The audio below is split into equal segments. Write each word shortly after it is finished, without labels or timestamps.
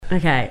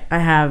Okay, I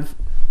have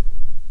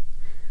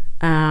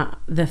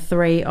the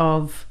 3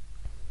 of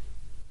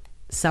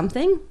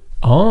something.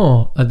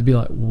 Oh, that'd be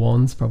like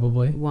wands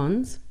probably.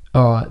 Wands.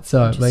 All right, so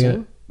we're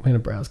Interesting. gonna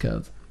browse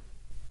cards.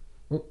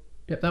 Oh,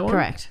 yep, that one.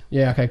 Correct.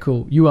 Yeah. Okay.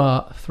 Cool. You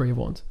are 3 of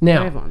wands. Now,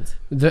 3 of Wands.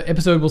 the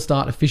episode will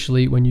start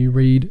officially when you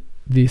read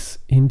this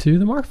into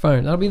the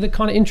microphone. That'll be the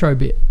kind of intro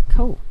bit.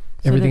 Cool.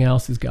 So Everything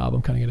else is garb.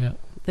 I'm cutting it out.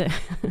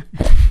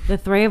 the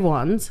 3 of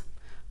Wands,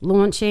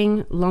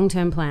 launching,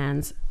 long-term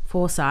plans,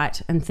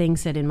 foresight, and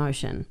things set in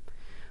motion.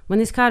 When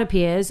this card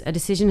appears, a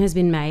decision has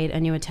been made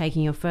and you are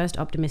taking your first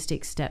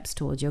optimistic steps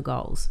towards your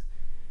goals.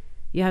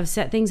 You have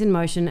set things in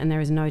motion and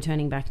there is no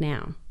turning back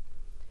now.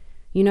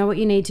 You know what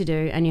you need to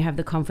do and you have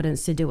the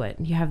confidence to do it.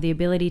 You have the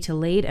ability to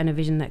lead and a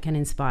vision that can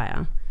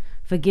inspire.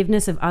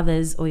 Forgiveness of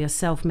others or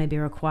yourself may be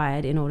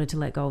required in order to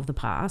let go of the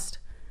past.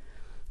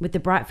 With the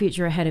bright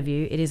future ahead of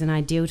you, it is an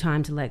ideal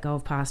time to let go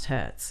of past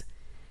hurts.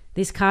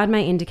 This card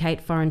may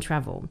indicate foreign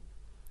travel.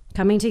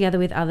 Coming together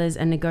with others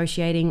and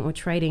negotiating or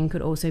trading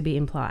could also be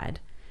implied.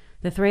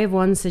 The 3 of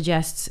Wands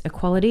suggests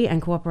equality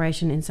and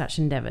cooperation in such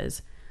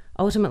endeavours.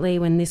 Ultimately,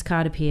 when this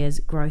card appears,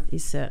 growth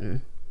is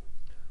certain.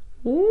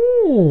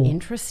 Ooh.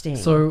 Interesting.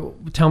 So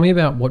tell me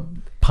about what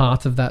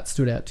parts of that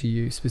stood out to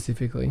you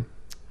specifically.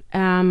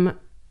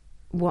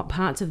 What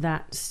parts of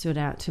that stood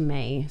out to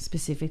me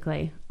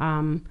specifically?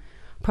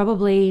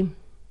 Probably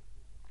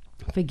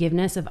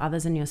forgiveness of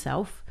others and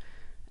yourself,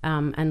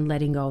 and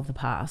letting go of the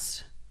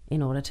past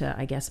in order to,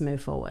 I guess,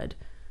 move forward.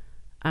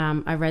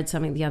 I read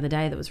something the other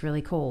day that was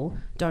really cool.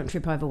 Don't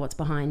trip over what's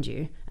behind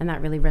you. And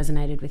that really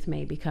resonated with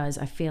me because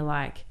I feel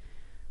like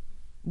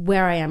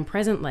where I am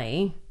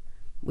presently,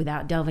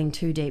 without delving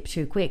too deep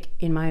too quick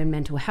in my own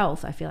mental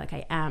health, I feel like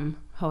I am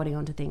holding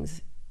on to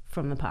things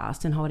from the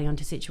past and holding on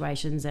to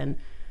situations and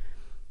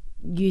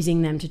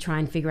using them to try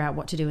and figure out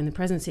what to do in the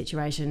present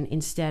situation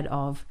instead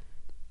of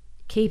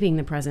keeping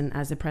the present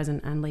as the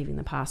present and leaving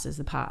the past as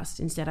the past.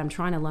 Instead, I'm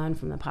trying to learn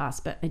from the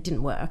past, but it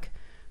didn't work.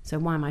 So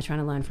why am I trying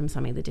to learn from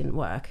something that didn't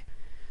work?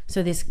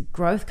 So this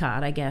growth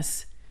card, I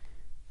guess,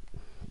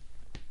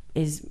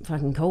 is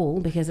fucking cool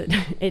because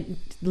it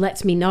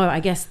lets me know. I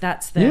guess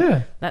that's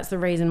the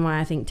reason why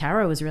I think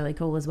tarot is really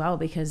cool as well,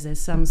 because there's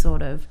some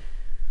sort of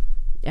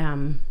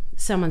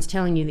someone's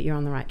telling you that you're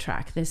on the right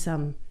track. There's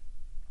some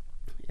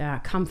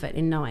comfort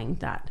in knowing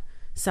that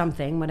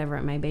something, whatever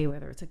it may be,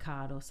 whether it's a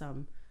card or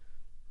some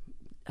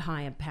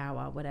higher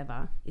power,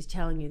 whatever, is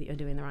telling you that you're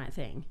doing the right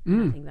thing.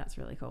 I think that's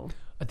really cool.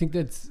 I think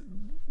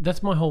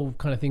that's my whole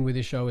kind of thing with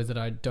this show, is that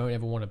I don't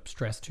ever want to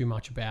stress too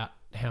much about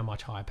how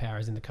much higher power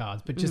is in the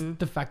cards, but just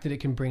the fact that it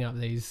can bring up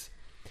these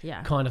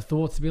kind of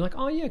thoughts to be like,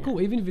 oh yeah,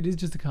 cool. Even if it is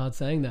just a card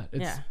saying that,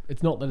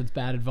 it's not that it's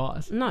bad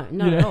advice. No,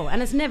 not at all.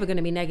 And it's never going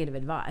to be negative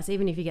advice.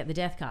 Even if you get the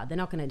death card, they're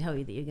not going to tell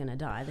you that you're going to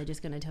die. They're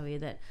just going to tell you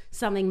that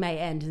something may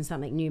end and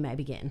something new may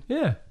begin.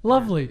 Yeah,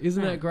 lovely.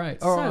 Isn't that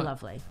great? So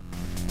lovely.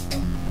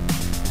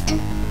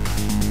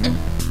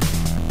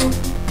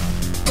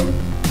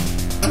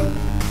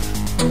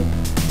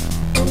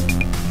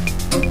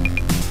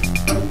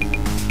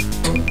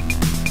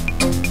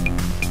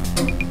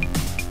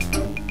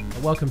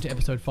 Welcome to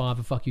episode 5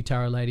 of Fuck You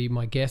Tarot Lady.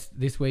 My guest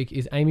this week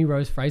is Amy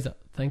Rose Fraser.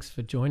 Thanks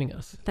for joining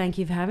us. Thank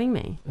you for having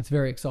me. It's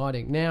very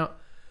exciting. Now,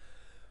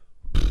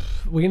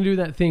 we're going to do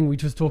that thing. We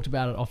just talked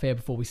about it off air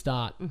before we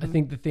start. I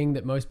think the thing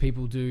that most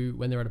people do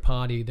when they're at a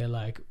party, they're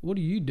like, what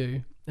do you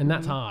do? And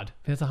that's hard.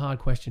 That's a hard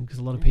question because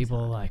a lot of people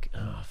are like,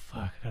 oh,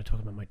 fuck, I got to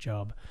talk about my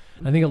job.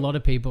 I think a lot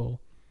of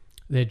people,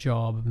 their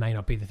job may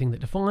not be the thing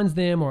that defines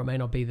them, or it may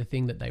not be the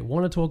thing that they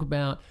want to talk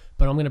about.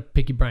 But I'm going to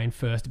pick your brain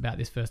first about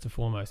this first and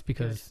foremost,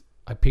 because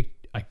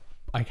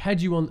I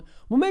had you on.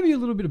 Well, maybe a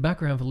little bit of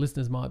background for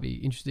listeners might be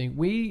interesting.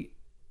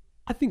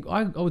 I think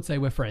I would say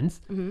we're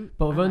friends,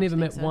 but we've only ever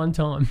met one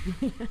time.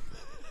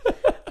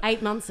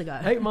 8 months ago.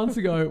 8 months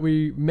ago,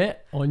 we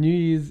met on New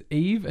Year's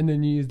Eve, and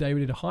then New Year's Day we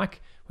did a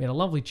hike. We had a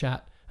lovely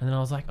chat, and then I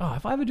was like, oh,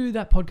 if I ever do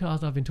that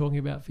podcast I've been talking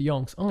about for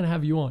yonks, I'm going to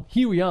have you on.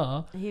 Here we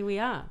are.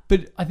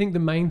 But I think the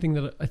main thing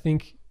that I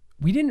think,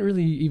 we didn't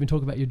really even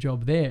talk about your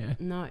job there.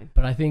 No.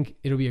 But I think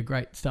it'll be a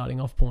great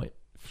starting off point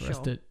for us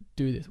to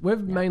do this. We've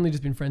mainly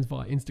just been friends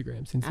via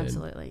Instagram since then.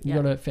 Absolutely. You've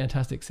got a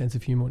fantastic sense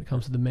of humor when it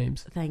comes to the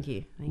memes. Thank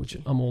you. Which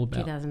I'm all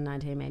about.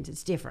 2019 memes.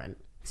 It's different.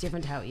 It's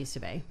different to how it used to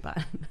be,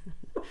 but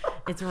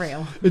it's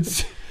real.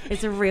 It's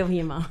a real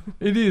humor.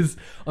 It is.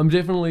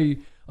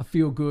 I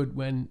feel good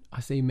when I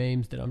see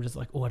memes that I'm just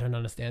like, oh, I don't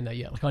understand that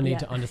yet. Like, I need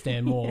to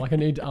understand more. Like, I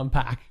need to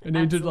unpack. I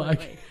need to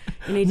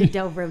you need to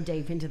delve real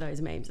deep into those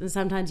memes. And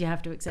sometimes you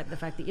have to accept the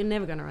fact that you're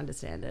never going to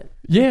understand it.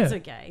 Yeah. It's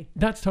okay.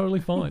 That's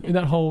totally fine. In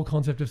that whole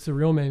concept of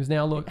surreal memes.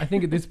 Now, look, I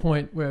think at this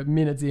point we're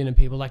minutes in and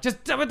people are like,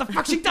 just tell me what the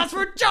fuck she does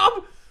for a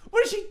job.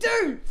 What does she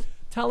do?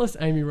 Tell us,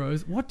 Amy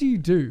Rose, what do you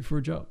do for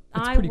a job?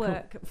 I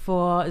work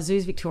for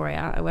Zoos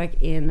Victoria. I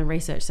work in the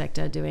research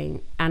sector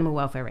doing animal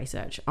welfare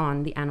research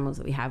on the animals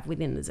that we have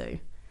within the zoo.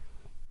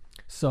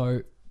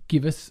 So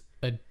give us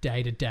a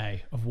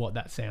day-to-day of what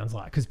that sounds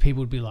like? Because people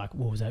would be like,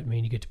 well, does that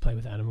mean you get to play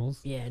with animals?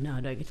 Yeah, no,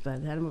 I don't get to play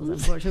with animals,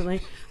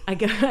 unfortunately. I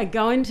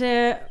go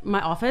into my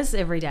office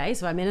every day.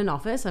 So I'm in an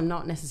office. I'm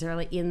not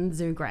necessarily in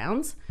zoo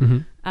grounds.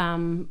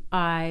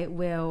 I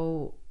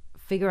will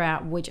figure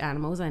out which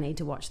animals I need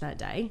to watch that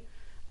day.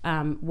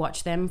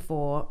 Watch them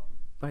for,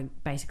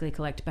 basically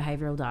collect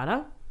behavioural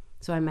data.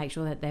 So I make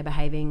sure that they're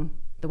behaving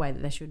the way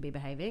that they should be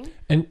behaving.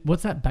 And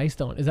what's that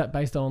based on? Is that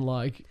based on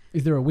like,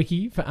 is there a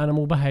wiki for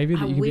animal behaviour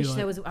that I you can wish be like...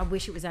 there was. I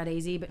wish it was that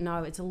easy, but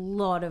no, it's a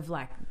lot of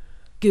like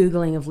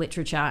Googling of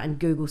literature and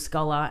Google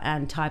Scholar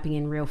and typing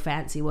in real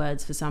fancy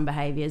words for some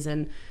behaviours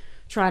and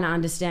trying to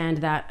understand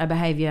that a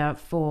behaviour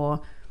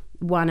for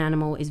one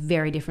animal is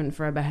very different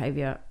for a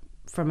behaviour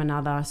from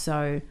another.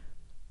 So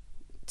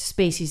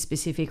species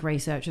specific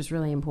research is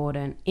really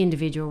important.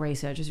 Individual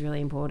research is really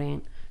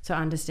important. So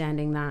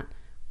understanding that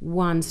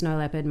one snow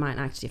leopard might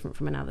act different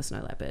from another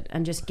snow leopard,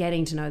 and just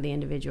getting to know the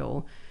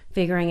individual,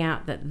 figuring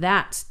out that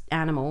that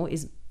animal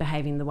is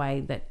behaving the way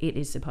that it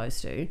is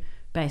supposed to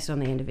based on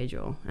the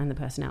individual and the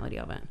personality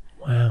of it.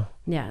 Wow.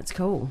 Yeah, it's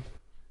cool.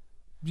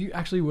 Do you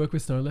actually work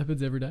with snow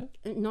leopards every day?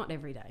 Not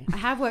every day. I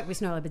have worked with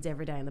snow leopards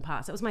every day in the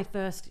past. That was my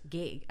first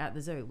gig at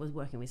the zoo, was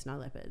working with snow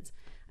leopards,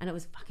 and it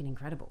was fucking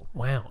incredible.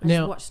 Wow. I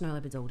just watched snow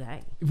leopards all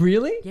day.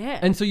 Really? Yeah.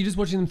 And so you're just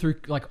watching them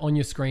through like on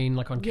your screen,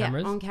 like on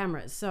cameras? Yeah, on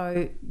cameras.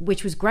 So,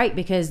 which was great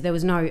because there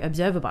was no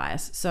observer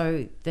bias.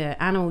 So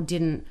the animal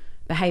didn't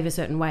behave a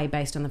certain way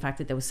based on the fact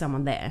that there was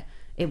someone there.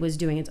 It was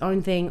doing its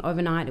own thing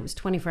overnight. It was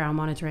 24-hour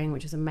monitoring,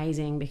 which is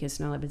amazing because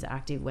snow leopards are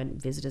active when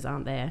visitors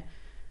aren't there.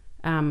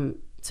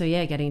 So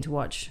yeah, getting to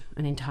watch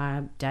an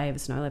entire day of a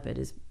snow leopard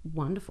is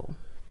wonderful.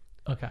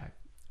 Okay.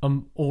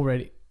 I'm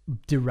already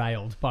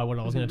derailed by what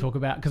I was going to talk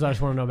about because I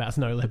just want to know about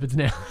snow leopards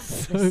now.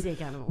 They're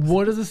sick animals.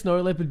 What does a snow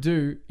leopard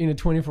do in a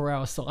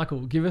 24-hour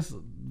cycle? Give us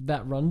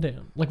that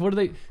rundown. Like, what do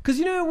they... Because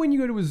you know when you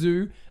go to a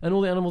zoo and all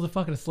the animals are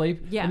fucking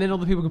asleep, Yeah. and then all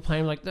the people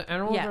complain like, the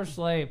animals are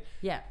asleep.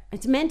 Yeah,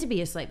 it's meant to be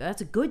asleep, but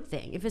that's a good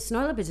thing. If a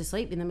snow leopard's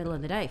asleep in the middle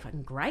of the day,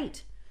 fucking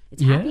great.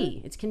 It's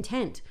happy. It's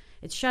content.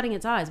 It's shutting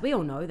its eyes. We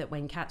all know that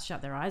when cats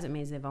shut their eyes, it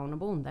means they're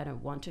vulnerable and they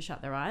don't want to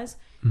shut their eyes.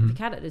 If a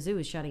cat at a zoo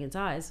is shutting its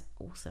eyes,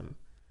 awesome.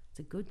 It's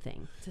a good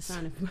thing. It's a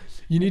sign of...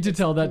 You need to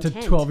tell that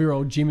content. to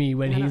 12-year-old Jimmy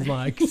when he's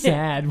like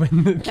sad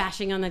when the...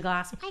 Bashing on the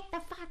glass. Wake the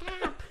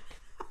fuck up.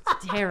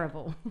 It's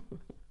terrible.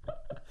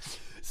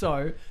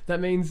 So that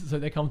means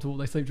they're comfortable.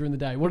 They sleep during the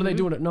day. What are they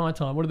doing at night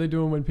time? What are they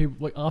doing when people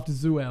like after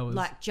zoo hours?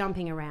 Like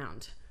jumping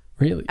around.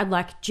 Really? And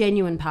like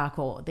genuine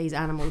parkour. These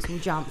animals will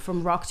jump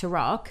from rock to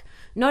rock,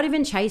 not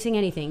even chasing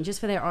anything,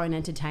 just for their own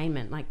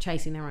entertainment, like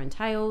chasing their own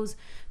tails.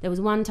 There was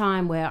one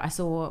time where I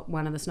saw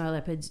one of the snow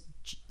leopards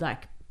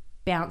like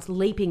bounce,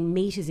 leaping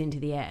meters into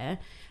the air,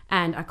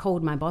 and I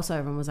called my boss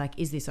over and was like,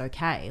 is this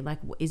okay? Like,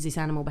 is this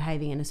animal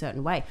behaving in a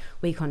certain way?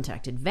 We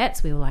contacted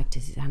vets. We were like,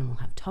 does this animal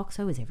have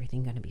toxo? Is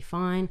everything going to be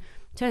fine?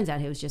 Turns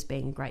out he was just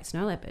being a great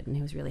snow leopard and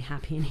he was really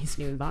happy in his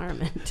new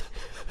environment.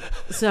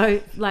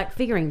 So like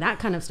figuring that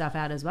kind of stuff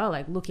out as well,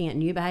 like looking at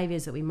new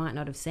behaviors that we might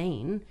not have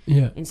seen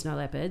in snow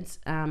leopards.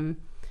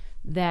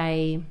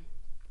 They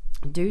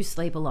do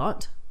sleep a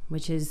lot,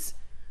 which is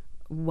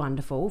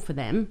wonderful for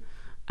them.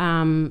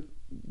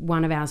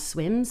 One of ours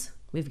swims.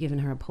 We've given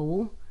her a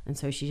pool, and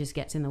so she just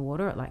gets in the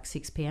water at like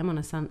 6 p.m. on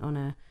a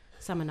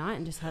summer night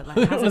and just like has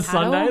a paddle.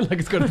 Sunday, like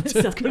it's got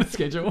a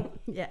schedule.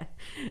 Yeah,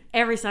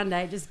 every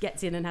Sunday just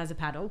gets in and has a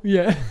paddle.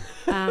 Yeah.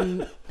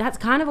 That's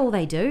kind of all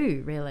they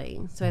do,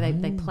 really. So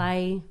they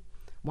play.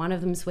 One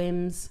of them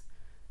swims,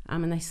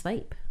 and they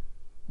sleep.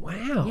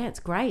 Wow. Yeah, it's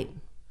great.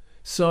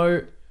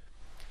 So,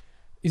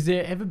 is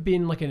there ever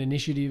been like an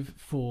initiative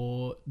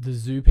for the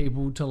zoo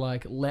people to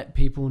like let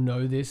people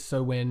know this?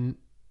 So when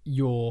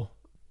your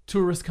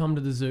tourists come to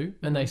the zoo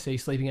and they see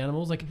sleeping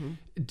animals, like,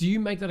 do you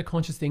make that a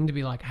conscious thing to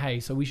be like, hey,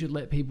 so we should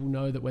let people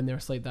know that when they're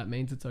asleep, that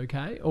means it's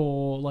okay?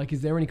 Or like,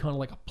 is there any kind of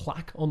like a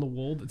plaque on the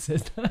wall that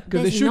says that?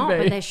 Because there should be.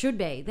 But there should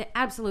be. There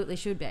absolutely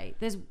should be.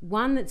 There's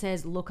one that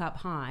says look up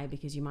high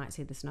because you might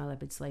see the snow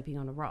leopard sleeping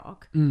on a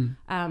rock.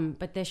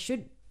 But there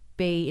should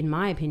be, in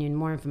my opinion,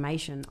 more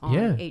information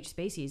on each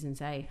species and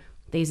say,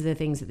 these are the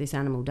things that this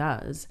animal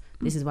does.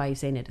 This is why you've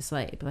seen it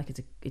asleep. Like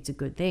it's a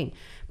good thing.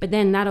 But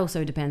then that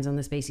also depends on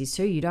the species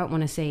too. You don't want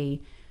to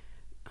see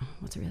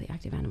what's a really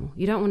active animal.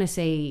 You don't want to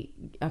see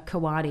a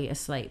coati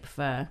asleep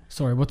for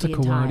what's the a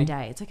entire coati?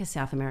 day. It's like a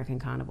South American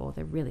carnivore.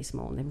 They're really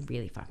small and they're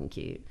really fucking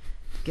cute.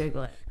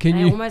 Google it.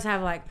 They almost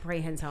have like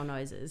prehensile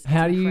noses.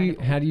 How do you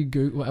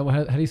Google?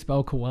 How do you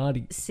spell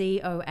coati?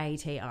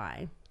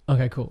 Coati.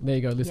 Okay, cool. There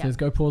you go, listeners.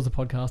 Go pause the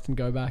podcast and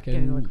go back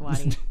and Google a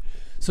coati.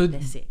 So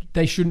they're sick.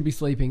 They shouldn't be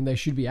sleeping. They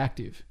should be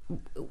active.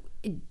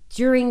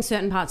 During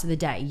certain parts of the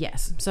day,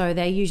 yes. So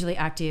they're usually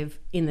active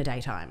in the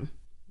daytime,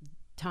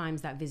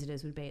 times that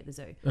visitors would be at the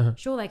zoo.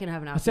 Sure, they can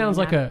have an afternoon. It sounds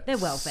like nap. a they're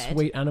well fed.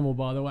 Sweet animal,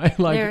 by the way.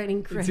 Like, they're an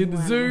incredible it's in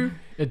the zoo. animal.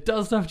 It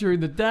does stuff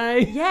during the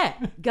day. Yeah,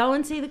 go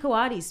and see the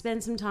coatis.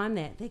 Spend some time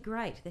there. They're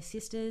great. They're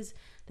sisters.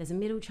 There's a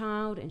middle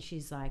child, and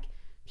she's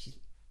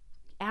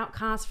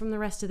outcast from the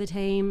rest of the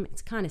team.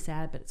 It's kind of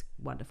sad, but it's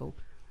wonderful.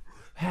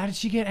 How did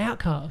she get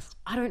outcast?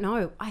 I don't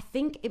know. I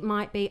think it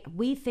might be.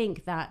 We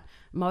think that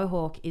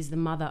Mohawk is the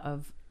mother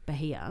of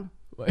Bahia.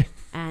 Wait,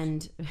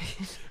 And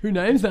who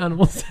names the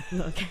animals?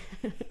 look,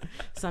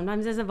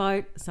 sometimes there's a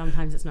vote,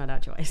 sometimes it's not our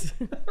choice.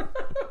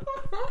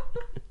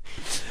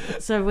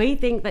 So we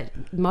think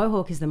that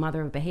Mohawk is the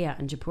mother of Bahia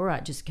and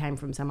Japura just came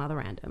from some other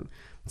random.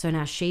 So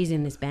now she's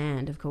in this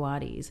band of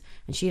Coatis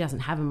and she doesn't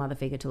have a mother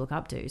figure to look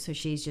up to. So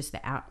she's just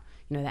the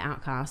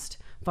outcast,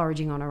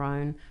 foraging on her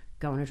own,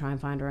 going to try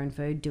and find her own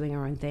food, doing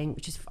her own thing,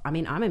 which is, I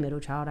mean, I'm a middle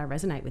child. I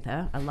resonate with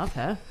her. I love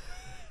her.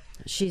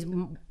 She's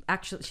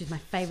my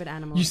favorite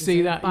animal. You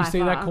see that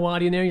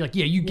Coati in there, you're like,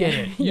 yeah, you get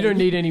it. You don't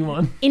need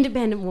anyone.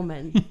 Independent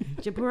woman.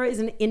 Japura is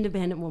an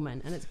independent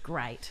woman and it's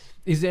great.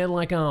 Is there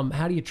like,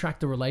 how do you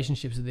track the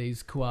relationships of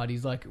these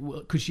Coatis? Like,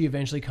 could she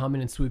eventually come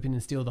in and swoop in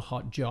and steal the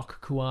hot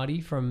jock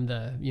Coati from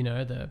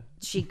the.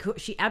 She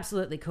could. She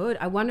absolutely could.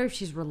 I wonder if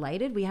she's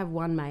related. We have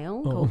one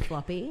male called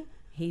Floppy.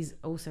 He's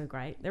also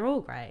great. They're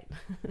all great.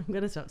 I'm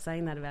going to stop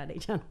saying that about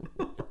each animal.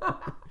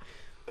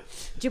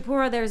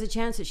 Japura, there is a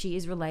chance that she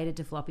is related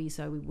to Floppy,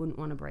 so we wouldn't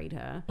want to breed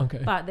her. Okay.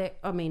 But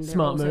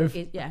Smart move.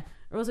 There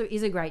also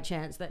is a great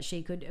chance that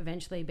she could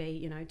eventually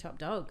be, top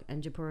dog,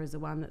 and Japura is the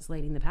one that's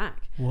leading the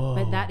pack. Whoa.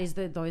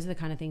 But those are the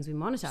kind of things we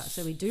monitor.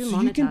 So we do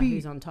monitor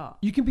who's on top.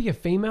 You can be a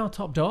female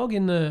top dog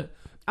in the.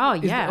 Oh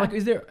yeah.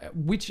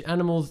 Which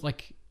animals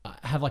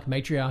have like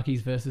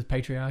matriarchies versus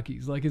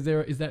patriarchies? Like, is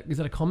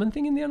that a common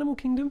thing in the animal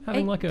kingdom?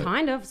 Having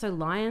kind of. So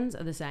lions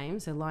are the same.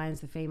 So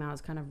lions, the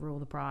females kind of rule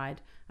the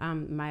pride.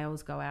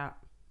 Males go out.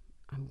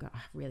 I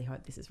really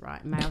hope this is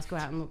right. Males go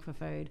out and look for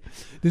food.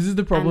 This is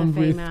the problem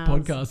with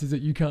podcasts, is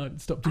that you can't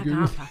stop to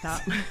Google. I can't fuck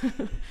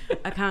up.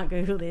 I can't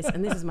Google this,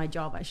 and this is my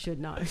job. I should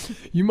know.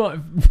 You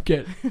might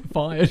get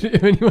fired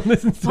if anyone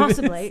listens to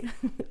Possibly.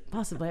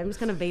 Possibly. I'm just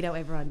going to veto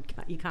everyone.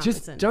 You can't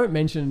listen. Just don't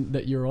mention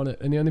that you're on it,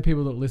 and the only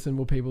people that listen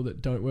will people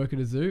that don't work at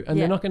a zoo, and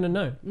they're not going to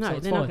know. No, so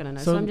they're not going to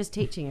know. So I'm just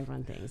teaching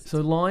everyone things. So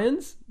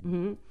lions?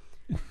 Mm-hmm.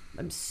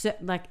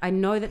 I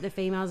know that the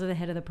females are the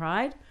head of the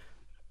pride.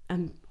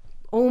 I'm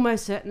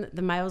almost certain that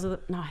the males are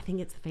I think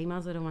it's the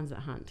females that are the ones that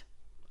hunt.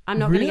 I'm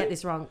not going to get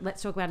this wrong.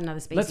 Let's talk about another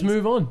species. Let's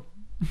move on.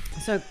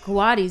 So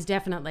Coatis,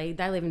 definitely,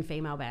 they live in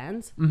female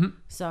bands. Mm-hmm.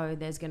 So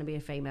there's going to be a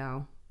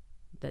female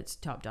that's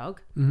top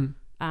dog.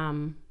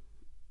 Mm-hmm.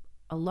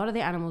 A lot of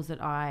the animals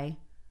that I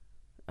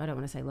don't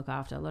want to say look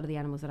after, a lot of the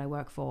animals that I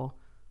work for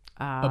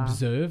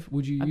observe,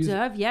 would you use?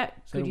 Observe, yeah.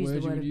 Could use the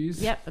word.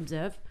 Yep,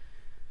 observe.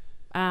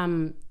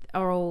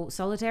 Are all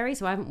solitary,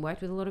 so I haven't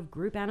worked with a lot of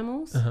group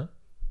animals. Uh-huh.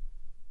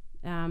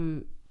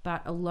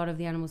 But a lot of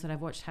the animals that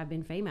I've watched have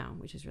been female,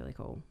 which is really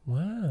cool.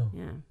 Wow.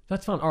 Yeah.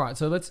 That's fun. All right.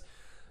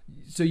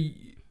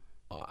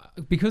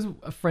 Because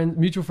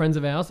mutual friends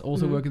of ours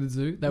also work at the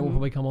zoo, they will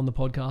probably come on the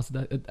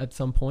podcast at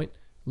some point.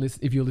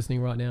 If you're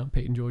listening right now,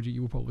 Pete and Georgie,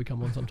 you will probably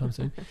come on sometime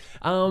soon.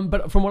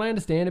 But from what I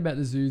understand about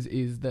the zoos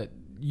is that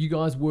you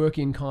guys work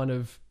in kind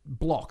of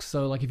blocks.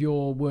 So like if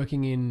you're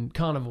working in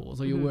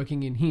carnivores or you're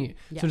working in here.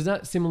 Yeah. So is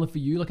that similar for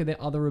you? Like are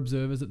there other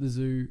observers at the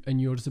zoo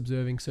and you're just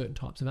observing certain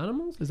types of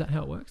animals? Is that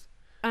how it works?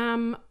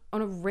 On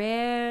a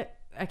rare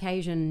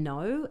occasion,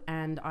 no.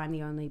 And I'm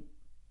the only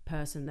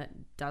person that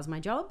does my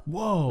job.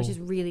 Whoa. Which is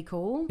really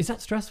cool. Is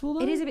that stressful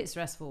though? It is a bit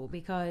stressful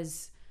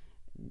because,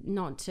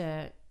 not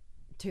to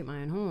toot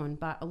my own horn,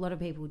 but a lot of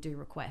people do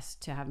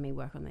request to have me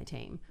work on their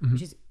team,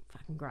 which is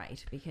fucking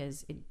great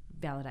because it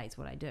validates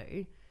what I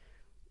do.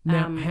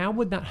 Now, how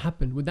would that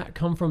happen? Would that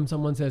come from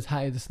someone says,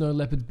 hey, the snow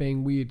leopard's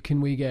being weird,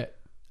 can we get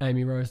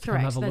Amy Rose to come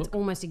have a look? That's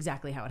almost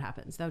exactly how it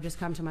happens. They'll just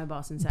come to my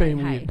boss and say,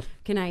 hey,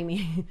 can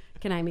Amy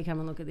come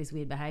and look at this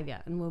weird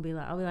behaviour? And I'll be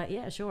like,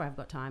 yeah, sure, I've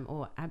got time.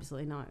 Or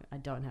absolutely no, I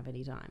don't have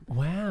any time.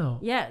 Wow.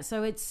 Yeah,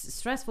 so it's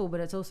stressful, but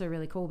it's also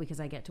really cool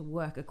because I get to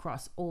work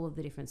across all of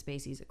the different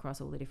species,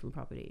 across all the different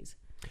properties.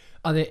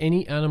 Are there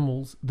any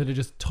animals that are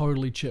just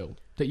totally chill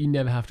that you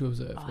never have to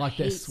observe?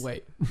 They're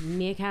sweet.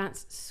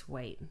 Meerkats,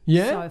 sweet.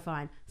 Yeah? So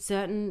fine.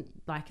 Certain,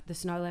 like the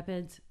snow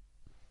leopards,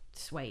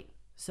 sweet.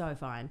 So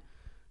fine.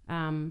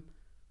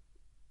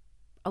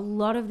 A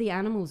lot of the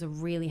animals are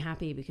really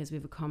happy because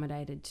we've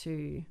accommodated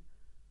to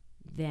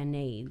their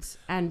needs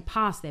and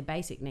past their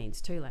basic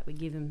needs too. Like we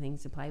give them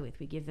things to play with.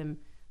 We give them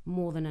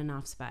more than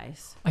enough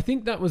space. I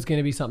think that was going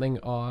to be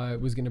something I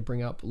was going to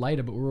bring up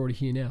later, but we're already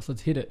here now, so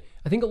let's hit it.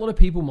 I think a lot of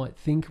people might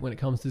think when it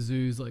comes to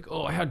zoos, like,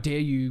 oh, how dare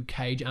you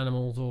cage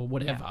animals or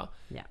whatever.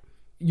 Yeah.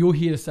 You're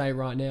here to say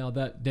right now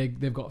that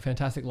they've got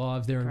fantastic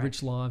lives, they're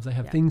enriched lives, they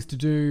have things to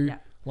do. Yeah.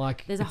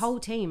 Like there's a whole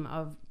team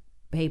of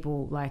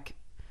people like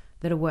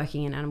that are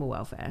working in animal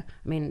welfare.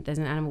 I mean, there's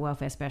an animal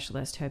welfare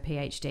specialist. Her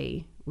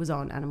PhD was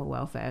on animal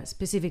welfare,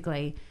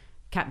 specifically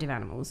captive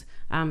animals.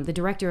 The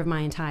director of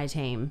my entire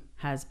team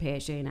has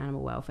PhD in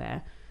animal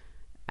welfare.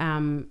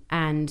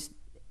 And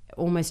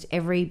almost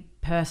every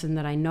person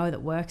that I know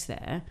that works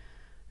there,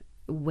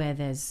 where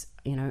there's,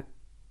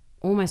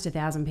 almost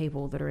 1,000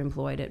 people that are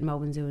employed at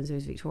Melbourne Zoo and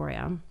Zoos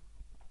Victoria,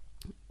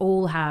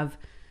 all have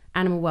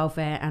animal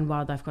welfare and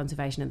wildlife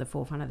conservation at the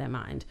forefront of their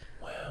mind.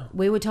 Wow.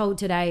 We were told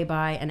today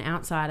by an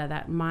outsider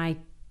that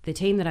the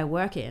team that I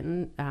work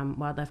in,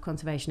 Wildlife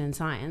Conservation and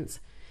Science,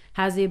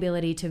 has the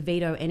ability to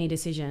veto any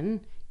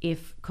decision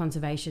if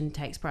conservation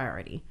takes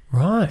priority.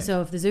 Right.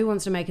 So if the zoo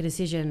wants to make a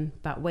decision,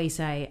 but we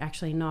say,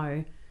 actually,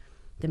 no,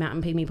 the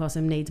mountain pygmy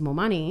possum needs more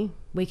money,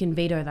 we can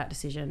veto that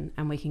decision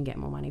and we can get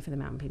more money for the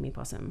mountain pygmy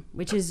possum,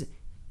 which is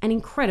an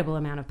incredible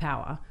amount of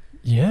power.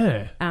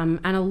 Yeah. And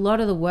a lot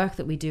of the work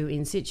that we do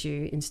in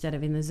situ instead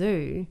of in the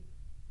zoo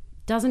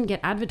doesn't get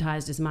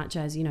advertised as much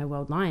as, you know,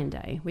 World Lion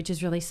Day, which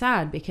is really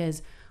sad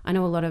because I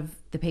know a lot of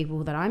the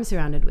people that I'm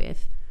surrounded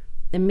with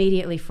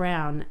immediately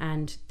frown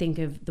and think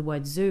of the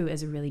word zoo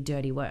as a really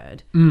dirty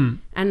word.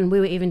 And we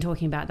were even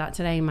talking about that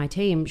today in my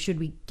team. Should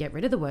we get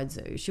rid of the word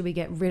zoo? Should we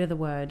get rid of the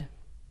word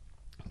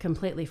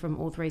completely from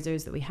all 3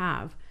 zoos that we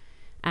have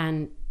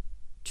and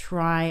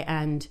try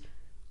and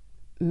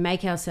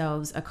make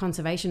ourselves a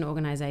conservation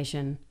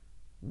organisation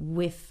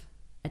with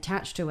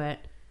attached to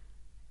it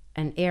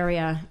an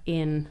area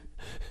in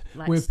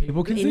like where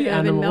people can in see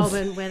urban animals.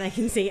 Melbourne where they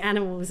can see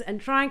animals,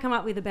 and try and come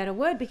up with a better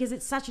word because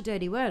it's such a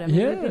dirty word. I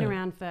mean, we've been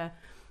around for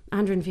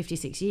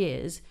 156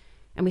 years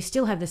and we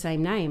still have the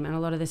same name and a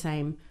lot of the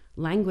same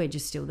language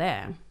is still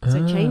there.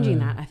 So changing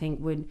that, I think,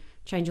 would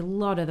change a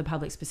lot of the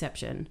public's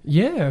perception.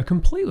 Yeah,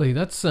 completely.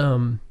 That's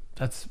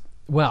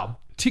wow.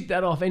 Tick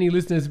that off. Any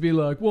listeners be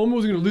like, well, I'm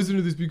also going to listen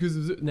to this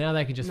because of now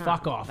they can just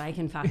fuck off. They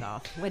can fuck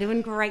off. We're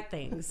doing great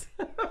things.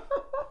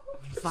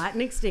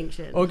 Fighting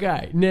extinction.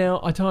 Okay, now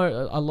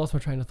I lost my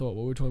train of thought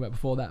what we were talking about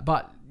before that,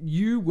 but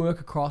you work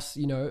across,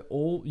 you know,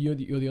 you're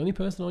the only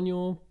person on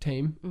your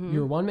team.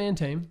 You're a one-man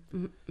team.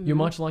 You're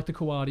much like the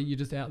Kawadi. You're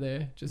just out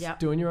there, just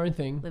doing your own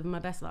thing. Living my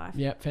best life.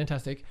 Yeah,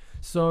 fantastic.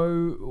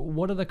 So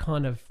what are the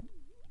kind of...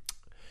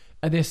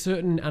 Are there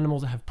certain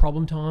animals that have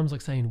problem times,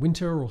 like say in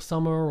winter or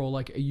summer, or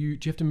like do you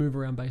have to move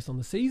around based on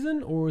the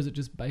season, or is it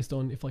just based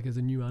on if like there's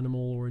a new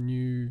animal or a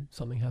new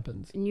something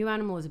happens? New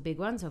animal is a big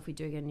one. So if we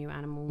do get a new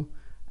animal,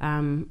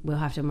 we'll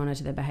have to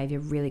monitor their behaviour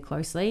really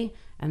closely,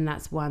 and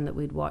that's one that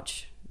we'd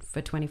watch for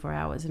 24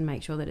 hours and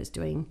make sure that it's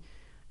doing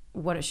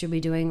what it should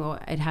be doing, or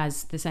it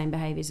has the same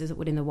behaviours as it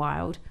would in the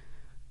wild.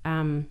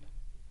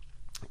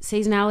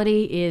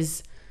 Seasonality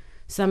is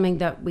something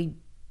that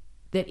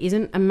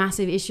isn't a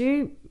massive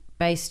issue,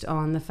 based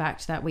on the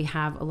fact that we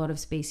have a lot of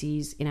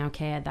species in our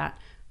care that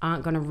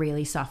aren't going to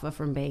really suffer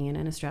from being in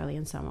an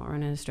Australian summer or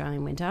in an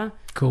Australian winter.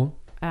 Cool.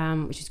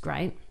 Which is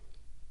great.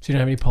 So you don't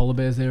have any polar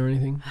bears there or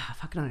anything?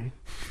 Fuck no.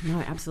 No,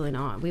 absolutely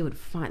not. We would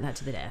fight that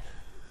to the death.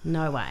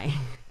 No way.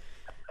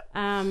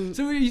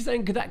 So are you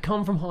saying, could that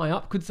come from high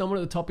up? Could someone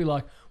at the top be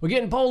like, we're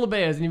getting polar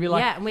bears? And you'd be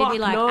like, yeah, and we'd be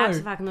like, no.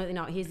 absolutely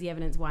not. Here's the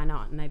evidence, why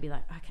not? And they'd be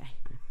like, okay.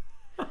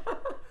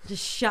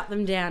 Just shut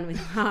them down with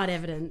hard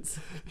evidence.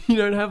 You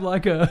don't have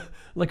like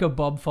a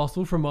Bob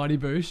Fossil from Mighty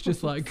Boosh,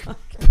 just like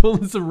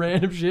pulling some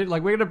random shit.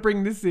 Like, we're going to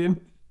bring this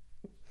in.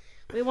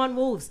 We want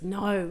wolves.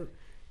 No.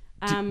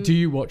 Do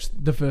you watch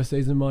the first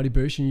season of Mighty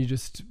Boosh and you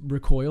just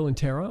recoil in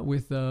terror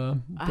with the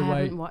I way...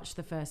 haven't watched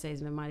the first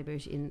season of Mighty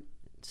Boosh in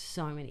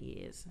so many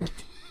years.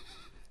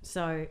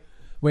 So...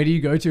 Where do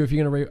you go to if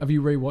you're going to... Have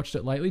you rewatched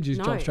it lately? Do you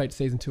just jump straight to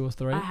season 2 or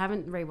 3? I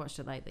haven't rewatched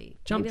it lately.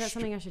 Maybe that's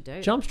something I should do.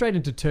 Jump straight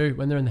into 2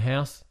 when they're in the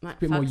house. Like, it's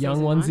a bit more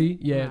young onesie.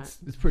 Yeah, right.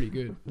 it's pretty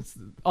good.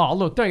 Oh,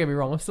 look, don't get me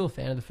wrong. I'm still a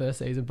fan of the first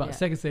season, but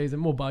second season,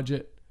 more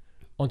budget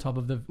on top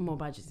of the... More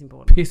budget's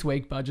important. Piss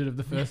weak budget of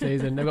the first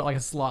season. They've got like a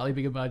slightly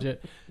bigger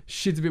budget.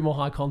 Shit's a bit more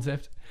high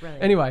concept.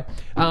 Brilliant. Anyway,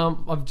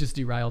 I've just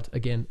derailed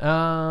again.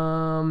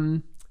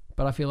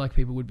 But I feel like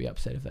people would be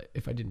upset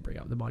if I didn't bring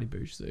up the Mighty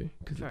Boosh Zoo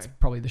because it's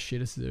probably the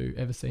shittest zoo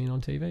ever seen on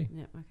TV.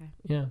 Yeah, okay.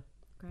 Yeah.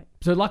 Great.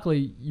 So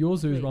luckily your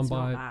zoo is run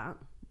by... Not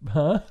that.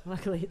 Huh?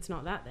 Luckily it's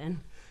not that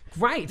then.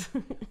 Great.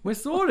 We're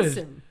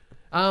sorted.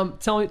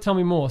 Awesome. Tell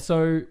me more.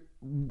 So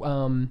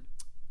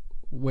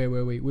where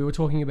were we? We were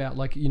talking about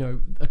like, you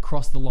know,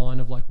 across the line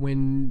of like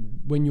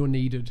when you're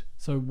needed.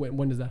 So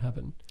when does that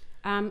happen?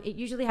 It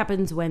usually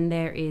happens when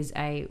there is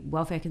a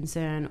welfare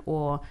concern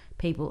or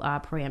people are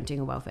preempting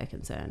a welfare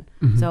concern.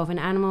 Mm-hmm. So if an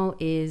animal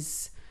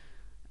is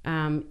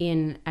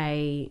in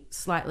a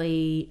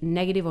slightly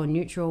negative or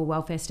neutral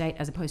welfare state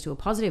as opposed to a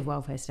positive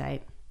welfare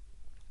state,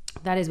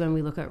 that is when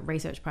we look at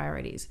research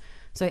priorities.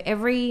 So I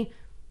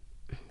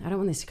don't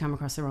want this to come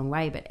across the wrong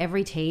way, but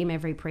every team,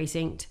 every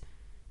precinct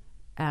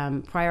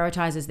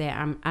prioritizes their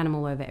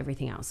animal over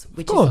everything else,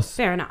 which is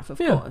fair enough, of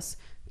course.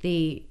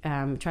 The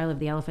Trail of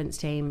the Elephants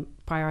team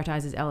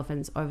prioritizes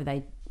elephants over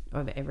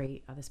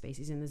every other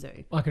species in the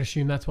zoo. I can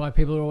assume that's why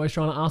people are always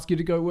trying to ask you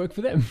to go work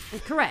for them.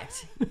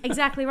 Correct.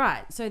 Exactly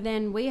right. So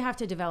then we have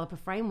to develop a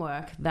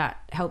framework that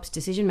helps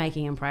decision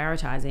making and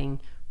prioritizing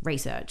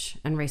research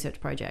and research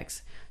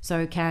projects.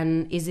 So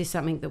is this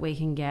something that we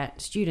can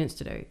get students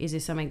to do? Is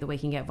this something that we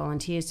can get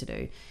volunteers to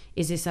do?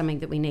 Is this something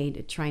that we need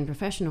a trained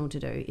professional to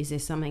do? Is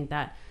this something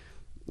that,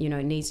 you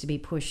know, needs to be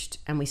pushed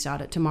and we start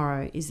it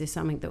tomorrow? Is this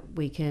something that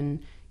we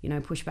can, you know,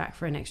 push back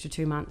for an extra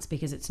 2 months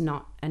because it's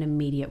not an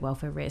immediate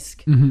welfare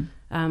risk? Mm-hmm.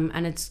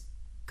 And it's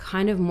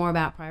kind of more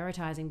about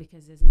prioritizing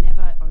because there's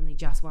never only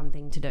just one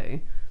thing to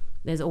do.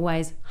 There's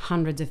always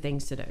hundreds of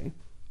things to do.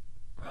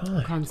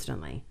 Right.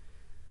 Constantly.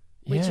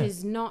 Which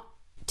is not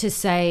to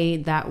say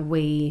that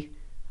we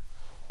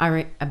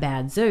a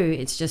bad zoo.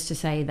 It's just to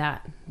say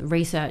that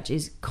research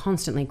is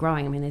constantly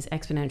growing. I mean, there's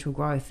exponential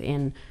growth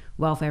in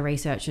welfare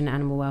research and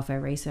animal welfare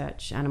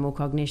research, animal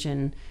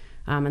cognition,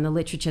 and the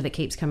literature that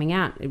keeps coming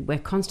out. We're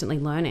constantly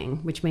learning,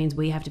 which means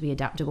we have to be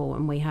adaptable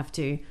and we have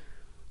to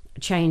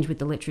change with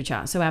the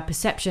literature. So our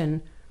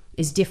perception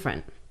is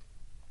different.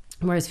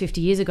 Whereas 50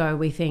 years ago,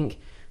 we think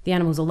the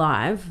animal's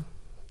alive,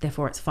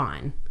 therefore it's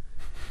fine.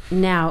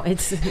 Now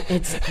it's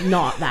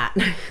not that.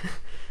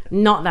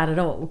 Not that at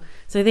all.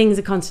 So things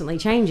are constantly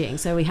changing.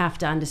 So we have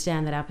to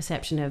understand that our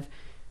perception of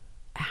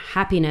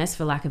happiness,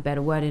 for lack of a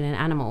better word, in an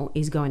animal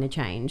is going to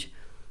change.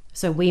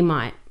 So we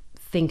might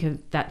think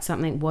of that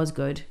something was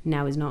good,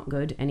 now is not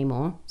good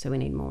anymore. So we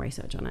need more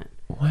research on it.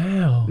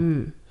 Wow.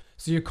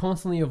 So you're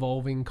constantly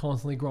evolving,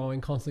 constantly growing,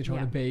 constantly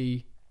trying to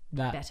be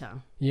that better.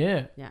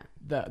 Yeah. Yeah.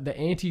 The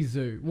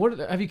anti-zoo. What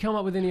have you come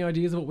up with any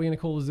ideas of what we're going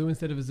to call a zoo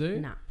instead of a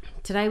zoo? No.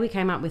 Today we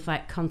came up with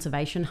like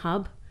conservation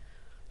hub,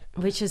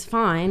 which is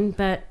fine,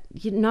 but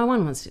no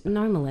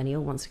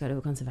millennial wants to go to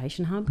a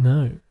conservation hub.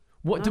 No.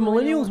 What do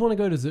millennial- millennials want to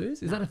go to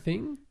zoos? Is that a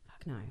thing?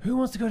 Fuck no. Who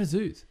wants to go to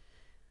zoos?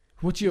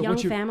 Young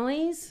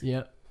families,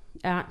 Yeah.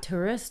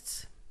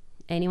 tourists,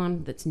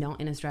 anyone that's not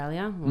in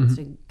Australia wants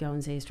to go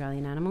and see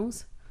Australian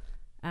animals.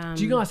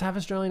 Do you guys have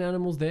Australian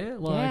animals there?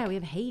 Yeah, we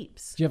have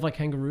heaps. Do you have like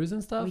kangaroos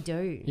and stuff? We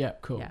do. Yeah,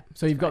 cool. Yeah,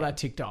 so you've got great. that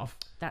ticked off.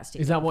 That's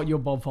Is that what your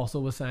Bob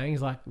Fossil was saying?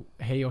 He's like,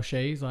 he or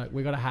she's like,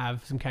 we got to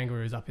have some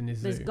kangaroos up in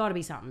this There's zoo. got to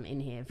be something in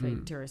here for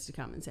tourists to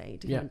come and see,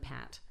 to come and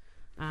pat.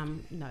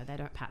 No, they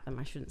don't pat them.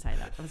 I shouldn't say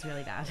that. That was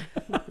really bad.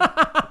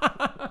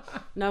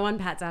 No one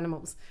pats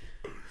animals.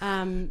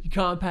 You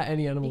can't pat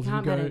any animals You if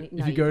you can't go, pat any-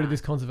 no, if you you go to can't.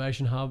 this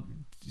conservation hub.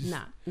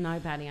 No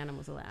patting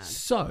animals allowed.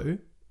 So,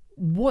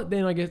 what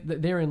then? I guess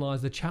therein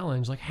lies the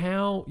challenge. Like,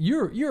 how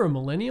you're a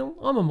millennial.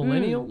 I'm a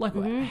millennial. Like,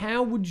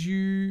 how would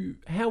you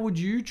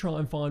try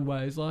and find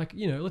ways? Like,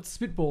 let's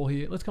spitball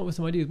here. Let's come up with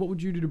some ideas. What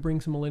would you do to bring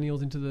some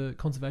millennials into the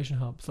conservation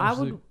hub?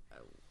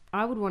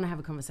 I would want to have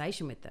a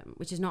conversation with them,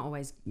 which is not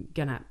always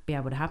gonna be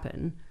able to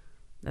happen.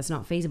 That's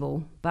not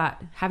feasible.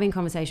 But having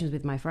conversations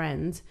with my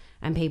friends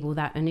and people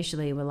that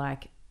initially were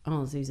like,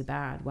 "Oh, zoos are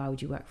bad. Why would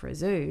you work for a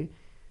zoo?"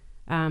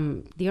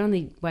 The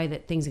only way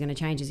that things are going to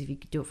change is if you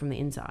do it from the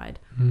inside.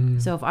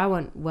 So if I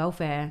want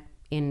welfare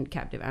in the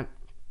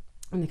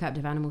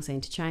captive animal scene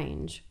to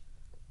change,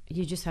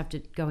 you just have to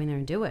go in there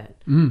and do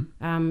it.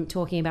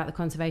 Talking about the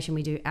conservation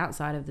we do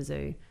outside of the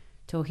zoo,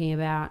 talking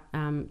about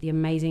the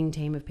amazing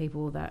team of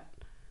people that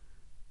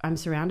I'm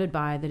surrounded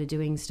by that are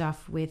doing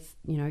stuff with,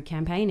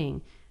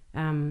 campaigning.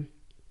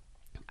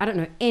 I don't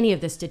know any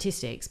of the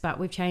statistics, but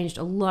we've changed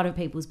a lot of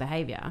people's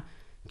behavior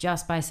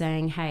just by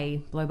saying,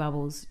 hey, blow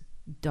bubbles,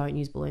 don't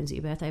use balloons at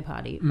your birthday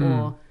party.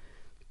 Or,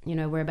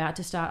 we're about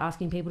to start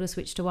asking people to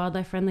switch to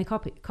wildlife friendly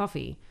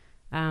coffee.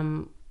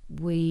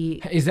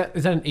 Is that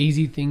an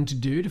easy thing to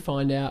do to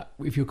find out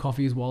if your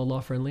coffee is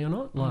wildlife friendly or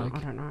not? Like, I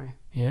don't know.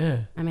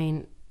 Yeah. I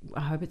mean,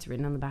 I hope it's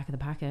written on the back of the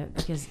packet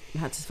because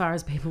that's as far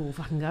as people will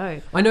fucking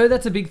go. I know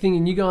that's a big thing,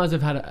 and you guys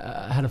have had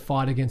a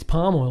fight against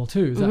palm oil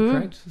too. Is that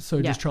correct?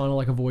 So just trying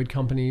to avoid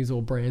companies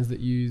or brands that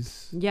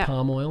use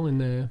palm oil in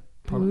their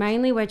products.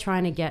 Mainly, we're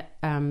trying to get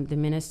the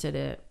minister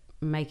to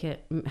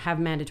have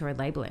mandatory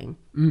labeling.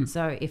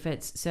 So if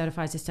it's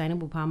certified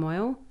sustainable palm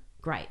oil,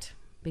 great,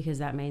 because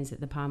that means that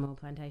the palm oil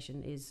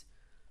plantation is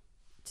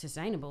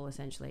sustainable.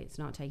 Essentially, it's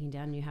not taking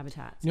down new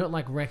habitats. You're not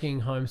like wrecking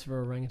homes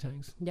for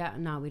orangutans. Yeah,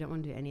 no, we don't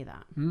want to do any of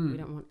that. We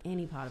don't want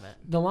any part of it.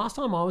 The last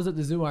time I was at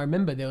the zoo, I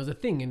remember there was a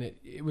thing, and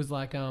it was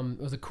like it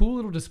was a cool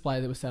little display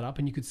that was set up,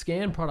 and you could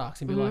scan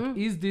products and be like,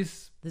 "Is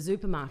this the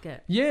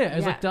supermarket?" Yeah,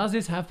 it's like, does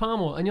this have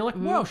palm oil? And you're like,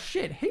 well,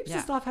 shit, heaps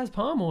of stuff has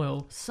palm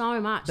oil. So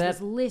much.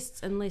 There's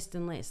lists and lists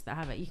and lists that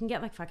have it. You can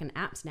get like fucking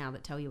apps now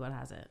that tell you what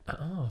has it.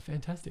 Oh,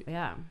 fantastic.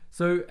 Yeah.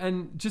 So,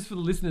 and just for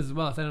the listeners as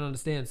well, if they don't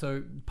understand,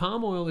 so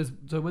palm oil is,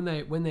 so when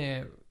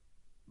they're,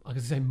 I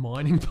could say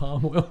mining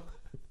palm oil,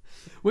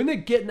 when they're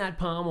getting that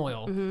palm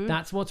oil,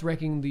 that's what's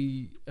wrecking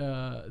the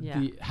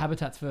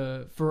habitats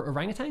for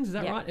orangutans. Is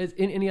that right? Is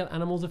any other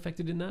animals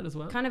affected in that as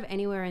well? Kind of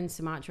anywhere in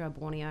Sumatra,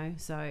 Borneo.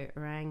 So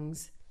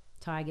orangs,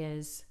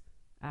 tigers,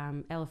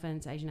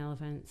 elephants, Asian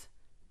elephants,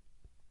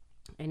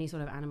 any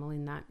sort of animal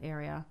in that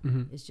area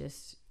is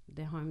just,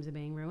 their homes are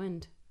being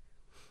ruined.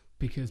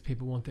 Because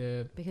people want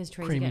their trees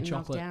are creamy getting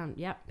chocolate. knocked down.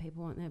 Yep,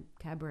 people want their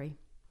Cadbury.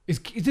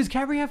 Does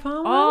Cadbury have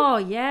palm oil? Oh,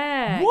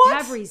 yeah. What?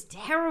 Cadbury's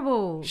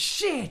terrible.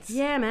 Shit.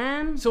 Yeah,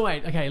 man. So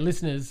wait, okay,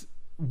 listeners,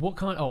 for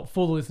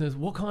the listeners,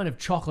 what kind of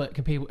chocolate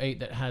can people eat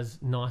that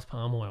has nice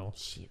palm oil?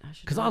 Shit, I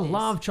should Because know I this.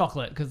 love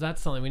chocolate, because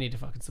that's something we need to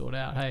fucking sort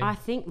out. Hey. I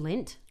think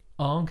Lindt.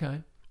 Oh, okay.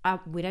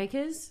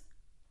 Whitakers.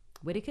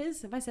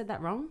 Have I said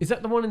that wrong? Is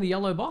that the one in the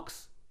yellow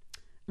box?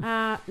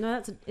 No,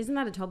 isn't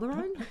that a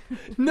Toblerone?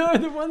 No,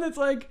 the one that's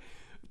like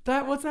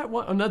that. What's that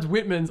one? Oh, that's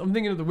Whitman's. I'm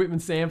thinking of the Whitman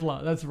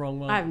sampler. That's the wrong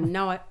one. I have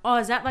no idea. Oh,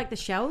 is that like the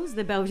shells,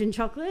 the Belgian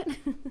chocolate?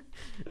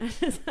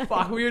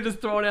 Fuck, we were just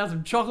throwing out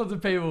some chocolates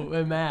at people.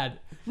 They're mad.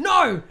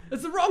 No,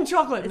 it's the wrong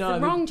chocolate. It's the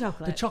wrong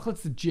chocolate. The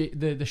chocolate's the G.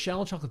 The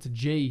shell chocolate's a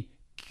G.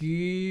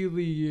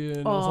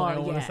 Crocodilian or something I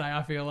want to say,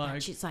 I feel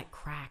like. It's like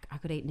crack. I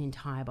could eat an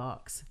entire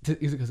box. Is it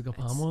because it's got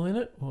palm oil in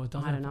it? Or it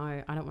doesn't? I don't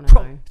know. I don't want to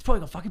know. It's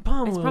probably got fucking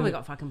palm oil It's in probably it.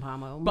 got fucking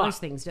palm oil. But- Most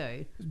things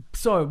do.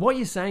 So what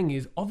you're saying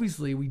is,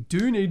 obviously, we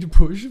do need to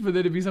push for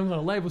there to be some kind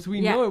of label so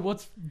we know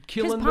what's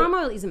killing Because palm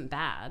oil isn't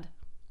bad.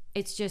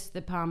 It's just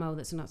the palm oil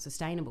that's not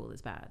sustainable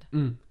that's bad.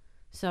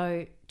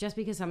 So just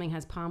because something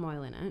has palm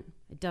oil in it,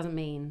 it doesn't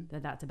mean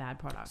that that's a bad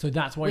product. So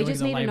that's why we you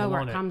just need need a to know label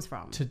where on it it comes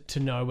from. to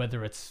know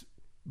whether it's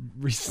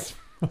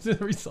what's it,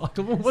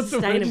 recyclable? What's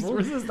the word?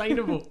 Sustainable.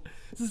 Sustainable.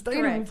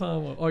 Sustainable Correct.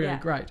 palm oil. Okay, Yeah.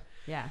 great.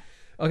 Yeah,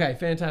 Okay,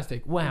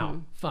 fantastic.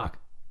 Wow, fuck.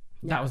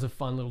 Yeah. That was a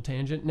fun little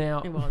tangent.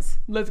 Now, it was.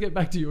 let's get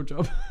back to your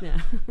job.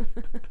 Yeah.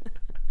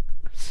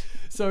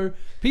 So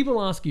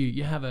people ask you,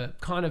 you have a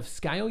kind of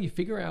scale, you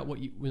figure out what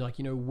you like,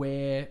 you know,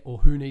 where or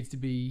who needs to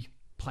be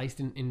placed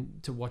in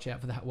to watch out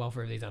for the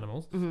welfare of these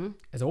animals. Mm-hmm.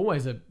 There's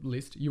always a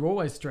list. You're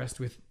always stressed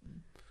with.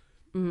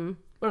 Mm-hmm.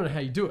 I don't know how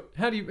you do it.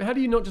 How do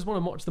you not just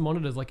want to watch the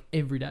monitors like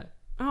every day?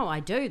 Oh, I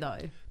do though.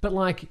 But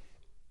like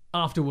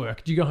after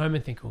work, do you go home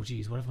and think, oh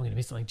geez, what if I'm going to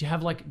miss something? Do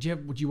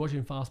you watch it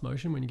in fast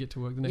motion when you get to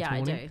work the next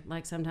morning? Yeah, I do.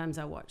 Like sometimes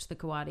I watch the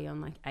Kawadi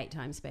on like 8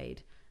 times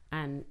speed,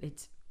 and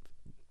it's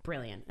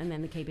brilliant. And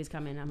then the keepers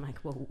come in, I'm like,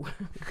 whoa,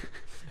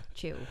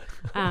 chill.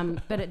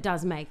 But it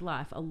does make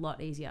life a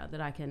lot easier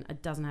that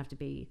it doesn't have to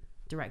be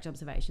direct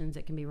observations.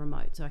 It can be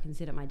remote. So I can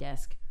sit at my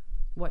desk,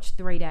 watch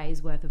 3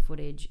 days worth of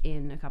footage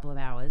in a couple of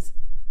hours,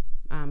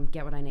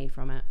 get what I need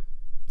from it.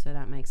 So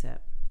that makes it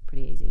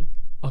pretty easy.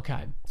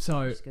 Okay,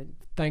 so It's good.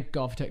 thank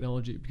God for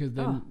technology, because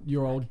then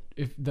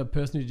if the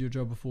person who did your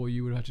job before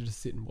you would have to just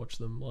sit and watch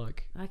them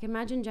like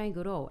imagine Jane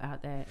Goodall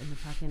out there in the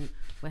fucking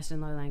Western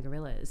Lowland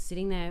Gorillas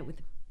sitting there with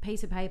a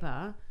piece of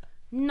paper,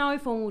 no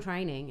formal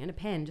training, and a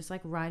pen, just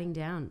like writing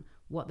down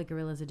what the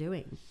gorillas are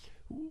doing.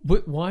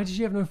 Why did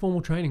you have no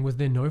formal training? Was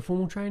there no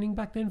formal training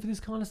back then for this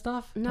kind of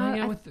stuff? No,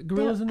 Hanging out with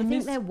gorillas in the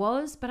mist? I think there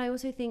was, but I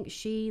also think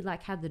she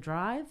like had the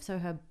drive. So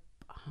her,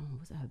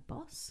 was it her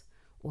boss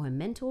or her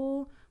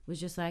mentor was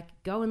just like,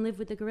 go and live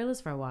with the gorillas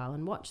for a while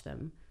and watch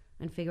them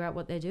and figure out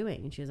what they're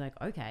doing. And she was like,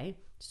 okay.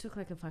 Just took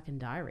like a fucking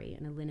diary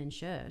and a linen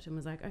shirt and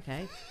was like,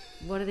 okay,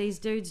 what are these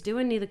dudes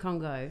doing near the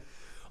Congo?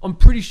 I'm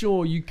pretty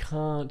sure you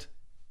can't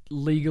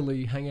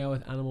legally hang out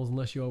with animals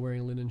unless you are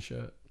wearing a linen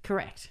shirt.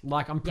 Correct.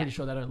 Like, I'm pretty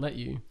sure they don't let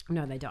you.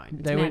 No, they don't.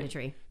 It's They would-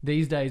 mandatory.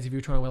 These days, if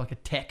you're trying to wear like a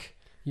tech,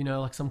 you know,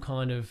 like some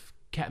kind of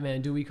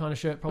Kathmandu kind of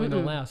shirt, probably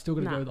not allowed. Still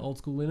got to Nah. go with the old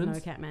school No linens.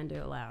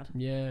 Kathmandu allowed.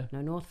 Yeah.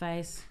 No North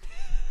Face.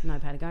 No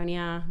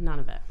Patagonia. None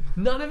of it.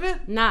 None of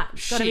it? Nah,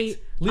 it's got to be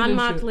Shit. Linen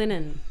unmarked shirt.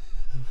 linen.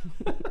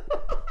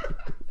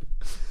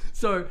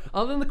 So,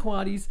 other than the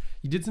koalas,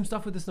 you did some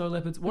stuff with the snow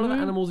leopards. What other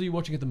animals are you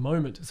watching at the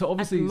moment? So,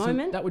 obviously, the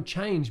moment? that would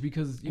change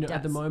because, you know,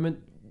 at the does.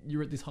 moment,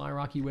 you're at this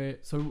hierarchy where,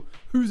 so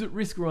who's at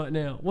risk right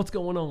now? What's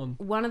going on?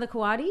 One of the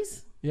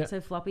Kawadis. Yeah. So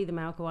Floppy, the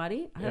male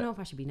Kawadi. I Yeah. don't know if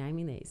I should be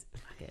naming these.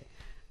 Fuck it.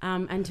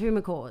 And 2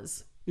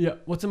 macaws. Yeah.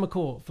 What's a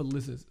macaw for the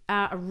listeners?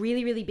 A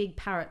really, really big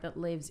parrot that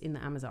lives in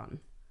the Amazon.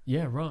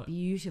 Yeah, right.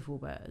 Beautiful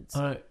birds.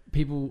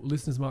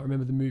 Listeners might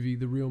remember the movie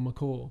The Real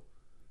Macaw.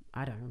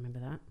 I don't remember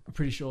that. I'm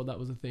pretty sure that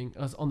was a thing.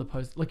 I was on the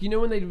post. Like, you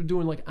know when they were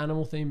doing like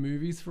animal themed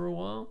movies for a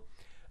while?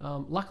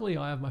 Luckily,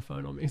 I have my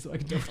phone on me so I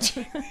can double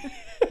check.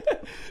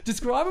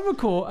 Describe a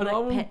macaw and Like I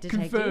will Pet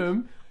Detective?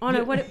 confirm. Oh no,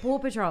 Yeah. what Paw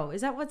Patrol?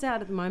 Is that what's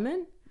out at the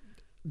moment?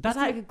 That's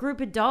It's like a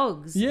group of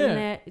dogs.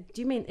 Yeah. And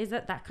do you mean, is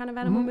that kind of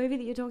animal movie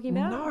that you're talking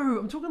about? No,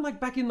 I'm talking like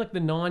back in like the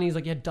 90s,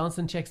 like you had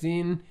Dunstan checks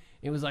in.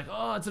 It was like,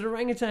 oh, it's an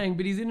orangutan,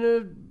 but he's in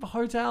a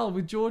hotel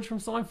with George from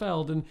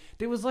Seinfeld. And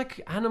there was like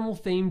animal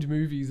themed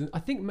movies. And I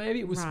think maybe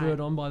it was Right.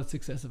 spurred on by the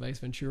success of Ace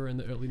Ventura in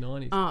the early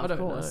 90s. Oh, I of don't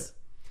course.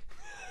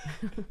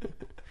 know.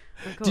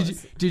 Of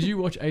course. Did you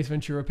watch Ace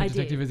Ventura Pet I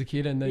Detective did. as a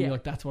kid and then Yeah. you're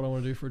like, that's what I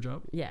want to do for a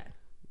job? Yeah.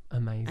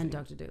 Amazing. And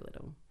Dr.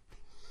 Dolittle.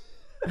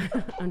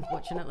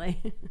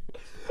 Unfortunately.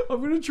 I'm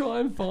going to try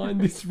and find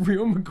this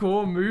Real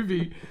Macaw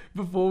movie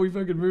before we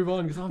fucking move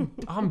on because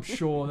I'm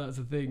sure that's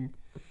a thing.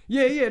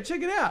 Yeah,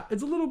 check it out.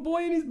 It's a little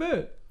boy in his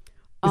bird.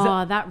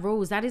 That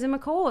rules. That is a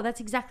macaw. That's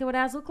exactly what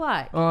ours look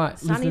like. All right,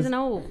 Sunnies listeners. and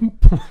all.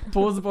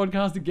 Pause the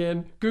podcast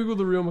again. Google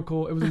The Real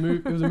Macaw. It was a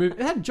movie. It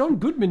had John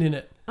Goodman in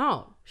it.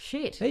 Oh,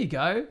 shit. There you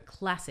go.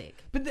 Classic.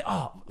 But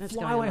That's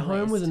Fly going Away on the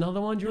Home was list. another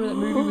one. Do you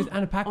remember that movie with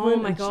Anna Paquin? Oh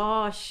my And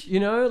gosh. you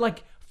know,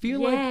 like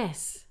feel like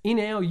Yes. in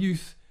our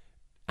youth,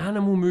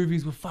 animal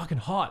movies were fucking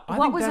hot.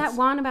 What was that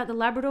one about the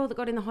Labrador that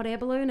got in the hot air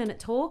balloon and it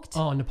talked?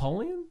 Oh,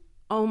 Napoleon.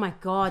 Oh my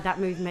God, that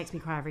movie makes me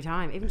cry every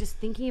time. Even just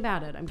thinking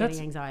about it, I'm getting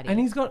anxiety.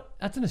 And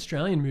that's an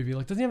Australian movie.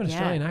 Like, does he have an Yeah.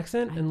 Australian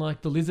accent? And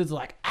like the lizards are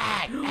like,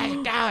 how's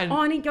it going?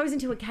 Oh, and he goes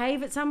into a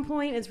cave at some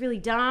point. It's really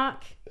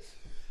dark.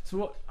 So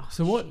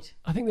what? shit.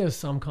 I think there was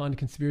some kind of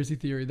conspiracy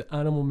theory that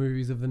animal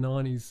movies of the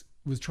 90s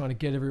was trying to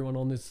get everyone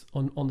on this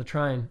on the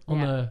train on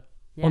Yeah.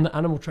 the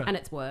animal train. And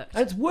it's worked.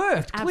 And it's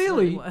worked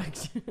Absolutely clearly.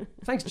 worked.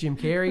 Thanks, Jim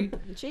Carrey.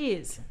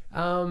 Cheers.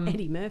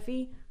 Eddie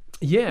Murphy.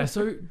 Yeah.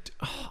 So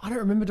I don't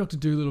remember Dr.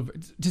 Dolittle.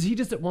 Does he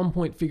just at one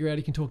point figure out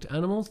he can talk to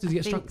animals? Does he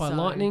get struck think by so.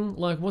 lightning?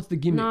 Like, what's the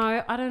gimmick?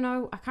 No, I don't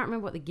know. I can't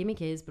remember what the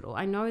gimmick is, but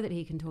I know that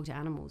he can talk to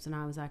animals. And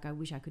I was like, I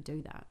wish I could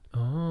do that.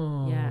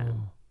 Oh. Yeah.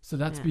 So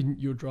that's Yeah. been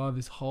your drive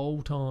this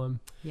whole time.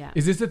 Yeah.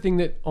 Is this the thing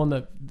that on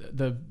the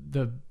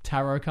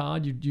tarot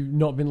card you've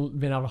not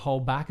been able to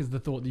hold back? Is the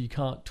thought that you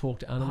can't talk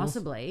to animals?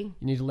 Possibly.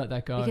 You need to let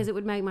that go. Because it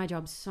would make my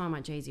job so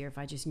much easier if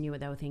I just knew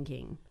what they were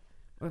thinking.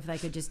 Or if they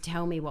could just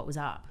tell me what was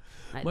up.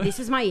 Like, this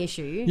is my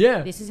issue.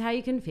 Yeah. This is how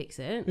you can fix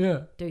it.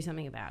 Yeah. Do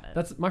something about it.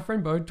 That's my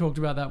friend Bo talked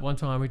about that one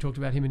time. We talked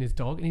about him and his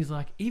dog, and he's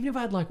like, even if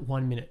I had like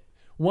 1 minute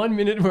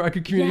where I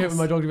could communicate Yes. with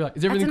my dog to be like,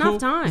 is everything That's cool?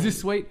 enough time. Is this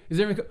sweet? Is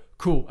everything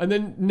cool? And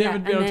then never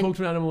Yeah, be able and to then- talk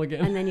to an animal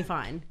again. And then you're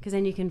fine. Because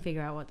then you can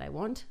figure out what they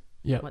want,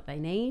 Yeah. what they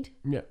need.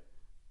 Yeah.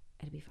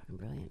 It'd be fucking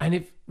brilliant. And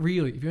if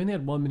you only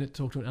had 1 minute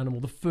to talk to an animal,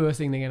 the first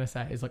thing they're going to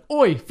say is like,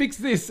 oi, fix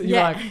this. And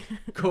Yeah. you're like,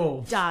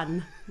 cool.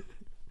 Done.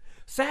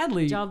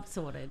 Sadly, Job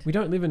sorted. we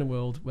don't live in a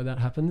world where that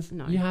happens.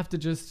 No. You have to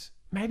just,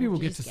 maybe You we'll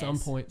get just to some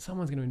guess. point.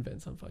 Someone's going to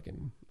invent some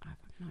fucking I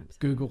fucking hope so.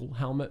 Google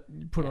helmet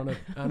you put on an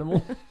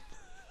animal.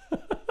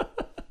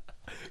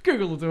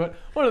 Google will do it.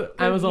 One of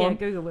the, Amazon. Yeah,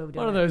 Google will do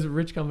One of it. those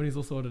rich companies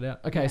will sort it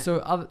out. Okay, Yeah.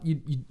 so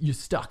you're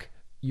stuck.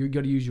 You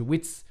got to use your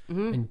wits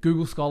Mm-hmm. and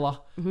Google Scholar.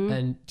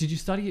 And did you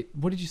study it?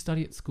 What did you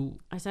study at school?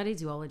 I studied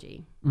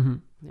zoology. Mm-hmm.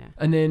 Yeah.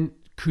 And then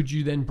could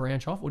you then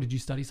branch off, or did you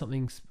study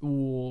something,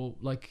 or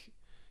like,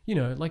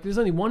 like there's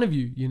only one of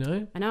you,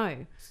 I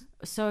know.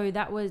 So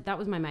that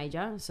was my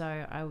major. So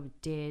I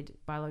did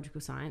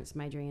biological science,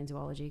 majoring in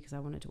zoology because I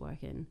wanted to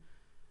work in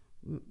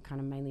kind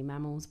of mainly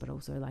mammals, but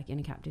also like in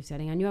a captive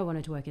setting. I knew I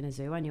wanted to work in a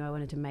zoo. I knew I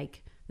wanted to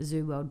make the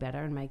zoo world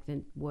better and make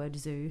the word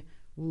zoo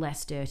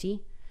less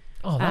dirty.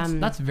 Oh,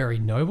 that's very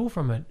noble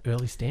from an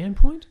early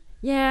standpoint.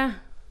 Yeah.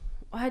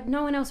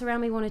 No one else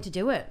around me wanted to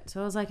do it.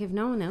 So I was like, if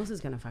no one else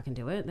is going to fucking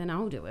do it, then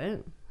I'll do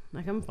it.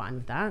 Like, I'm fine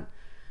with that.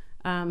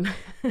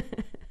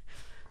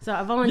 So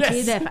I volunteered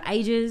Yes. there for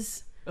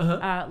ages,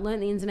 Uh-huh.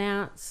 learned the ins and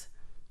outs,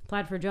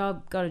 applied for a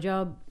job, got a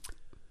job.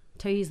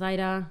 2 years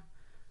later,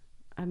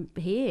 I'm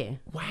here.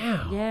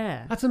 Wow.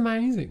 Yeah. That's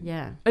amazing.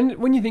 Yeah. And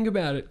when you think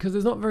about it, because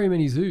there's not very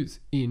many zoos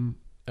in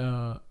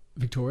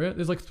Victoria,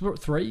 there's like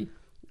three.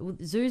 Well,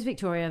 Zoos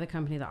Victoria, the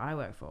company that I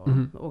work for,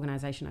 Mm-hmm. the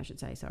organisation, I should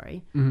say,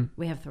 sorry,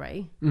 we have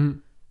 3.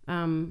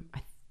 Mm-hmm.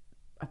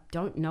 I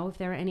don't know if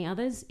there are any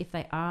others. If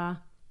they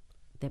are,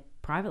 they're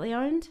privately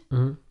owned.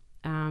 Mm-hmm.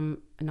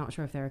 I'm not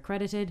sure if they're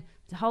accredited.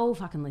 It's a whole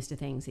fucking list of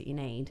things that you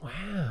need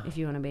Wow. if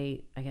you want to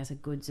be, I guess, a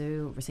good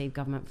zoo, receive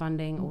government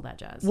funding, all that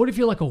jazz. What if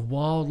you're like a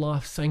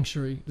wildlife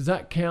sanctuary? Does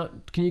that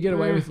count? Can you get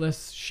away with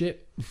less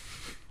shit?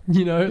 Like,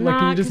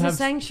 can you just have? a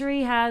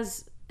sanctuary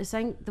has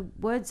the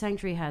word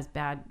sanctuary has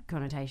bad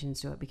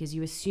connotations to it because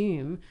you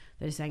assume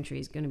that a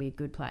sanctuary is going to be a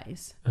good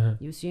place. Uh-huh.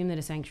 You assume that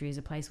a sanctuary is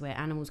a place where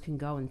animals can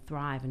go and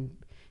thrive and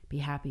be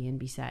happy and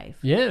be safe.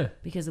 Yeah.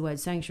 Because the word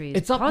sanctuary is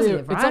It's up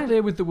positive, there. right? It's up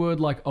there with the word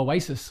like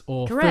oasis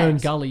or Correct. fern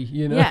gully.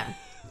 Yeah,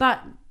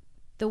 but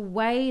the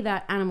way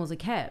that animals are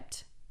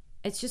kept,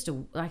 it's just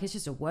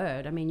a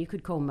word. I mean, you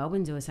could call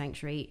Melbourne Zoo a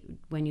sanctuary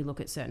when you look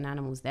at certain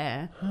animals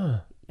there. Huh.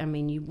 I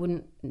mean, you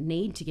wouldn't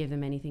need to give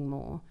them anything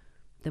more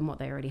than what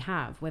they already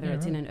have, whether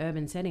it's in an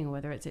urban setting or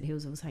whether it's at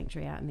Hillsville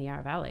Sanctuary out in the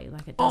Yarra Valley.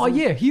 Like it Oh doesn't-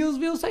 yeah,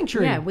 Hillsville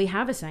Sanctuary. yeah, we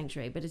have a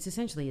sanctuary, but it's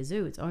essentially a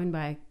zoo. It's owned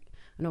by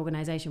an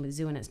organisation with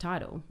zoo in its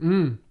title.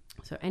 Mm.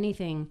 So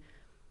anything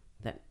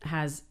that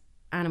has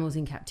animals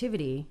in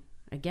captivity,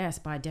 I guess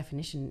by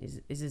definition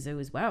is a zoo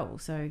as well.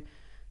 So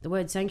the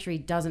word sanctuary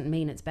doesn't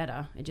mean it's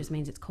better. It just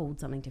means it's called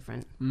something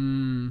different,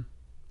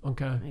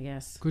 Okay. I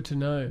guess. Good to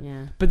know.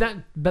 Yeah. But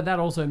that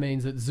also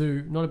means that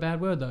zoo, not a bad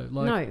word though.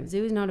 Like, No,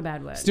 zoo is not a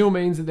bad word. still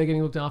means that they're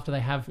getting looked after. They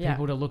have Yeah.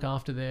 people to look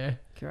after their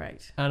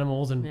Correct.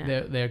 animals and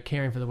Yeah. they're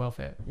caring for the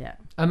welfare. Yeah.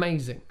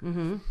 Amazing.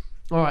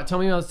 All right, tell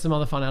me about some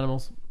other fun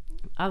animals.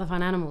 Other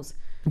fun animals.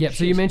 Yeah,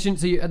 so you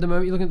mentioned, at the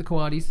moment you're looking at the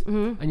koalas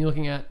and you're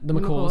looking at the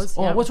macaws. macaws,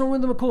 Oh, yeah. what's wrong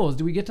with the macaws?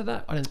 Do we get to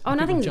that? I think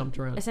Nothing we've jumped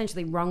around.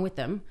 essentially wrong with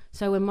them.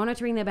 So we're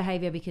monitoring their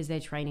behavior because their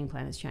training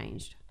plan has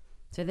changed.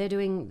 So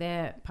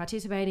they're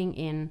participating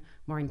in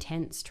more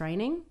intense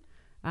training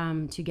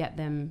to get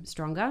them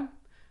stronger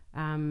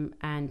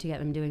and to get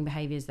them doing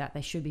behaviors that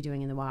they should be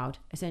doing in the wild,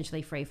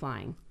 essentially free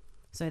flying.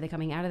 So they're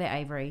coming out of their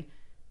aviary,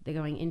 they're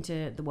going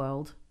into the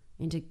world,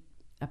 into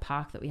a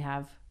park that we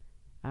have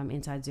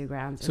inside zoo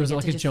grounds. So and it's they get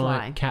like to a just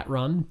giant fly. cat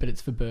run, but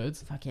it's for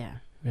birds. Fuck yeah.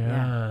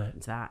 Yeah.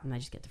 It's that, and they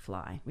just get to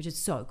fly, which is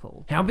so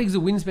cool. How big's the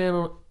wingspan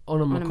on a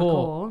On a macaw?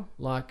 macaw,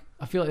 Like,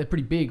 I feel like they're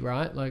pretty big,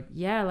 right? Like,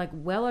 yeah, like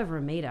well over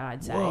a meter,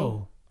 I'd say.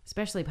 whoa.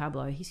 Especially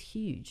Pablo, he's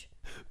huge.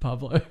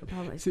 Pablo.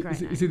 Pablo's Is,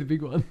 great. is he the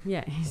big one?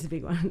 Yeah, he's the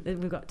big one.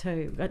 We've got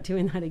two. We've got 2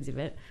 in that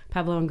exhibit.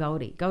 Pablo and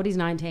Goldie. Goldie's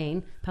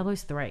 19.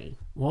 Pablo's 3.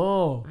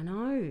 Whoa. I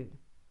know.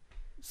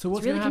 So what's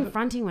It's really going to happen?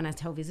 confronting when I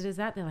tell visitors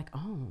that. They're like,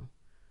 oh,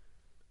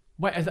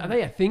 Wait, are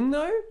they a thing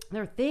though?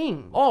 they're a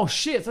thing. Oh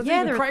shit, so that's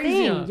yeah, even they're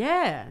crazier. a thing.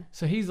 Yeah.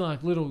 So he's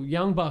like little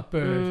young buck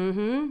bird,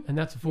 Mm-hmm. and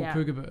that's a full Yeah.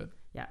 cougar bird.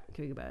 Yeah,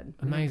 cougar bird.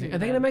 Amazing. Cougar Are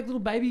they bird. going to make little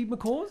baby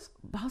macaws?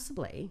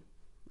 Possibly.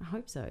 I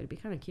hope so. It'd be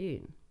kind of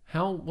cute.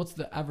 What's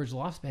the average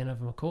lifespan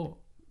of a macaw?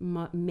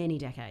 Many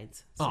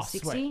decades. So Oh, 60.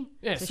 sweet.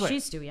 Yeah, so sweet.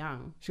 she's still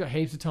young. She's got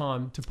heaps of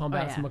time to pump Oh,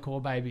 out yeah. some macaw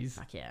babies.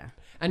 Fuck yeah.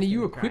 And are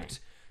you gonna be equipped?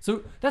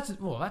 So that's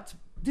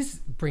this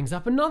brings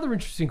up another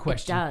interesting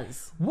question. It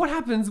does. What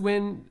happens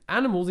when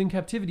animals in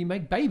captivity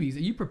make babies?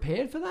 Are you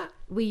prepared for that?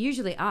 We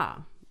usually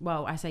are.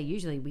 Well, I say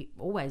usually, we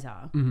always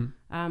are.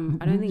 I don't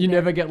think You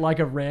never get like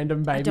a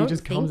random I baby don't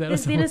just think comes out of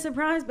there's been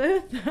someone. a surprise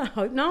birth. I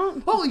hope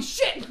not. Holy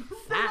shit!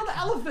 Another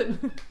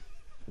elephant!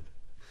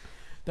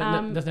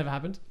 That's never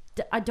happened?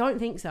 I don't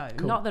think so.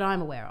 Cool. Not that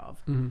I'm aware of.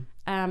 Look,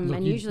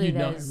 And usually you'd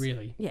know, there's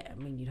really. Yeah, I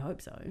mean, you'd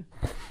hope so.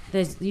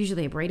 There's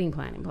usually a breeding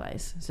plan in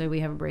place. So we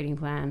have a breeding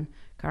plan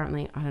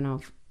currently. I don't know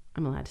if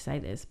I'm allowed to say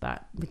this,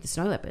 but with the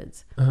snow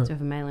leopards. So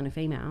if a male and a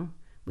female,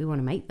 we want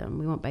to mate them.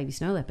 We want baby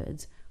snow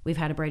leopards. We've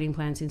had a breeding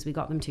plan since we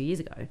got them 2 years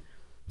ago.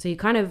 So you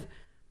kind of,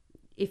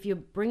 if you're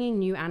bringing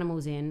new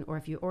animals in, or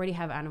if you already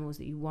have animals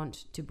that you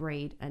want to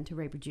breed and to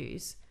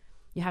reproduce,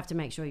 you have to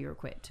make sure you're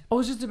equipped. I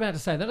was just about to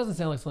say, that doesn't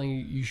sound like something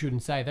you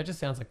shouldn't say. That just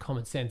sounds like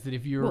common sense, that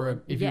if you're Well,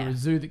 you're a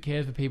zoo that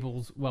cares for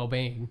people's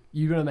well-being,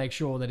 you're going to make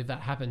sure that if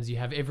that happens, you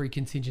have every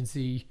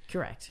contingency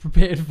Correct.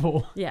 prepared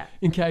for Yeah.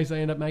 in case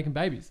they end up making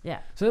babies. Yeah.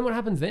 So then what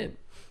happens then?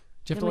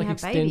 Do you have Then to we like have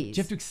extend? babies. Do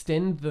you have to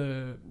extend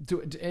the?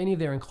 Do any of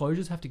their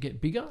enclosures have to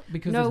get bigger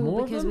because No, there's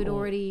more because of them?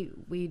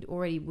 we'd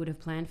already would have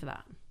planned for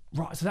that.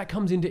 Right, so that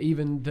comes into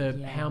even the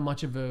Yeah. how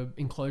much of a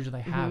enclosure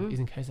they have is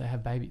in case they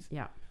have babies.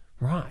 Yeah.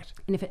 Right.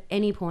 And if at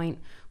any point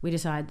we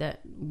decide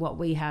that what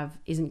we have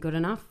isn't good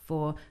enough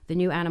for the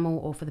new animal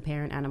or for the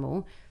parent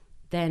animal,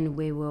 then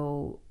we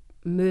will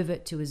move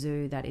it to a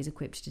zoo that is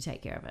equipped to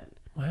take care of it.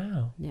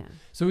 Wow. Yeah.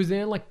 So is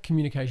there like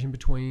communication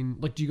between,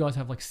 like, do you guys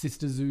have like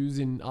sister zoos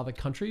in other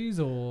countries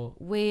or?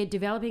 We're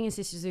developing a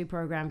sister zoo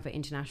program for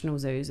international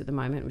zoos at the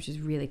moment, which is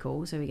really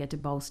cool. So we get to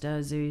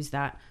bolster zoos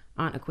that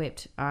aren't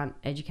equipped, aren't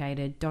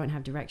educated, don't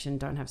have direction,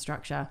 don't have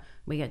structure.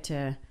 We get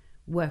to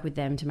work with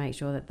them to make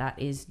sure that that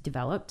is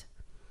developed.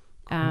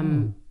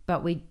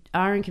 But we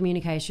are in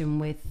communication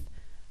with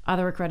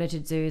other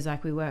accredited zoos.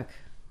 Like we work,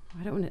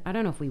 I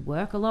don't know if we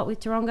work a lot with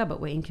Taronga, but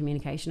we're in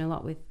communication a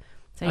lot with,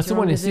 say, That's the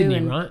one in Taronga Zoo Sydney,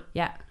 and, right?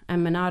 Yeah,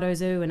 and Monado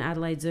Zoo and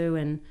Adelaide Zoo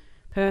and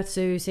Perth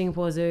Zoo,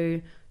 Singapore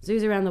Zoo,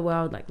 zoos around the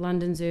world like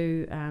London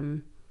Zoo.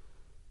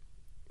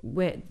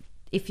 Where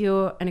if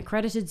you're an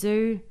accredited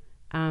zoo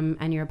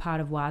and you're a part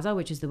of WAZA,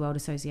 which is the World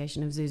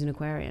Association of Zoos and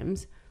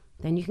Aquariums,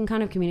 then you can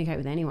kind of communicate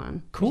with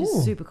anyone. Cool. Which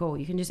is super cool.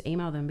 You can just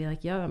email them and be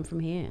like, yo, I'm from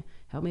here.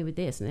 Help me with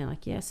this. And they're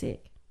like, yeah,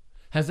 sick.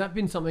 Has that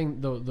been something,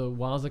 the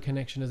WAZA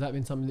connection, has that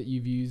been something that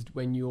you've used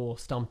when you're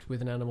stumped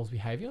with an animal's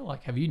behaviour?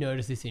 Like, have you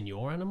noticed this in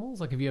your animals?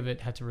 Like, have you ever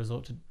had to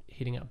resort to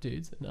hitting up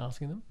dudes and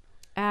asking them?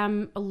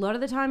 A lot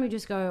of the time we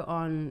just go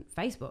on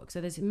Facebook. So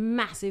there's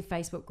massive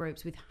Facebook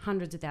groups with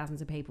hundreds of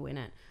thousands of people in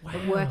it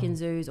that work in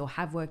zoos or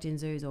have worked in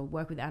zoos or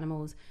work with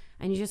animals.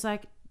 And you just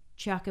like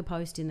chuck a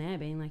post in there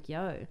being like,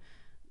 yo,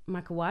 my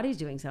kawadi's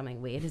doing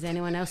something weird. Has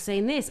anyone else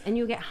seen this? And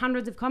you'll get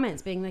hundreds of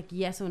comments being like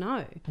yes or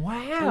no.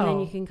 Wow. And then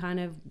you can kind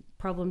of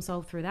problem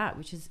solve through that,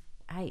 which is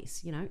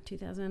ace,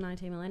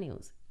 2019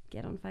 millennials.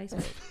 Get on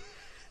Facebook.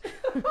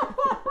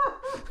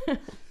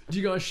 Do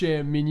you guys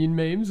share minion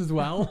memes as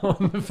well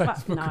on the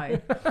Facebook?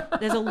 No.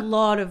 There's a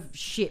lot of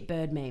shit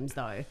bird memes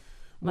though.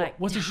 Like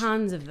What's a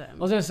tons of them. I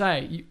was going to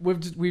say,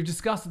 we've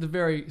discussed at the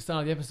very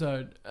start of the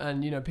episode,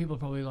 and people are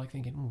probably like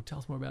thinking, "Oh, tell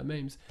us more about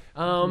memes."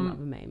 Love a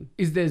meme.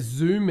 Is there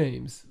zoo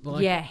memes?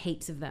 Like, Yeah,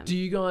 heaps of them. do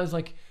you guys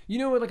like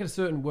like at a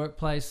certain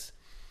workplace,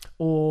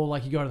 or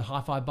like you go to the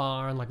hi-fi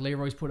bar and like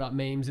Leroy's put up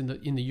memes in the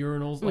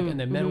urinals, like and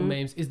they're metal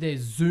memes. Is there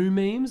zoo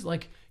memes?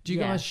 Like, do you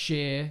Yeah. guys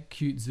share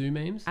cute zoo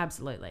memes?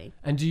 Absolutely.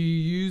 And do you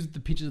use the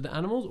pictures of the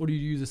animals, or do you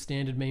use a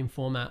standard meme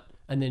format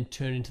and then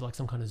turn it into like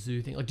some kind of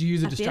zoo thing? Like, do you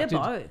use a A bit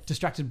of both.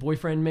 distracted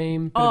boyfriend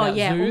meme? But Oh about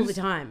yeah, zoos? all the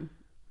time.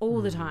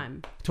 All the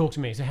time. Talk to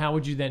me. So how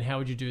would you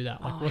do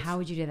that? Like, Oh, how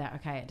would you do that?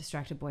 Okay, a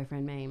distracted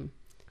boyfriend meme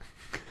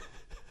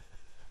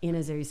in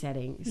a zoo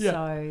setting. Yeah.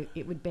 So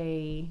it would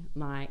be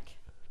like,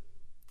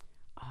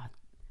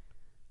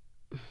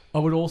 I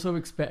would also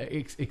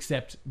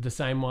accept the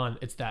same one.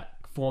 It's that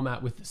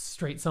format with the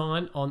street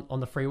sign on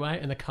the freeway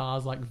and the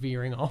car's like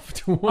veering off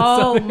towards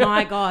oh something.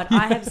 my God,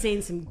 I have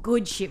seen some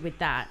good shit with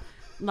that.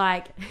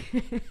 Like,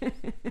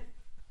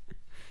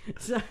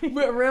 so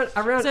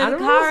around the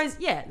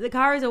animals?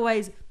 car is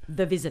always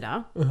the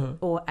visitor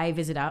or a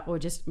visitor or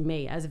just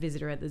me as a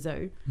visitor at the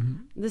zoo.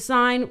 The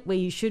sign where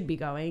you should be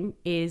going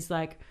is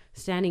like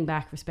standing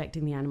back,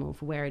 respecting the animal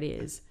for where it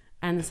is,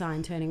 and the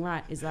sign turning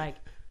right is like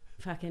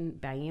fucking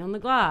banging on the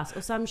glass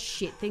or some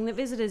shit thing that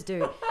visitors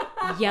do,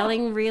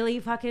 yelling really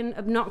fucking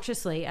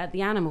obnoxiously at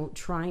the animal,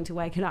 trying to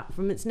wake it up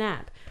from its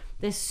nap.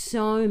 There's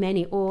so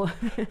many. Or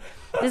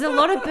there's a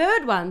lot of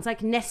bird ones,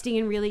 like nesting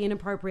in really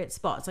inappropriate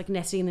spots, like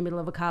nesting in the middle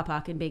of a car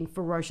park and being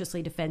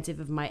ferociously defensive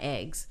of my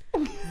eggs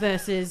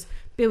versus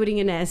building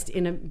a nest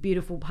in a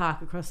beautiful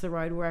park across the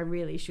road where I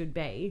really should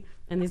be.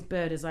 And this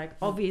bird is like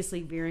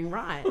obviously veering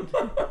right.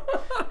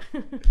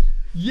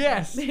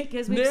 Yes.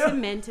 Because we've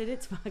cemented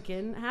its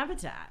fucking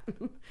habitat.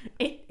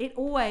 It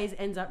always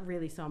ends up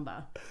really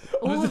somber.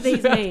 All of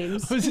these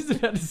memes I was just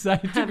about to say,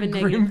 it took have a a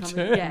grim negative turn.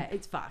 comment. Yeah,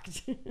 it's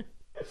fucked.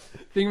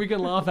 thing we can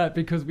laugh at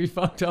because we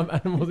fucked up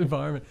animals'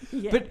 environment.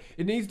 Yeah. But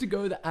it needs to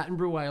go the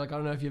Attenborough way. Like, I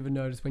don't know if you ever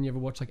noticed when you ever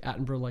watch like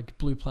Attenborough, like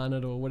Blue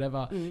Planet or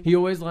whatever, he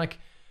always like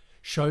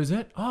shows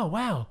it. Oh,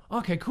 wow.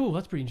 Okay, cool.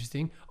 That's pretty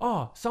interesting.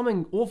 Oh,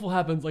 something awful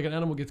happens, like an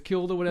animal gets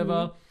killed or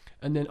whatever.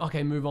 And then,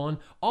 okay, move on.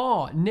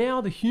 Oh,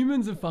 now the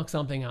humans have fucked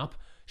something up.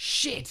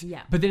 Shit.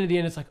 Yeah. But then at the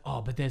end, it's like,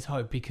 oh, but there's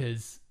hope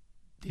because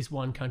this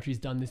one country's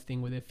done this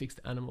thing where they've fixed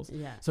animals.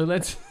 Yeah. So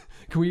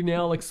can we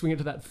now like swing it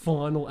to that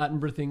final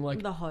Attenborough thing?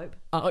 Like, The hope.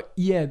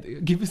 yeah,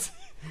 give the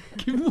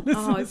listeners,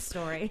 A hope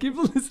story. give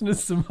the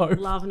listeners some hope.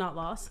 Love, not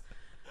loss.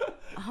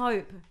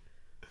 Hope.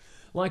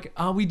 Like,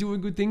 are we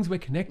doing good things? We're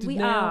connected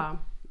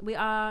now. We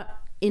are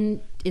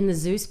in the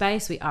zoo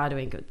space. We are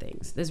doing good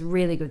things. There's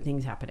really good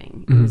things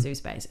happening in the zoo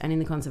space and in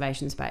the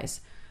conservation space.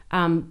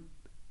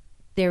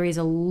 There is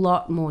a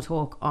lot more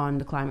talk on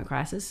the climate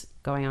crisis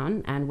going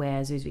on and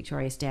where Zoos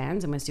Victoria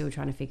stands, and we're still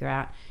trying to figure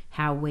out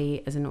how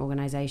we as an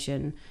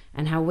organisation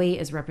and how we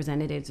as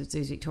representatives of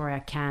Zoos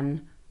Victoria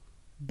can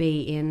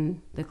be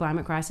in the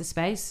climate crisis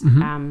space,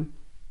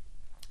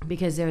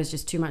 because there is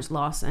just too much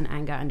loss and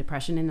anger and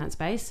depression in that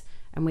space,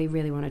 and we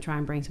really want to try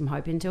and bring some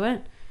hope into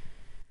it.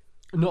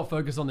 Not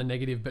focus on the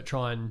negative, but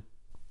try and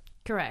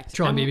Correct.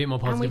 Try and be a bit more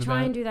positive And we try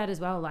about and it. do that as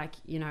well. Like,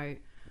 you know,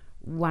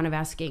 one of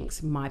our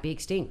skinks might be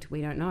extinct.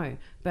 We don't know.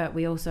 But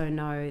we also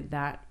know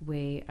that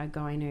we are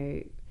going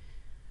to,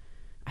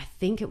 I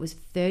think it was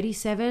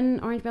 37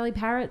 orange-bellied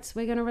parrots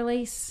we're going to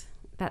release.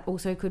 That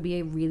also could be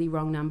a really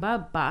wrong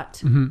number,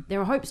 but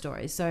there are hope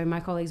stories. So my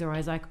colleagues are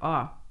always like,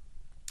 oh,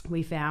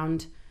 we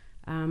found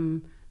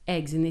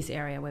eggs in this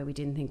area where we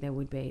didn't think there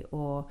would be,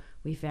 or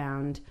we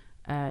found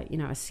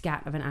a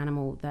scat of an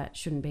animal that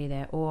shouldn't be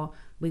there, or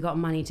we got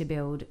money to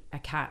build a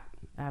cat,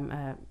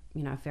 a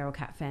feral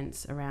cat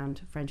fence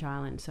around French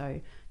Island, so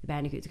the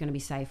bandicoots are going to be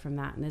safe from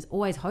that. And there's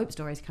always hope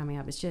stories coming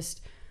up. It's just,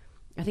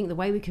 I think the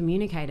way we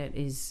communicate it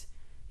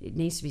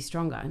needs to be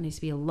stronger. It needs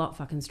to be a lot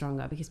fucking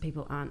stronger because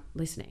people aren't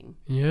listening.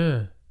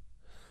 Yeah.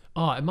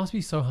 Oh, it must be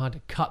so hard to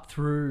cut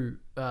through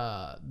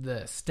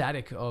the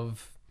static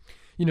of,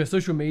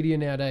 social media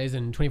nowadays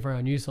and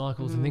 24-hour news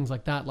cycles and things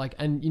like that. Like,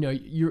 and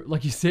you're,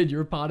 like you said,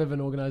 you're a part of an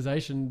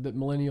organization that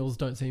millennials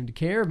don't seem to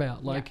care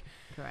about. Like,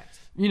 correct.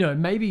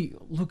 Maybe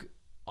look,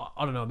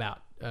 I don't know about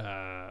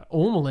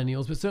all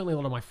millennials, but certainly a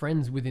lot of my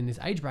friends within this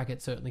age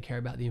bracket certainly care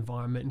about the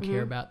environment and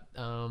care about,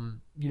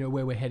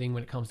 where we're heading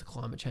when it comes to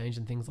climate change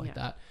and things like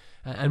that,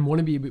 and want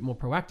to be a bit more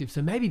proactive.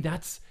 So maybe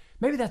that's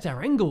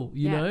our angle,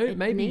 It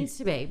maybe needs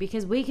to be,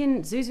 because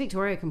Zoos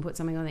Victoria can put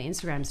something on their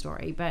Instagram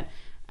story, but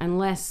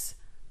unless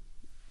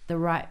the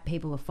right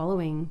people are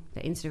following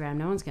the Instagram,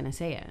 no one's going to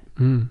see it.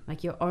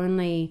 Like, you're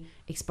only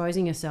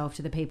exposing yourself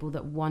to the people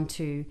that want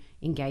to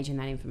engage in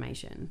that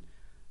information,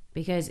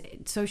 because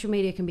social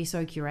media can be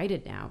so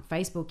curated now.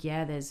 Facebook,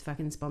 there's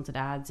fucking sponsored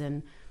ads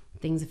and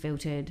things are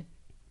filtered,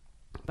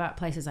 but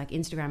places like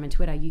Instagram and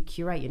Twitter, you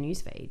curate your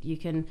newsfeed. You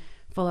can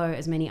follow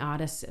as many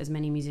artists, as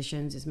many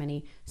musicians, as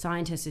many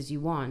scientists as you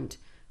want,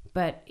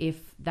 but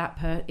if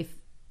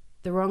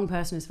the wrong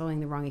person is following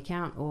the wrong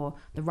account, or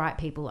the right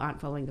people aren't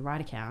following the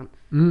right account,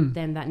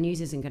 then that news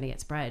isn't going to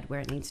get spread where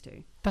it needs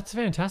to. That's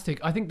fantastic.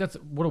 I think that's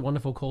what a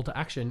wonderful call to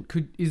action.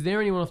 Is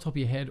there anyone off the top of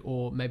your head,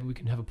 or maybe we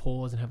can have a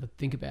pause and have a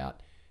think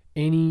about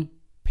any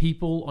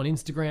people on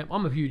Instagram?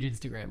 I'm a huge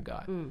Instagram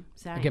guy.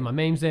 Same. I get my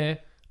memes there.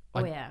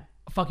 Yeah.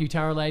 Fuck You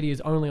Tarot Lady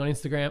is only on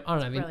Instagram. I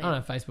don't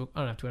have Facebook. I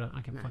don't have Twitter. I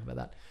can't fuck about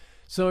that.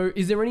 So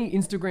is there any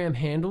Instagram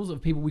handles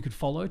of people we could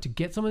follow to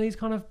get some of these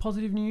kind of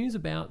positive news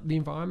about the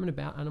environment,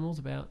 about animals,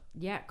 about...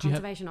 Yeah,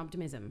 Conservation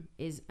Optimism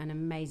is an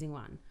amazing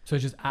one. So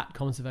just at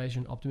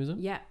Conservation Optimism?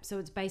 Yeah, so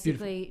it's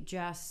basically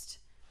just...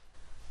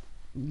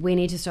 We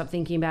need to stop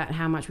thinking about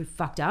how much we've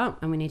fucked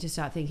up, and we need to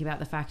start thinking about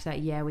the fact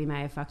that, we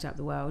may have fucked up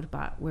the world,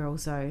 but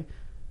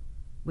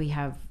we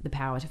have the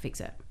power to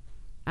fix it.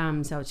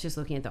 So it's just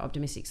looking at the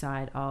optimistic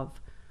side of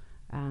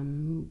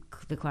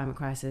the climate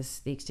crisis,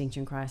 the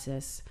extinction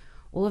crisis,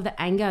 all of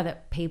the anger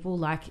that people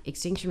like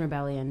Extinction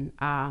Rebellion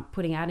are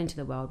putting out into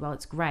the world. Well,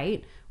 it's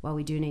great. Well,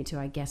 we do need to,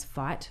 I guess,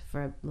 fight,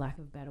 for lack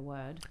of a better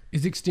word.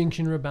 Is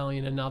Extinction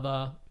Rebellion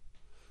another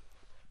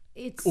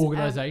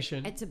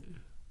organisation? It's a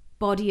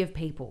body of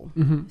people.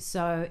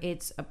 So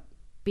it's a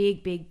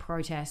big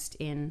protest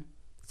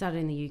started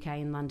in the UK,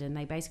 in London.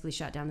 They basically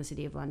shut down the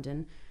city of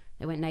London.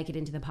 They went naked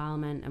into the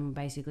parliament and were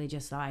basically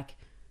just like,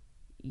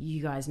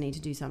 you guys need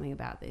to do something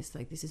about this.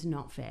 Like, this is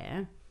not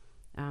fair.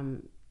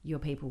 Your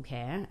people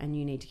care, and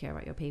you need to care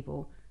about your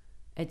people.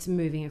 It's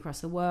moving across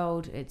the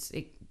world.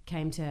 It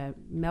came to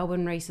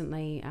Melbourne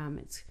recently.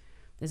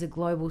 There's a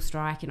global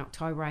strike in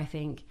October, I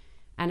think,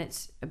 and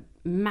it's a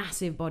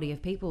massive body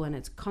of people, and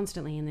it's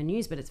constantly in the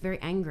news, but it's very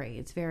angry.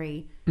 It's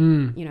very,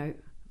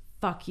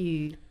 fuck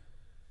you.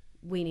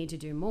 We need to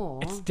do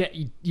more.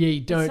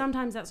 You don't.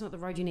 Sometimes that's not the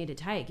road you need to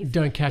take.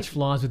 Don't catch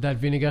flies with that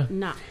vinegar.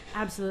 No,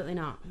 absolutely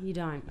not. You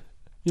don't.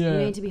 Yeah.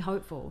 You need to be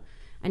hopeful,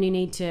 and you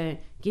need to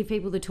give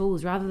people the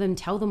tools rather than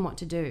tell them what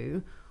to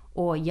do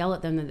or yell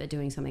at them that they're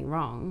doing something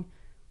wrong.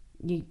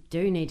 You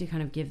do need to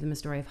kind of give them a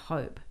story of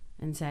hope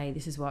and say,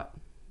 this is what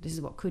This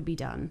is what could be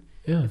done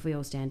Yeah. if we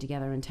all stand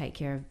together and take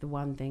care of the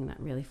one thing that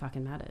really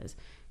fucking matters.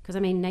 Because, I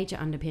mean, nature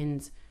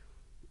underpins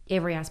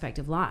every aspect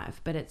of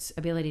life, but its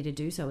ability to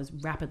do so is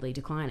rapidly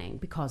declining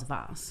because of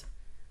us.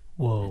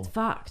 Whoa. It's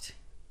fucked.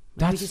 Like, we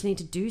That's- just need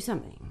to do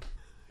something.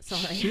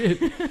 Sorry. Shit.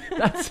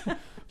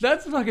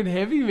 That's fucking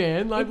heavy,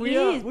 man. Like It we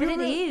is, are. but it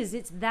is.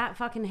 It's that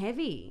fucking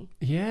heavy.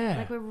 Yeah.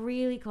 Like, we're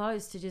really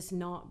close to just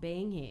not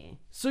being here.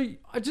 So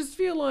I just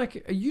feel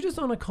like, are you just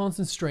on a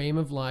constant stream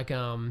of like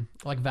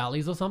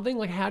valleys or something?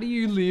 Like how do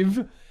you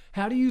live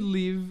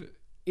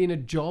in a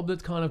job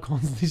that's kind of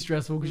constantly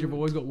stressful because you've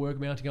always got work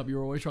mounting up,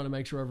 you're always trying to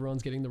make sure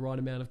everyone's getting the right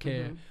amount of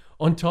care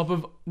on top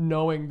of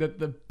knowing that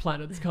the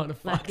planet's kind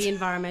of Like fucked. the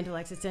environmental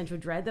existential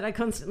dread that I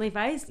constantly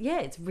face.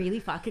 Yeah, it's really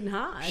fucking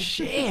hard.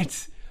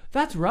 Shit.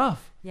 That's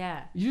rough.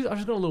 Yeah. I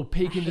just got a little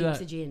peek into Heaps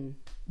that. of gin.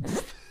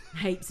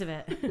 Heaps of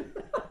it.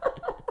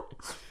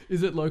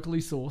 Is it locally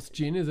sourced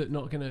gin? Is it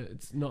not gonna?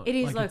 It's not. It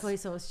is like locally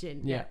it's- sourced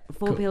gin. Yeah,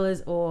 Four cool.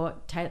 Pillars or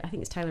I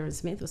think it's Taylor and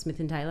Smith or Smith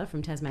and Taylor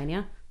from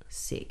Tasmania.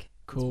 Sick.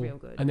 Cool. It's real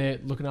good. And they're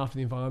looking after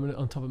the environment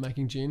on top of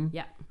making gin.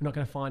 Yeah. We're not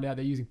going to find out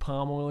they're using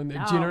palm oil in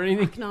their gin or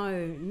anything. Fuck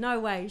no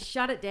way.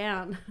 Shut it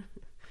down.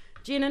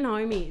 Gin and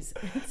homies.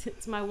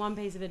 It's my one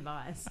piece of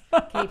advice.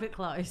 Keep it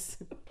close.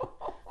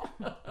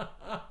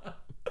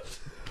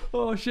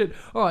 Oh shit!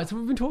 All right, so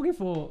we've been talking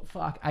for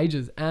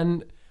ages,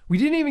 and we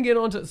didn't even get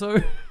onto. So,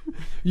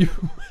 you,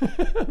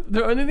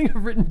 the only thing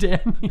I've written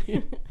down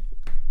here,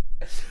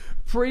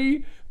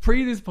 pre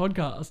this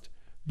podcast,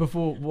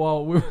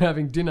 while we were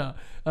having dinner,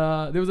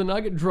 there was a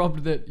nugget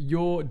dropped that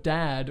your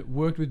dad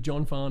worked with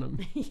John Farnham.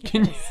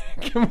 Can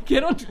we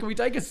get on? Can we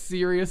take a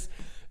serious?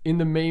 In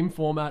the meme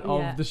format of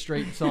Yeah. the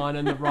street sign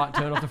and the right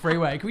turn off the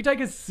freeway, can we take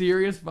a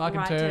serious fucking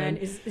Right turn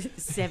is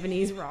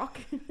 70s rock.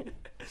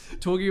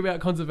 talking about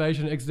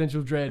conservation,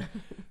 existential dread,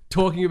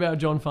 talking about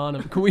John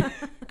Farnham? Can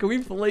we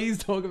please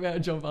talk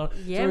about John Farnham?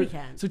 Yeah, we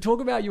can. So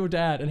talk about your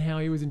dad and how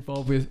he was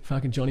involved with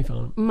fucking Johnny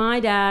Farnham. My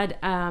dad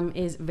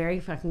is a very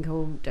fucking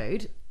cool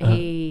dude.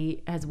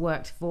 He has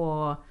worked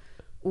for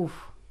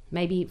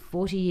maybe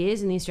 40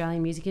 years in the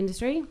Australian music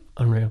industry,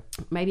 Unreal.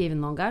 maybe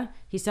even longer.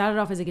 He started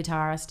off as a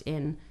guitarist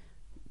in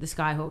the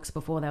Skyhooks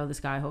before they were the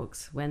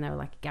Skyhooks, when they were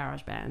like a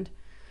garage band.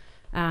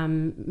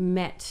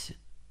 Met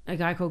a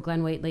guy called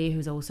Glenn Wheatley,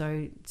 who's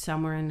also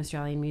somewhere in the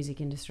Australian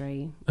music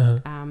industry,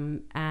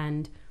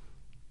 and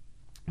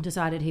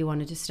decided he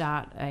wanted to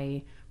start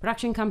a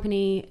production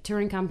company,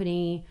 touring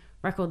company,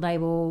 record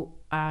label.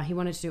 He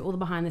wanted to do all the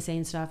behind the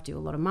scenes stuff, do a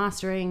lot of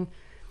mastering.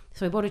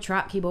 So he bought a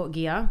truck, he bought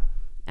gear,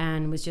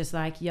 and was just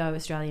like, yo,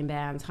 Australian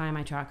bands, hire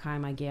my truck, hire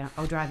my gear,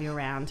 I'll drive you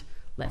around,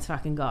 let's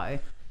fucking go.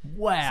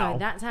 Wow. So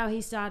that's how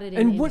he started in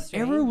And the what industry.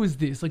 era was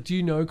this? Like, do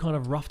you know kind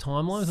of rough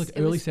timelines? Like It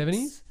early was-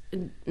 70s?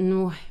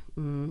 No,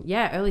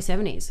 yeah, early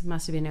 70s.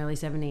 Must have been early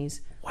 70s.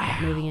 Wow.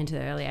 Moving into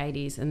the early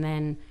 80s. And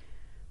then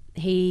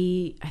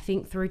I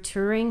think through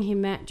touring, he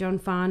met John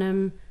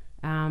Farnham,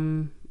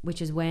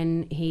 which is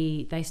when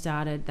they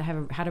started,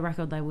 had a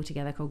record label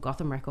together called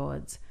Gotham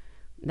Records.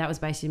 That was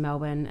based in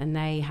Melbourne. And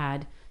they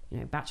had,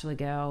 Bachelor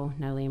Girl,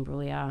 Natalie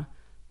Imbruglia.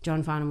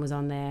 John Farnham was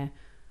on there.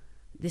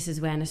 This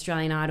is when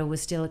Australian Idol was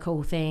still a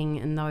cool thing,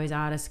 and those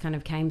artists kind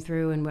of came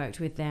through and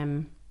worked with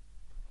them.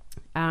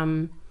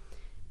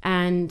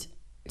 And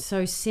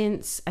so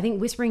since, I think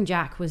Whispering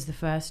Jack was the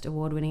first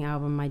award-winning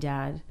album my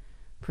dad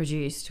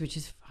produced, which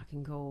is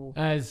fucking cool.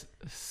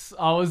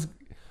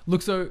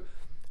 So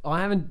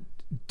I haven't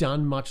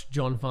done much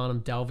John Farnham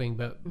delving,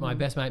 but my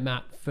best mate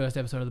Matt, first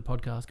episode of the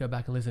podcast, go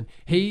back and listen.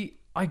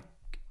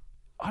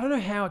 I don't know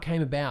how it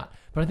came about,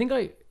 but I think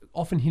I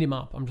often hit him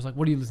up. I'm just like,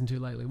 what do you listen to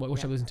lately? What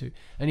should I listen to?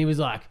 And he was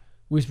like,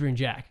 Whispering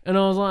Jack. And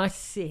I was like,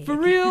 Sick. for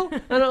real?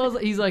 And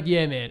he's like,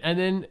 yeah, man. And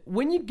then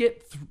when you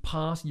get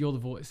past You're the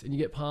Voice and you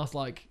get past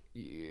like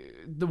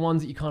the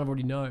ones that you kind of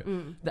already know,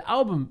 the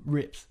album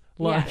rips.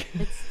 Like,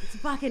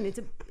 yeah,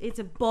 it's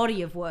a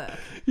body of work.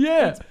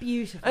 yeah. It's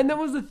beautiful. And that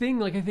was the thing.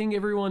 Like, I think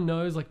everyone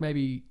knows like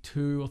maybe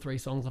 2 or 3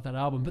 songs off that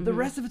album, but the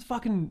rest of it's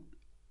fucking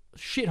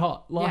shit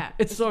hot. Like, yeah,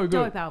 it's so a good.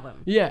 dope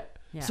album. Yeah.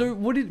 Yeah. So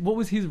what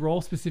was his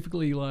role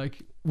specifically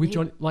like with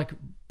John? Like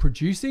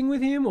producing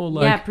with him or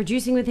like? Yeah,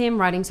 producing with him,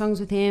 writing songs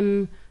with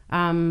him.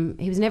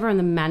 He was never on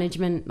the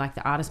management, like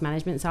the artist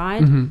management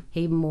side.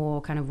 He more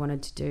kind of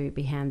wanted to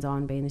be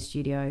hands-on, be in the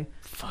studio,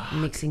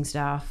 mixing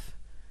stuff.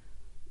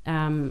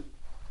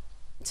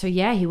 So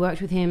yeah, he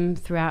worked with him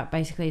throughout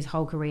basically his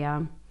whole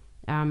career.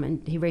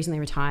 And he recently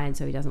retired,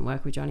 so he doesn't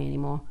work with Johnny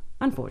anymore,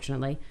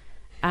 unfortunately.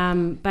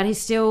 But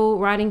he's still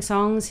writing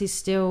songs. He's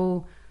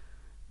still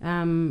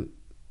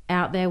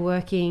out there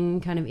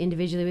working kind of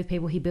individually with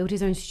people. He built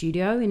his own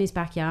studio in his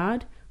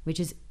backyard, which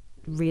is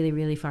really,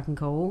 really fucking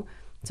cool.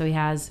 So he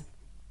has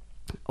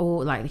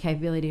all like the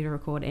capability to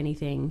record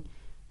anything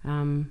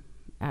out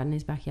in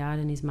his backyard,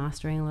 and he's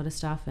mastering a lot of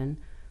stuff. And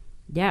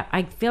yeah,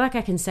 I feel like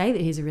I can say that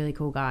he's a really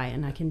cool guy,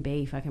 and I can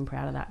be fucking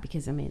proud of that,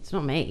 because I mean, it's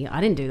not me.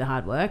 I didn't do the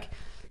hard work.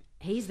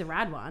 He's the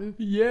rad one.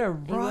 Yeah,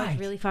 He worked right.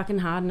 really fucking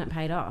hard and it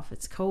paid off.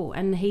 It's cool.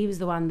 And he was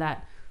the one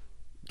that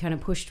kind of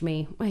pushed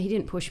me. Well, he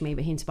didn't push me,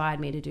 but he inspired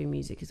me to do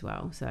music as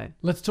well. So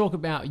Let's talk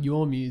about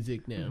your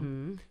music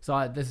now.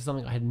 So this is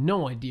something I had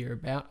no idea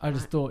about. I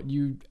just thought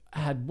you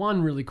had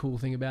one really cool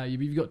thing about you,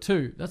 but you've got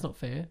two. That's not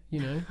fair,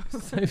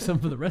 Save some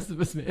for the rest of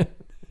us, man.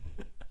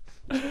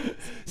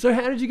 So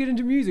how did you get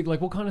into music?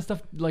 Like, what kind of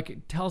stuff? Like,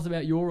 tell us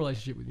about your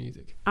relationship with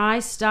music. I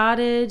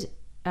started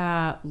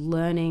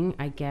learning,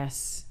 I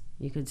guess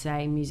you could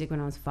say, music when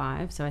I was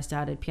 5. So I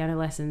started piano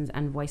lessons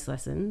and voice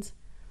lessons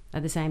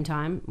at the same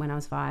time when I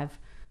was 5.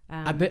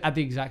 At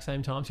the exact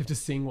same time, so you have to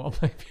sing while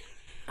playing piano.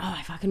 Oh,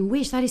 I fucking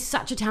wish. That is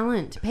such a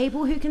talent.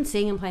 People who can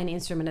sing and play an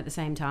instrument at the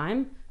same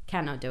time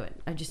cannot do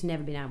it. I've just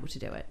never been able to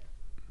do it.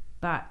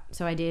 But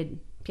so I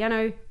did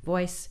piano,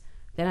 voice,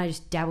 then I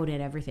just dabbled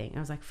in everything. I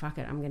was like, fuck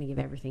it, I'm going to give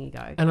everything a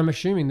go. And I'm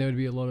assuming there would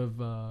be a lot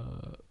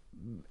of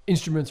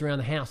instruments around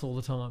the house all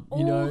the time.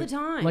 All the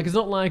time. Like, it's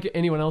not like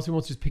anyone else who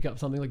wants to just pick up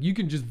something. Like, you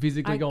can just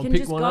physically go and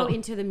pick one up. I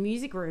can just go into the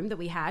music room that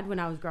we had when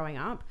I was growing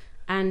up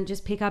and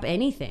just pick up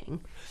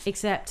anything,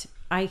 except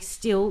I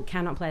still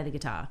cannot play the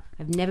guitar.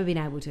 I've never been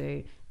able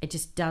to. It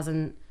just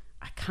doesn't...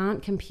 I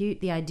can't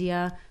compute the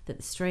idea that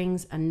the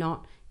strings are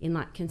not in,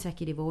 like,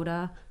 consecutive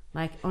order.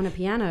 Like, on a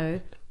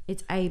piano,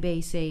 it's A,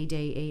 B, C,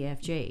 D, E,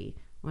 F, G.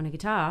 On a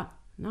guitar,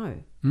 no.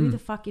 Who the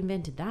fuck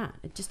invented that?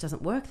 It just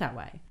doesn't work that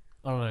way.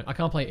 I don't know. I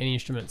can't play any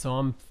instrument, so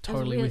I'm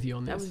totally with you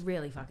on this. That was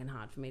really fucking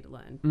hard for me to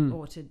learn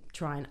or to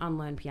try and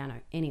unlearn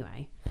piano.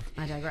 Anyway,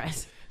 I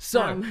digress.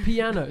 So,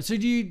 piano. So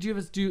do you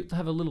ever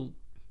have a little,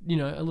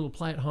 a little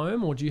play at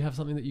home, or do you have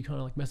something that you kind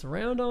of like mess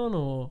around on,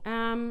 or?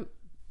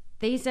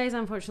 These days,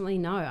 unfortunately,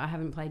 no. I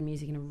haven't played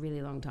music in a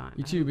really long time.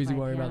 You're too busy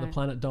worrying about the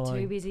planet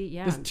dying. Too busy,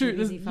 yeah. I'm too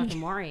busy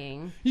fucking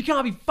worrying. You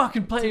can't be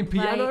fucking playing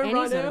piano any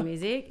right sort now. of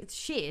music. It's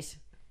shit.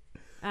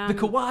 The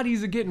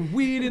kawatis are getting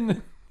weird in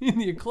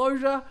the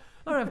enclosure.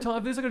 I don't have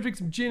time for this. I got to drink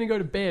some gin and go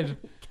to bed.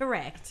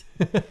 Correct.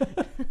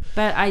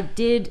 But I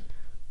did...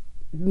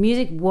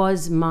 Music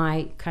was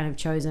my kind of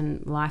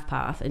chosen life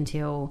path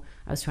until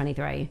I was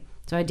 23.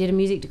 So I did a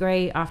music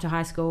degree after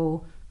high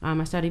school.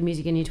 I studied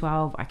music in year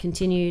 12. I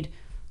continued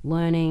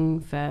learning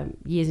for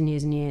years and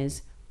years and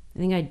years. I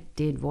think I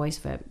did voice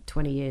for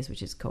 20 years,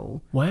 which is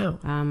cool. Wow.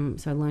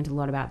 So I learned a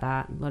lot about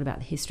that, a lot about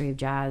the history of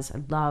jazz.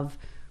 I love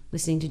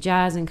listening to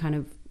jazz and kind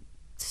of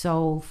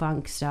soul,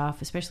 funk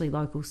stuff, especially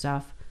local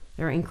stuff.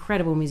 There are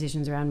incredible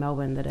musicians around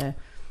Melbourne that are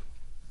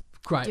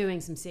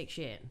doing some sick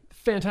shit.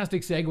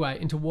 Fantastic segue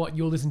into what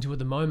you're listening to at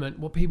the moment.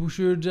 What people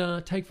should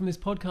take from this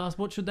podcast.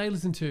 What should they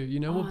listen to?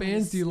 What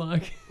bands do you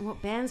like?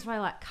 What bands do I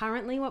like?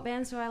 Currently, what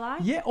bands do I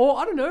like? Yeah, or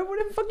I don't know,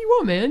 whatever the fuck you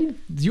want, man.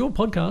 It's your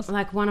podcast.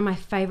 Like, one of my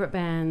favourite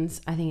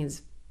bands, I think,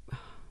 is...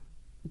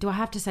 Do I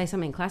have to say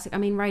something classic? I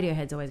mean,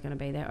 Radiohead's always going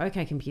to be there.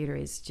 OK Computer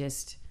is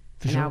just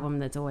an album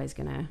that's always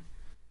going to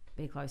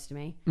be close to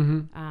me.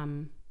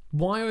 Mm-hmm.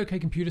 Why OK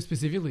Computer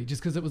specifically?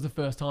 Just because it was the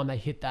first time they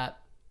hit that,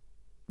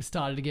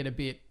 started to get a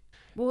bit...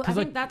 Well, I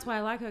think that's why I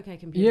like OK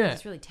Computer. Yeah.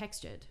 It's really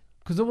textured.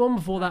 Because the one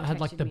before that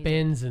had like the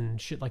bends and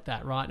shit like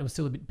that, right? And it was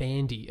still a bit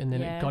bandy. And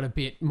then it got a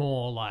bit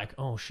more like,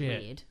 oh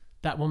shit. Weird.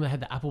 That one that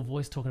had the Apple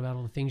voice talking about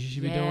all the things you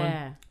should be doing.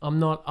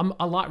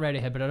 I like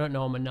Radiohead, but I don't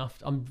know them enough.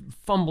 I'm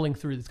fumbling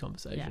through this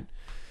conversation.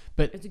 Yeah.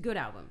 But it's a good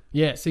album.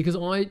 Yeah, see, because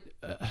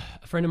a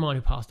friend of mine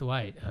who passed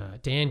away,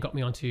 Dan, got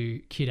me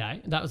onto Kid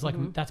A. That was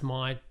like, that's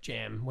my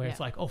jam, where it's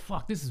like, oh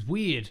fuck, this is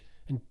weird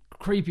and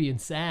creepy and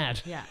sad.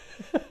 Yeah.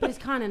 But it's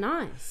kind of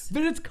nice.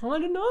 Yeah,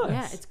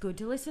 it's good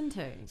to listen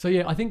to. So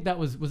yeah, I think that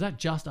was that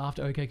just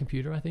after OK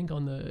Computer, I think,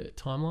 on the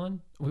timeline?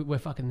 We're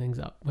fucking things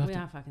up. We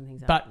are fucking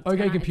things up. But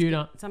OK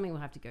Computer... It's something we'll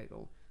have to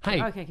Google.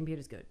 Hey. OK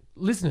Computer's good.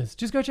 Listeners,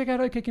 just go check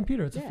out OK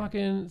Computer. It's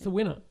it's a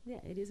winner. Yeah,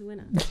 it is a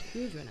winner.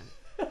 Huge winner.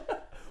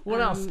 What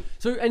else?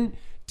 So, and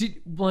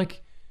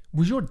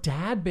was your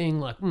dad being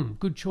like,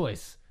 good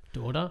choice,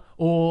 daughter?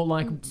 Or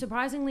like...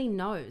 Surprisingly,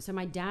 no. So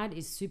my dad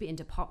is super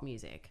into pop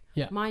music.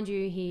 Yeah. Mind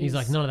you, he's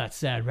like, none of that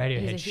sad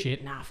Radiohead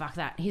shit. Nah, fuck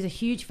that. He's a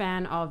huge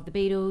fan of the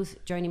Beatles,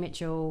 Joni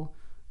Mitchell,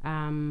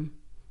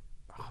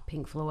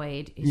 Pink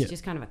Floyd. He's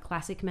just kind of a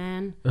classic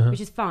man, which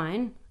is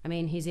fine. I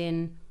mean, he's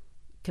in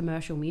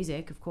commercial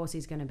music. Of course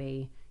he's going to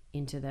be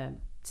into the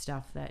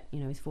stuff that,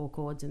 is 4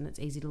 chords and that's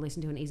easy to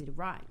listen to and easy to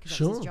write, because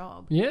that's his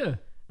job. Yeah.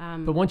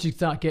 But once you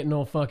start getting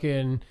all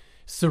fucking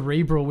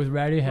cerebral with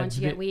Radiohead... Once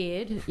you get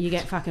weird, you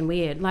get fucking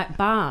weird. Like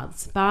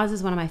Bars. Bars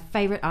is one of my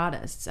favourite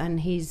artists, and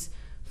he's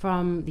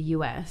from the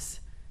US.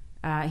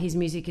 His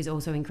music is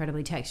also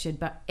incredibly textured,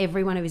 but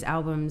every one of his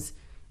albums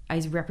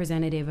is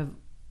representative of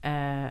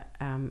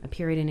a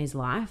period in his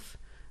life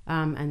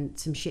and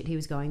some shit he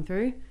was going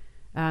through.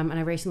 And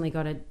I recently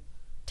got a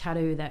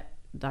tattoo that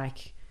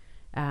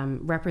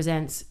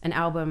represents an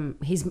album.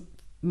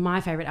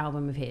 My favourite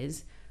album of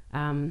his.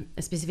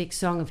 A specific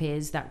song of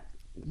his that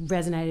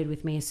resonated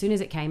with me. As soon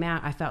as it came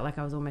out, I felt like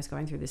I was almost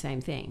going through the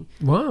same thing.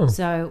 Wow.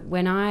 So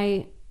when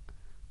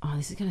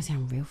this is going to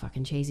sound real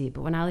fucking cheesy,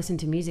 but when I listen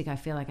to music, I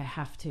feel like I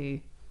have to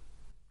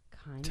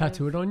kind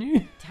Tattoo of it on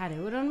you.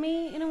 tattoo it on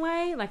me in a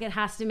way. Like, it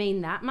has to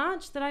mean that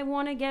much that I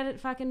want to get it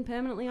fucking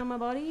permanently on my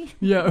body.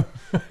 Yeah.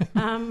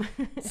 Um,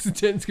 It's a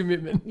tense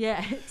commitment.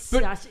 yeah, it's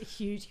But- such a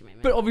huge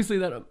commitment. But obviously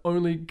that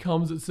only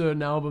comes at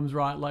certain albums,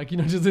 right? Like, you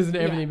know, just listen to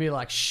everything Yeah. and be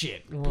like,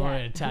 shit, I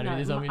want to tattoo no,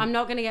 this on me. I'm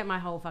not going to get my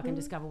whole fucking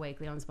Discover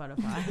Weekly on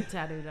Spotify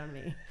tattooed on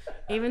me.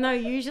 Even though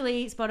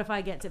usually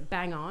Spotify gets it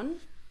bang on.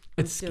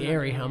 It's still not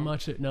scary doing how it.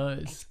 much it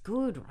knows. It's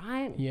good,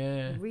 right?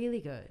 Yeah. Really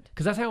good.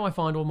 Because that's how I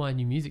find all my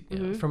new music now.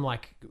 Mm-hmm. From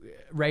like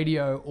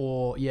radio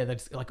or,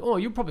 that's like, oh,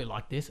 you'll probably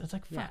like this. It's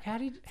like, fuck, Yeah. how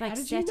did It's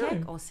like you know?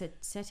 Setek or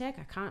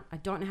Setek. I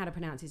don't know how to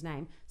pronounce his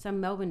name. Some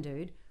Melbourne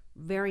dude,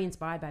 very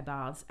inspired by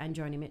Baths and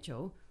Joni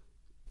Mitchell.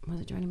 Was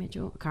it Joni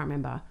Mitchell? I can't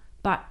remember.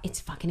 But it's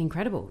fucking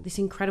incredible. This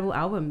incredible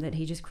album that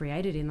he just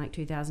created in like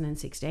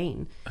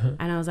 2016. And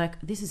I was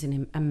like, this is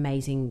an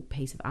amazing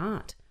piece of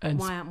art. And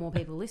Why aren't more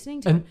people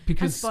listening to and it?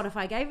 because- and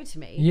Spotify gave it to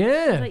me. Yeah.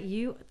 I was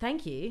like,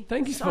 thank you.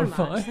 Thank you, so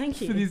Spotify, much.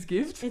 Thank you. for this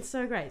gift. It's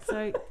so great.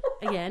 So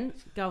again,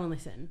 go and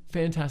listen.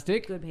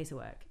 Fantastic. Good piece of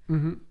work.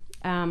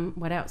 Mm-hmm.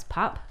 What else?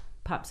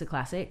 Pup's a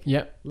classic.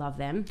 Yep. Love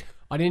them.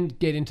 I didn't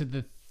get into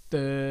the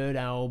third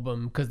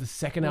album because the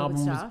second Forward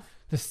album was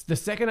stuff. the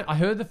second. I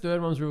heard the third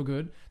one was real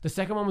good. The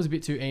second one was a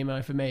bit too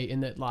emo for me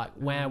in that like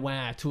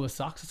wah tour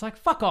sucks. It's like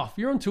fuck off.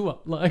 You're on tour.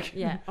 Like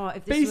Yeah. Oh,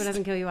 if this Beast. one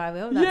doesn't kill you, I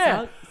will. That Yeah.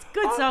 song. It's a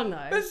good song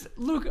though.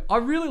 Look, I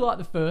really liked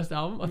the first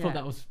album. I thought Yeah.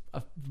 that was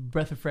a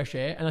breath of fresh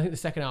air, and I think the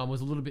second album was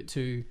a little bit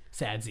too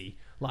sadsy.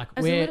 Like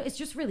It's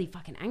just really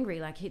fucking angry.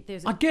 Like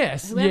there's I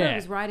guess whoever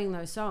was writing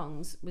those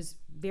songs was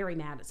very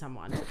mad at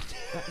someone.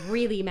 Like,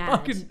 really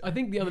mad. I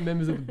think the other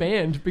members of the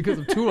band because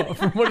of tour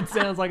from what it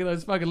sounds like in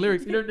those fucking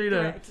lyrics. You don't need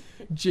a Correct.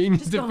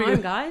 genius Just to go figure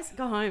home, guys.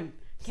 Go home.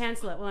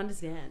 Cancel it. We'll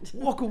understand.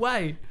 walk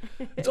away.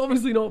 It's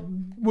obviously not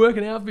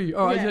working out for you.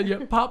 All right, Yeah.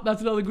 yeah, Pup,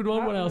 that's another good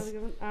one. What else?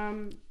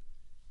 Um,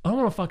 I don't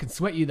want to fucking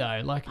sweat you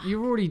though. Like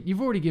you've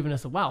already given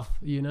us a wealth,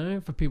 you know,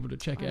 for people to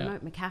check I don't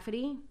out. know,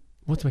 McCafferty.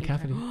 What's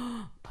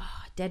McCafferty?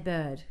 Dead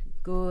Bird.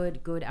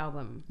 Good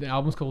album. The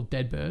album's called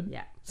Dead Bird.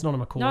 Yeah. It's not a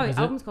McCall, No, is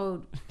album's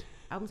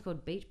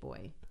called Beach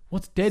Boy.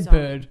 What's Dead Song.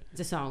 Bird?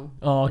 It's a song.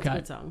 Oh, It's okay. a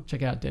good song.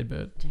 Check out Dead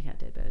Bird. Check out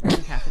Dead Bird.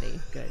 McCafferty.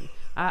 Good.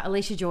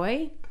 Alicia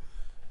Joy.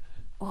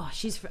 Oh,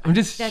 she's. I'm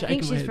just I shaking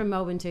think my she's head. from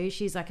Melbourne too.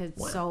 She's like a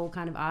soul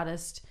kind of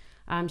artist.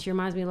 She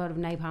reminds me a lot of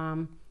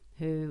Napalm,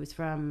 who was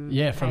from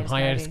From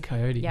Hiatus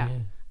Coyote. Yeah. Yeah.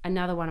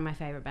 Another one of my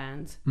favorite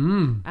bands.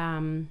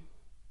 Mm.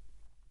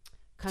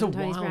 Cousin a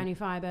Tony's wild- Brand New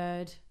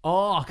Firebird.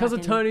 Oh, Cousin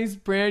Fucking Tony's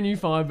brand new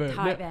Firebird.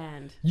 Tight Now,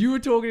 band. you were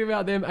talking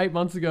about them 8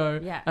 months ago,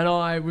 Yeah. and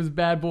I was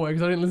bad boy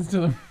because I didn't listen to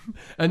them.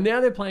 And now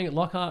they're playing at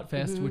Lockhart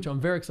Fest, Mm-hmm. which I'm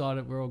very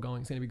excited. We're all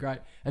going. It's going to be great.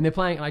 And they're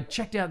playing, and I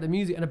checked out the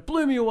music, and it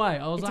blew me away.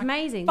 I was It's like,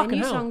 amazing. The fucking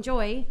new hell. song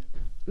Joy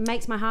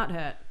makes my heart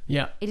hurt.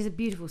 Yeah, It is a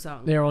beautiful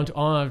song. they're on.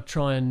 I'll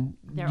try and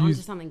They're use,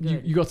 onto something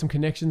good. You got some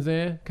connections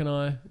there. Can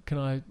I?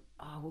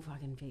 Oh, we'll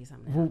fucking figure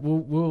something out.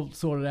 We'll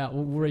sort it out.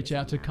 We'll reach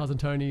out to Cousin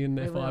Tony and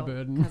their We will.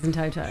 Firebird, and Cousin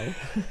Toto.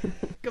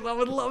 because I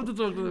would love to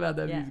talk to them about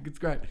that Yeah. music. It's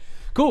great.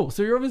 Cool.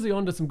 So you're obviously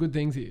onto some good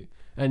things here,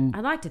 and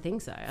I'd like to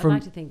think so. I'd From-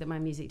 like to think that my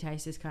music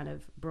taste is kind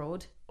of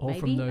broad. all Maybe,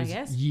 from I those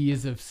guess.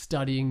 years of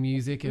studying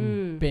music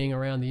and being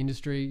around the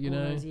industry, you All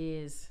know, those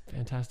years.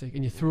 fantastic.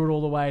 And you threw it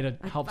all away to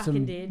I help fucking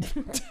some did.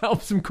 to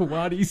help some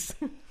Kawatis.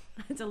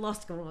 It's a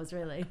lost cause,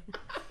 really.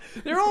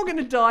 They're all going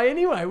to die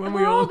anyway when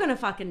We're all gonna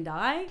fucking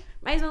die.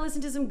 May as well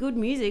listen to some good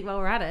music while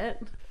we're at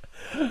it.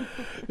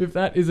 If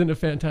that isn't a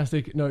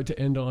fantastic note to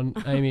end on,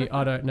 Amy,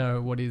 I don't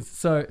know what is.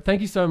 So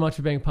thank you so much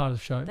for being part of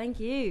the show. Thank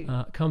you.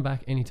 Come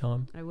back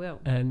anytime, I will.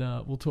 and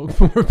we'll talk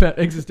more about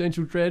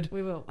existential dread.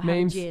 We will. Have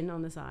memes. gin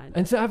on the side.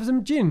 And so have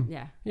some gin.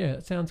 Yeah. Yeah,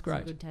 that sounds Some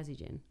great. good Tassie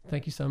gin.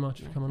 Thank you so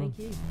much Yeah, for coming on.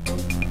 thank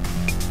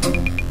you.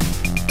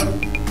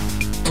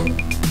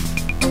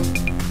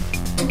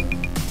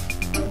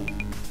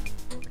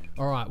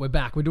 All right, we're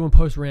back. We're doing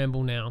post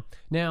ramble now.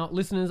 Now,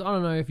 listeners, I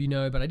don't know if you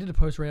know, but I did a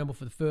post ramble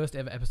for the first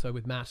ever episode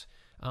with Matt.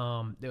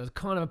 There was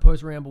kind of a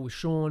post ramble with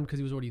Sean because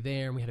he was already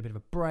there and we had a bit of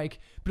a break.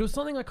 But it was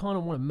something I kind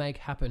of want to make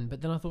happen.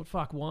 But then I thought,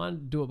 fuck, why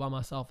do it by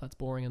myself? That's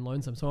boring and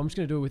lonesome. So I'm just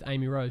going to do it with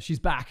Amy Rose. She's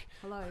back.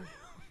 Hello.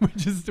 We're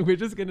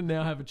just going to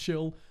now have a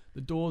chill.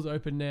 The door's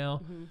open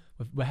now.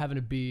 Mm-hmm. We're having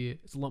a beer.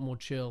 It's a lot more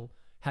chill.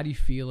 How do you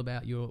feel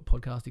about your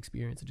podcast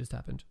experience that just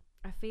happened?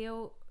 I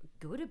feel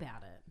good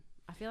about it.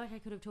 I feel like I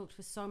could have talked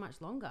for so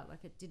much longer.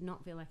 Like, it did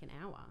not feel like an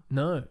hour.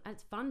 No. And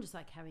it's fun just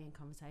like having a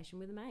conversation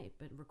with a mate,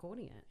 but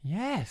recording it.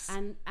 Yes.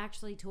 And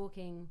actually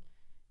talking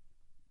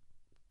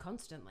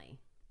constantly.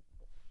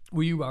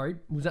 Were you worried?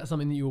 Was that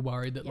something that you were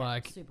worried that, Yeah,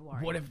 like, super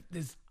worried. what if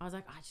there's... I was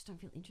like, I just don't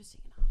feel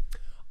interesting enough.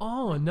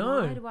 Oh,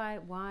 no.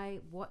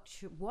 What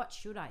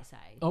should I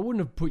say? I wouldn't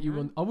have put you know?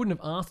 on. I wouldn't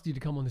have asked you to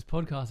come on this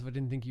podcast if I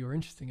didn't think you were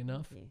interesting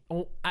enough. Thank you.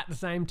 Or at the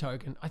same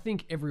token, I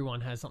think everyone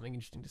has something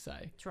interesting to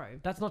say. True.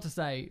 That's not to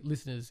say,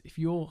 listeners, if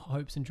your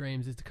hopes and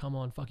dreams is to come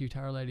on Fuck You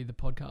Tarot Lady, the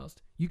podcast,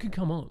 you can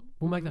come on.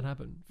 We'll make that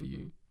happen for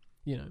you,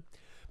 you know.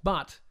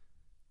 But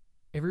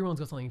everyone's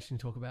got something interesting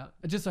to talk about.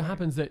 It just so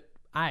happens that,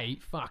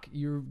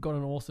 you've got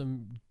an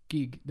awesome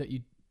gig that you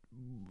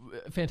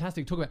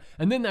fantastic to talk about.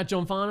 And then that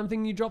John Farnham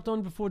thing you dropped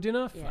on before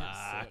dinner. Yeah,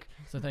 Fuck. sick.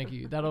 So thank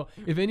you. That'll.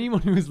 If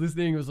anyone who was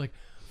listening was like,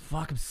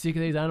 fuck, I'm sick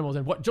of these animals.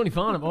 And what, Johnny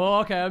Farnham? Oh,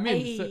 okay, I'm in.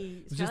 Hey, So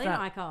it's Australian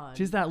icon.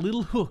 just that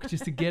little hook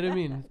just to get him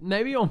in.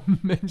 Maybe I'll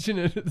mention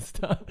it at the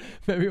start.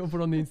 Maybe I'll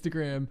put on the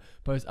Instagram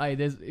post. Hey,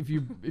 if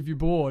you're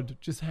bored,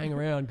 just hang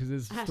around because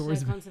there's stories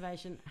Hashtag of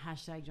conservation.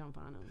 Hashtag John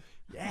Farnham.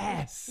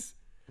 Yes.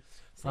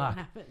 See what Fuck.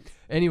 happens.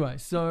 Anyway,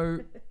 so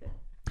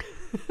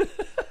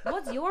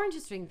What's your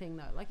interesting thing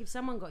though? Like if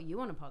someone got you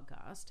on a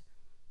podcast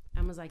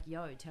and was like,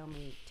 "Yo, tell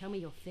me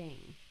your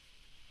thing."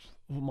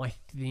 my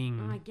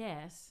thing. I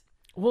guess.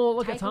 Well,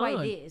 look, Take it's away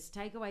hard. this.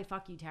 Take away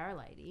 "fuck you, Tara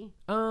lady."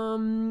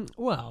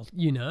 Well,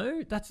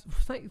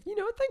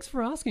 thanks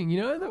for asking.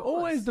 They're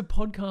always the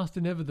podcast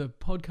and never the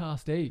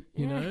podcastee.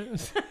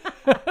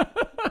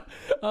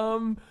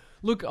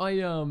 Look,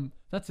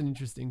 that's an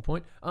interesting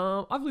point.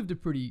 I've lived a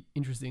pretty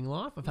interesting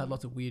life. I've had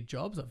lots of weird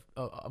jobs.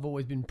 I've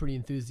always been pretty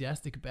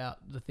enthusiastic about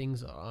the things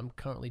that I'm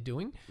currently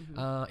doing.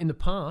 In the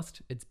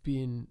past, it's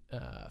been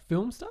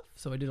film stuff.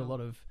 So I did a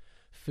lot of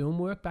film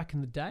work back in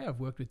the day. I've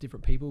worked with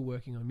different people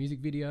working on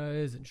music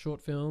videos and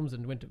short films,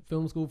 and went to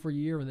film school for a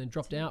year and then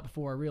dropped out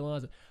before I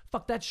realized that,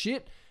 fuck that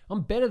shit.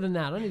 I'm better than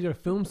that. I need to go to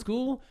film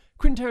school.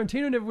 Quentin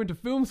Tarantino never went to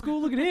film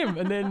school. Look at him.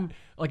 And then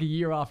like a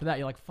year after that,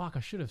 you're like, fuck, I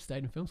should have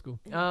stayed in film school.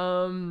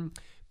 So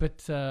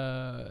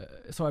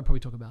I'd probably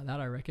talk about that,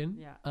 I reckon.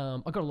 Yeah.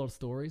 I got a lot of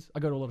stories. I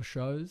go to a lot of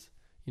shows,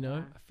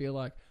 I feel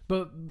like,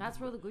 but That's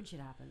where all the good shit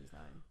happens,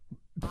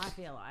 though. I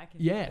feel like.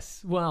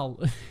 yes, well,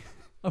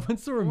 I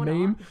once saw a Or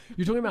meme. not.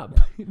 You're talking about,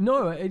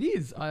 no, it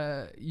is.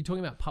 You're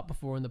talking about Pup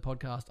before in the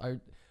podcast. I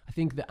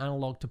think the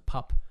analog to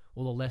Pup,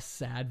 or the less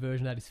sad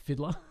version of that, is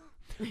Fiddler.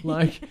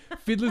 Like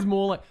Fiddler's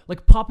more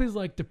like Pup is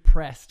like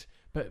depressed,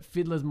 but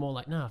Fiddler's more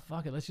like, nah,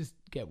 fuck it, let's just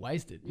get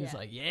wasted. Yeah. It's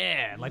like,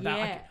 yeah, like that.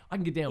 Yeah. I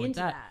can get down with Into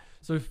that. that.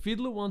 So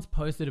Fiddler once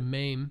posted a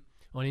meme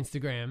on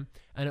Instagram,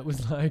 and it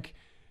was like,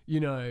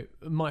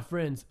 my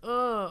friends,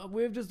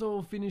 we've just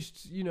all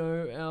finished,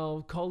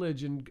 our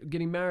college and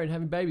getting married and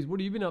having babies. What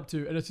have you been up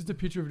to? And it's just a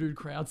picture of a dude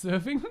crowd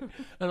surfing.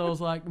 And I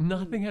was like,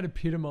 nothing had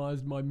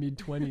epitomized my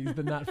mid-20s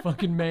than that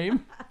fucking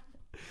meme.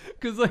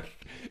 Because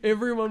like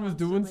everyone was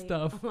doing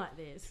Constantly stuff. like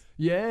this.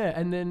 Yeah.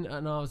 And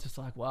I was just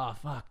like, wow,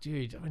 fuck,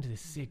 dude, I went to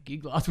this sick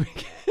gig last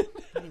weekend.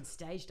 Fucking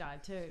stage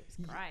dive too. It's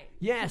great.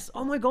 Yes.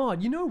 Oh my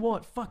God. You know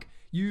what? Fuck.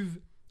 You've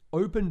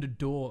opened a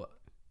door,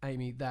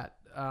 Amy, that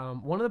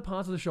one of the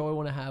parts of the show I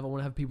want to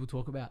have people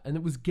talk about, and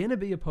it was going to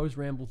be a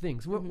post-ramble thing.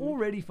 So we're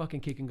already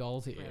fucking kicking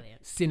goals here.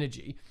 Brilliant.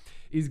 Synergy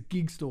is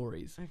gig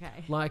stories.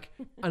 Okay. Like,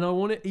 and I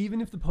want to,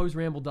 even if the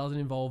post-ramble doesn't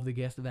involve the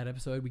guest of that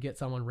episode, we get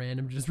someone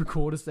random to just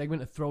record a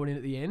segment and throw it in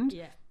at the end.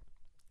 Yeah.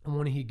 I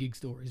want to hear gig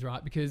stories,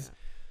 right? Because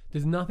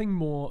there's nothing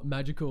more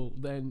magical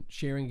than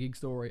sharing a gig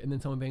story and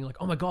then someone being like,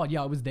 oh my God,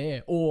 yeah, I was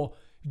there. Or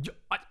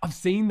I've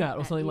seen that,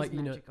 or That something is like,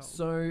 magical.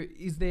 So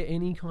is there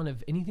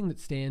anything that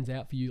stands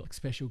out for you, like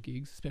special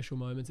gigs, special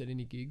moments at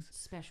any gigs?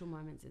 Special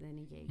moments at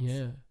any gigs.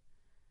 Yeah.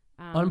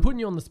 I'm putting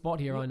you on the spot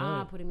here, I You know.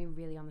 are putting me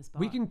really on the spot.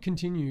 We can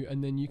continue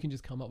and then you can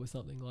just come up with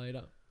something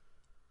later.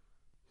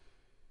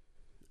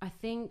 I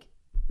think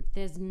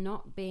there's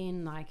not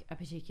been like a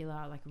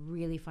particular like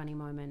really funny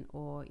moment,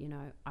 or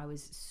I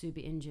was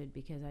super injured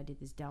because I did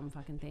this dumb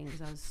fucking thing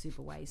because I was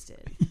super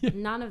wasted.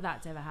 None of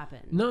that's ever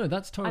happened. No,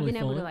 that's totally I've been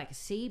able to fine. like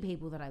see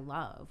people that I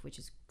love, which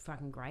is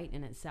fucking great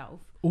in itself.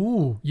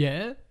 Ooh,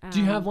 yeah. Do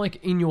you have like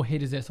in your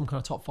head, is there some kind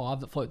of top 5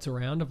 that floats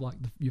around of like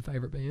your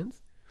favorite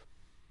bands?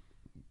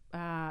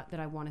 That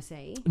I want to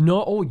see.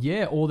 No, or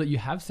yeah, or that you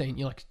have seen.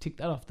 You like tick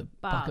that off the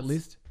bucket Bars.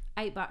 list.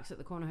 $8 at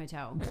the corner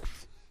hotel.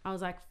 I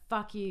was like,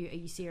 fuck you, are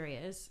you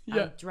serious?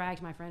 Yeah. I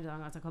dragged my friend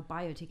along. I was like, I'll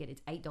buy you a ticket.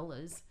 It's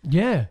 $8.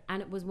 Yeah.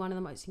 And it was one of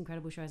the most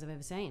incredible shows I've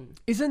ever seen.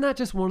 Isn't that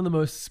just one of the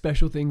most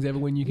special things ever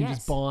when you can Yes.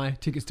 just buy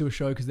tickets to a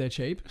show because they're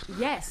cheap?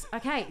 Yes.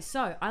 Okay.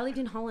 So I lived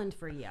in Holland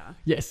for a year.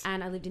 Yes.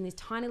 And I lived in this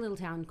tiny little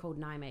town called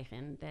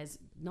Nijmegen. There's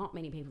not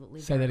many people that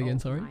live Say there that at again, all.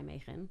 sorry.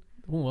 Nijmegen.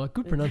 Oh,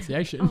 good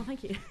pronunciation. Oh,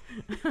 thank you.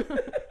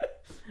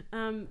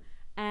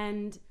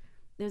 And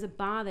there's a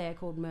bar there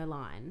called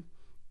Merline.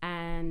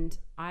 And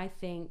I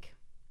think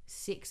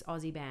 6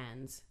 Aussie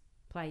bands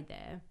played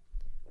there.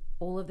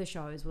 All of the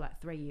shows were like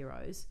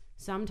 €3.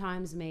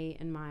 Sometimes me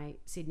and my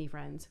Sydney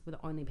friends were the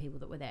only people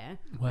that were there.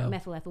 Wow.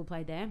 Methyl Ethel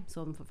played there,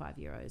 saw them for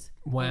 €5.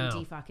 Wow.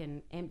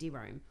 Empty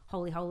room.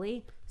 Holy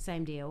Holy,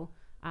 same deal.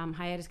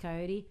 Hiatus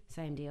Coyote,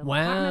 same deal. Wow.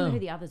 I can't remember who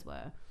the others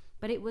were,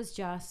 but it was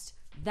just,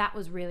 that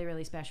was really,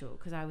 really special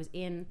because I was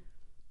in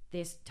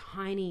this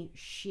tiny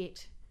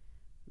shit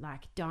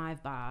like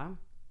dive bar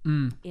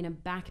in a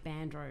back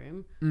band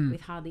room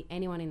with hardly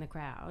anyone in the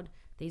crowd.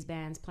 These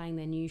bands playing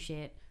their new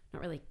shit,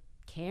 not really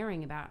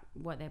caring about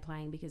what they're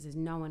playing because there's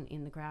no one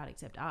in the crowd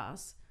except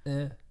us.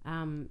 Yeah.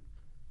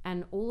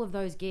 And all of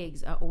those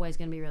gigs are always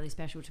going to be really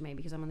special to me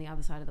because I'm on the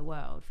other side of the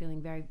world,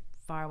 feeling very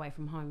far away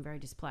from home, very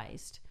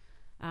displaced.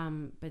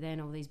 But then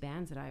all these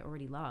bands that I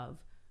already love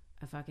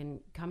are fucking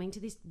coming to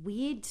this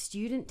weird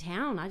student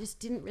town. I just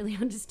didn't really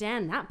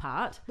understand that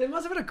part. There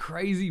must have been a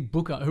crazy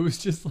booker who was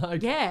just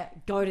like, Yeah,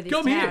 go to this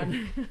Come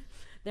town.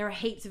 There are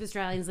heaps of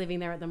Australians living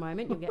there at the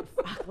moment. You'll get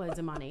fuckloads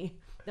of money.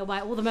 They'll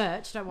buy all the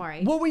merch. Don't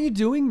worry. What were you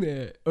doing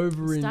there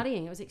over in?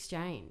 Studying. It was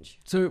exchange.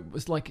 So it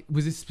was like,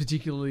 was this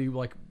particularly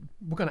like,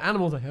 what kind of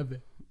animals they have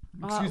there?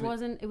 It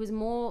wasn't. It was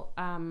more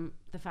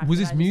the fact. Was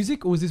that this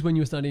music or was this when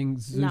you were studying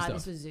zoo stuff? No,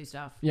 this was zoo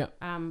stuff. Yeah.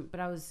 But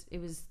it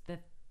was the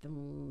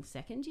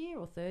second year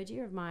or third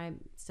year of my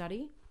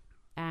study,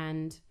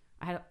 and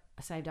I had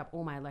saved up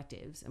all my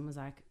electives and was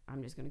like,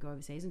 I'm just going to go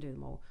overseas and do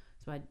them all.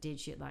 So I did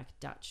shit like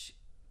Dutch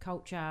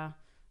culture,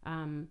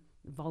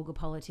 vulgar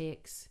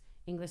politics,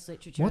 English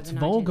literature. What's of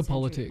the 19th vulgar century.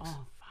 politics?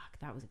 Oh fuck,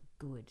 that was a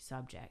good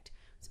subject.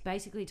 It's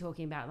basically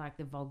talking about like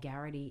the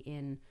vulgarity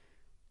in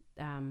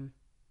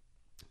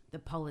the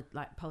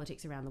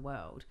politics around the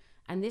world.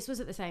 And this was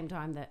at the same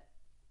time that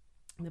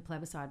the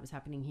plebiscite was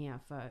happening here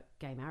for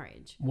gay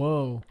marriage.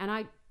 Whoa. And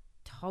I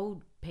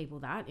told people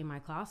that in my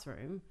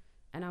classroom,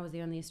 and I was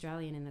the only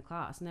Australian in the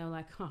class, and they were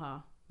like, haha,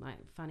 like,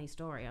 funny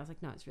story. I was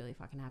like, no, it's really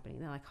fucking happening.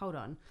 They're like, hold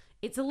on,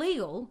 it's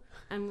illegal.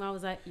 And I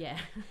was like, yeah.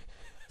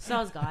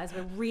 Soz, guys,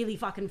 we're really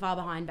fucking far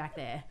behind back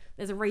there.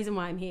 There's a reason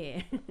why I'm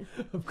here.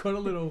 I've got a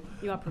little...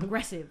 You are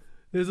progressive.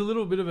 There's a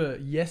little bit of a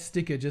yes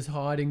sticker just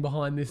hiding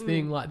behind this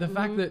thing. Like the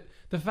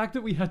fact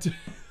that we had to,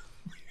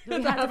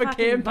 have a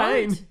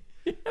campaign.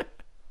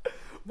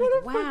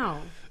 Like,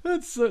 wow.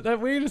 That's so, that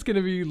we're just going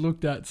to be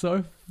looked at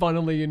so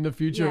funnily in the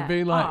future of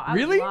being like, I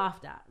really? was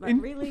laughed at.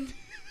 Like, really?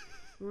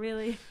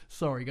 Really?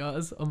 Sorry,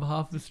 guys, on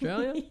behalf of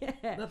Australia.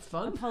 Yeah. That's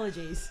fun.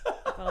 Apologies.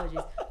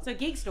 So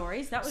gig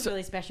stories, that was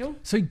really special.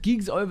 So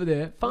gigs over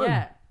there, fun.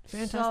 Yeah.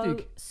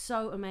 Fantastic.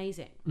 So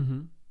amazing.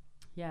 Mm-hmm.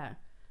 Yeah.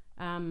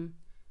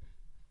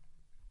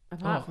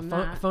 Apart from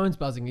that, phone's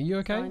buzzing. Are you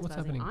okay? phone's What's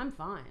buzzing. happening? I'm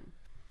fine.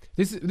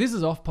 This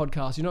is off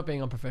podcast. You're not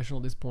being unprofessional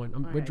at this point.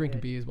 We're Okay, drinking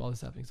good. beers while this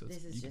is happening, so This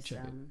is you can just, check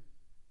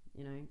it.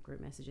 you know, group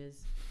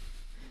messages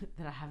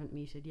that I haven't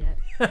muted yet.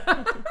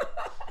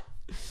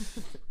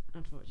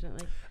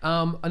 Unfortunately.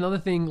 Another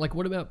thing, like,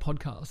 what about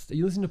podcasts? Are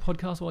you listening to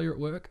podcasts while you're at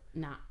work?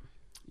 Nah.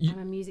 You- I'm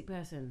a music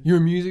person. You're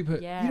a music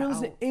person. Yeah, You don't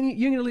listen to any.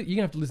 You're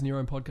gonna have to listen to your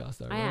own podcast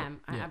though. I right?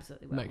 am. I Yeah.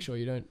 absolutely will. Make sure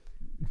you don't.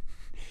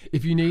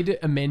 If you need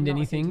to amend I'm not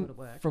listening to anything it at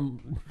work.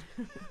 from,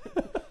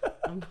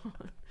 I'm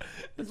not.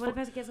 Because what if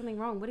I get something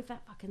wrong? What if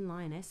that fucking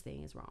lioness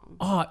thing is wrong?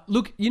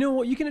 look, you know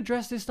what? You can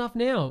address this stuff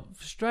now,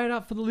 straight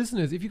up for the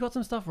listeners. If you got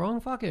some stuff wrong,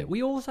 fuck it.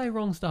 We all say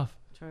wrong stuff.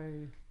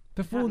 True.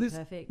 Before Can't be this,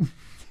 perfect.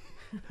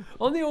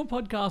 on the old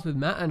podcast with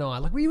Matt and I,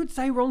 like, we would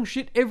say wrong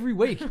shit every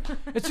week.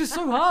 It's just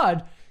so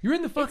hard. You're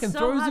in the fucking It's so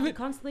throes hard of to it.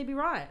 constantly be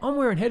right. I'm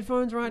wearing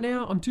headphones right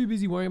now. I'm too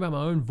busy worrying about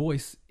my own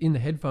voice in the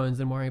headphones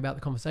than worrying about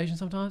the conversation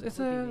sometimes. It's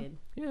That would be weird.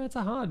 yeah, it's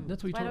a hard.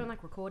 That's what you But I talk don't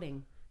like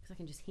recording because I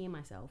can just hear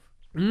myself.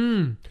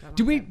 Mm. Don't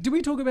Did like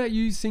we talk about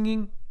you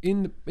singing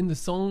in the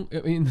song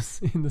in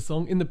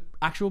the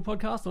actual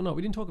podcast or not?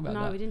 We didn't talk about that.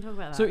 No, we didn't talk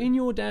about that. So in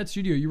your dad's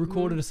studio, you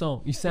recorded a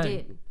song. You I sang.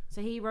 did.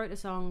 So he wrote a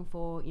song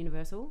for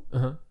Universal.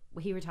 Uh-huh.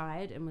 He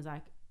retired and was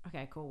like,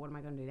 okay, cool, what am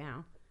I going to do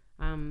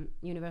now?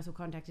 Universal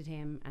contacted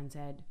him and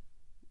said,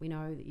 we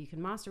know that you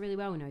can master really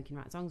well. We know you can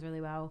write songs really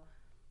well.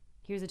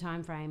 Here's a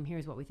time frame.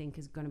 Here's what we think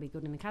is going to be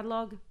good in the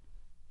catalogue.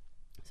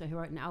 So he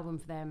wrote an album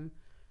for them,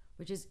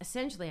 which is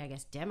essentially, I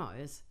guess,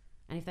 demos.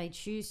 And if they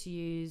choose to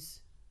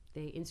use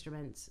the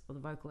instruments or the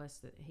vocalists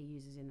that he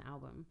uses in the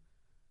album,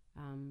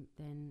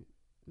 then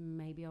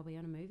maybe I'll be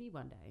on a movie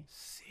one day.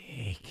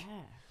 Sick.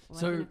 Yeah. Or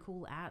So- in a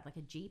cool ad, like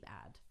a Jeep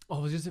ad. I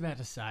was just about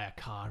to say a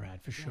car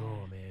ad for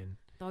sure, man.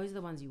 Those are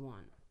the ones you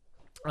want.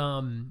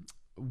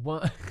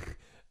 One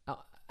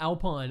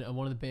Alpine are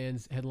one of the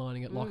bands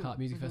headlining at Lockhart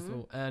Music mm-hmm.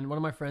 Festival, and one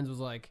of my friends was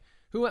like,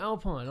 "Who are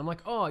Alpine?" I'm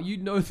like, "Oh,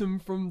 you'd know them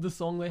from the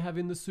song they have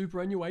in the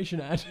superannuation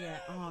ad, Yeah.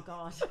 Oh,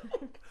 God.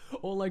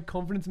 or like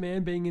Confidence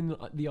Man being in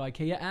the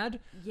IKEA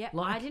ad." Yeah,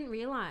 Like- I didn't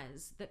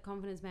realise that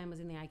Confidence Man was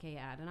in the IKEA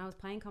ad, and I was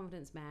playing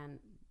Confidence Man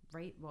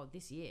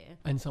this year.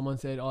 And someone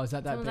said, "Oh, is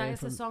that Someone was like, band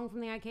it's from?" a song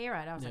from the IKEA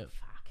ad. I was Yeah. like,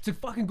 fuck. It's a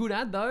fucking good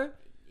ad though.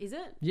 Is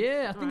it?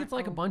 Yeah, I think Alright, it's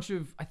like a cool. bunch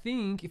of. I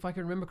think if I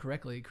can remember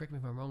correctly, correct me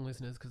if I'm wrong,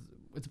 listeners, because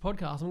it's a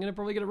podcast. I'm going to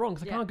probably get it wrong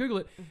because Yeah. I can't Google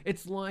it.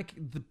 It's like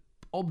the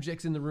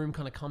objects in the room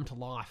kind of come to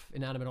life,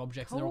 inanimate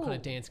objects, and they're all kind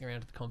of Cool. dancing around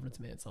to the Confidence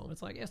Man song.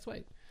 It's like, yeah,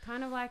 sweet.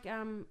 Kind of like,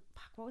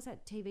 what was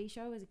that TV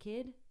show as a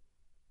kid?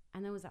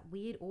 And there was that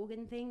weird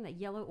organ thing, that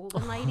yellow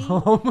organ lady.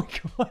 Oh my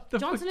god, the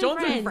Johnson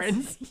and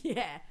Friends.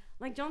 Yeah,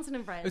 like Johnson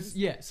and Friends.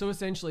 Yeah, so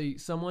essentially,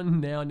 someone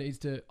now needs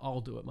to.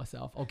 I'll do it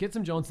myself. I'll get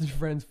some Johnson and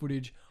Friends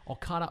footage. I'll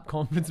cut up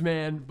Confidence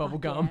Man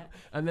bubblegum, yeah.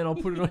 and then I'll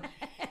put it on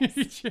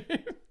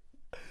YouTube.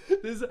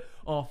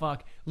 Oh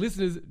fuck,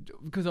 listeners,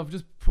 because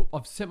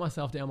I've set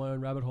myself down my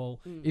own rabbit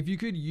hole. If you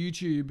could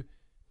YouTube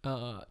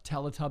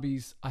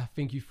Teletubbies, I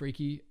Think You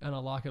Freaky, and I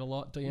like it a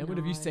lot. Diane, have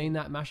you No. seen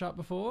that mashup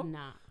before?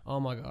 Nah. Oh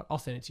my god, I'll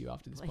send it to you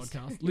after this Please.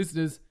 podcast.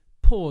 Listeners,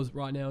 pause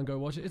right now and go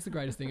watch it. It's the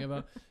greatest thing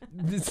ever.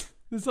 There's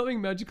something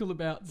magical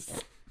about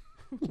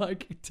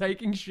like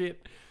taking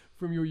shit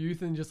from your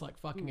youth and just like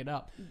fucking it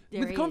up. There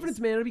With is. Confidence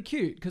Man, it'll be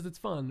cute because it's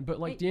fun. But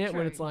like Yeah, D'Ant,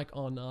 when true. it's like,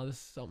 oh no, there's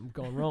something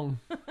gone wrong.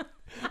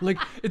 Like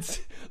it's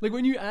like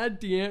when you add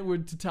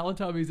D'Antwoord to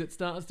Teletubbies, it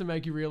starts to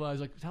make you realize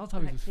like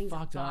Teletubbies Like, was things are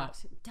fucked up,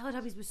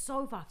 Teletubbies was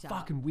so fucked up.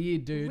 fucking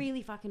weird, dude.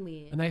 Really fucking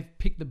weird. And they've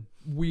picked the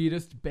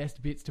weirdest,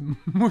 best bits to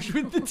mush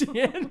with the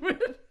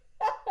D'Antwoord.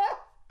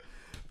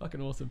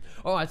 Fucking awesome.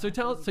 All right, so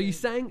tell us. So you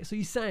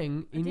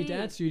sang in your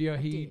dad's studio.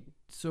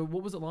 So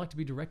what was it like to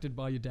be directed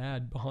by your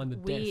dad behind the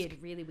desk? Weird,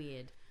 really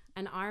weird.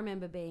 And I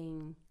remember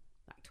being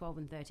like 12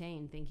 and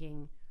 13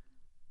 thinking,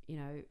 you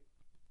know,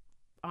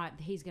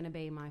 he's going to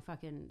be my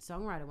fucking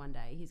songwriter one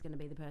day. He's going to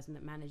be the person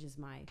that manages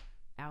my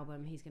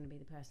album. He's going to be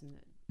the person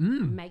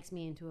that makes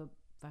me into a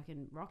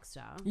fucking rock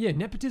star. Yeah,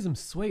 nepotism's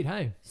sweet,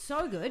 hey?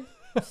 So good.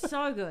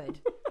 So good.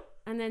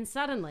 And then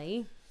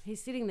suddenly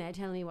he's sitting there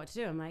telling me what to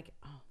do. I'm like,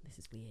 oh, this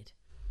is weird.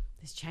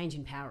 This change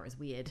in power is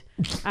weird.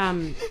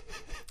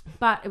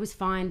 But it was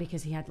fine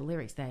because he had the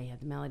lyrics there. He had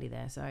the melody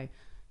there. So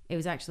it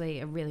was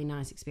actually a really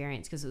nice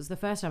experience because it was the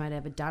first time I'd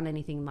ever done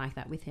anything like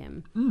that with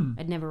him.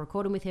 I'd never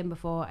recorded with him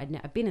before.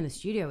 I'd been in the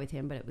studio with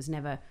him, but it was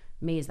never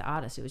me as the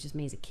artist. It was just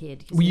me as a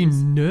kid. Were you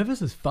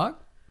nervous as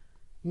fuck?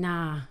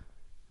 Nah,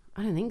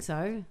 I don't think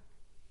so.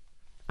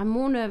 I'm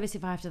more nervous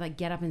if I have to like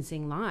get up and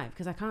sing live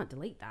because I can't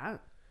delete that.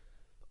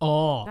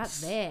 Oh,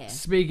 that's there.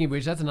 Speaking of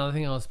which, that's another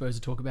thing I was supposed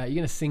to talk about. You're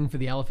going to sing for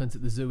the elephants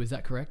at the zoo, is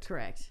that correct?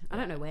 Correct. I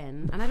don't know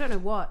when, and I don't know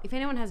what. If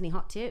anyone has any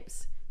hot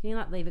tips, can you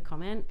like leave a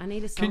comment? I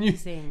need a song to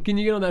sing. Can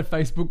you get on that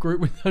Facebook group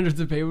with hundreds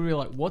of people and be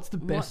like, what's the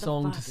best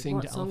song to sing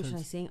to elephants? What song should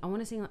I sing? I want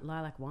to sing like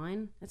Lilac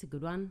Wine. That's a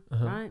good one,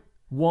 right?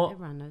 What?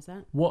 Everyone knows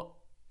that. What?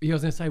 Yeah, I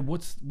was going to say,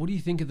 what do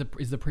you think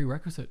is the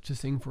prerequisite to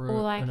sing for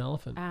an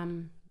elephant?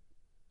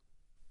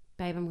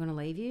 Babe, I'm going to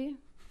leave you.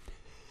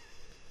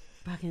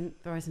 Fucking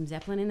throw some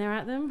Zeppelin in there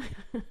at them.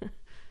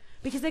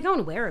 Because they're going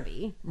to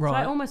Werribee. Right. So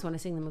I almost want to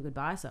sing them a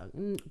goodbye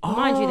song.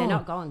 Mind you, they're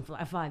not going for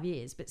like 5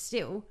 years, but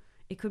still,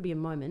 it could be a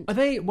moment. Are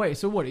they, wait,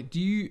 so what,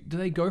 do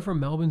they go from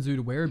Melbourne Zoo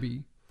to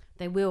Werribee?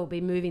 They will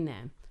be moving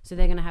there. So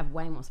they're going to have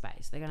way more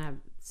space. They're going to have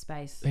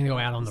space. They're going to go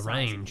out on the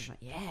range.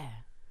 Yeah.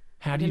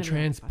 How do you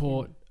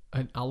transport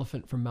an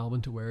elephant from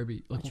Melbourne to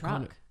Werribee? Like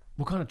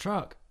what kind of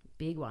truck?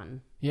 Big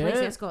one. Yeah.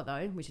 Police escort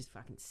though, which is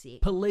fucking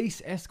sick.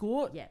 Police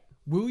escort? Yeah.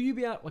 Will you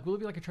be out? Like, will it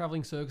be like a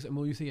traveling circus, and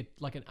will you see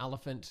an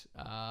elephant?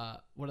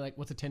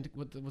 What's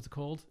it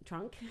called?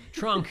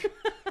 Trunk,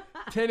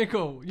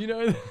 tentacle. You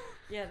know.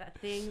 Yeah, that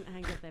thing that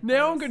hangs up their.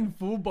 Now I'm getting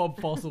full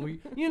Bob Fossil.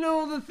 You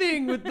know the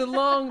thing with the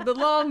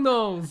long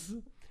nose.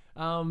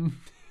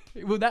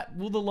 Will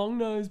the long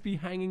nose be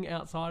hanging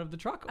outside of the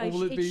truck, or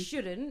will it be? It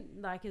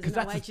shouldn't. Like, it's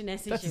no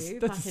H&S issue.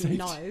 That's fucking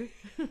no.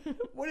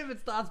 What if it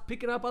starts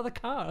picking up other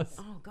cars?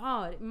 Oh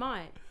God, it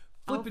might.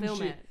 Flipping I'll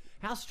film shit. it.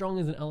 How strong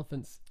is an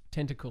elephant's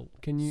tentacle?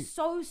 Can you?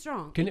 So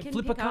strong. Can it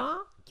flip a car?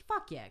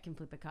 Fuck yeah, it can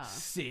flip a car.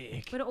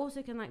 Sick. But it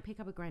also can like pick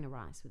up a grain of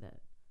rice with it.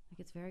 Like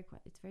it's very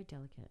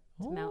delicate.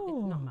 It's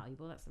not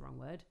malleable. That's the wrong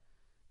word.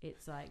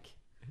 It's like,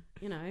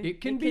 you know,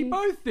 it can be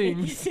both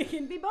things. It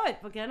can be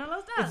both. Porque no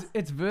los das.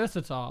 It's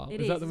versatile.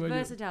 It is. That the word?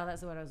 Versatile.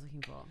 That's the word I was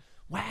looking for.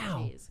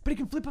 Wow. But it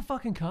can flip a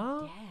fucking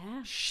car.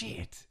 Yeah.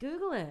 Shit.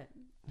 Google it.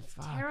 It's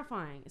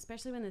terrifying,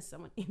 especially when there's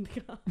someone in the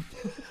car.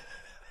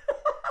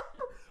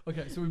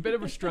 Okay, so we better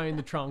restrain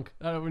the trunk.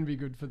 That wouldn't be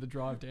good for the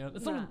drive down.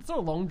 It's not a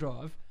long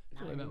drive.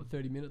 It's only about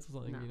 30 minutes or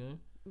something, you know?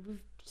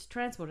 We've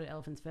transported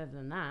elephants further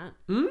than that.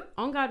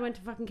 On Guard went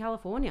to fucking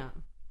California.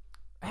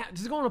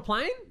 Does it go on a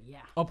plane? Yeah.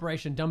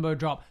 Operation Dumbo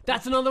Drop.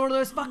 That's another one of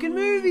those fucking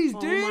movies,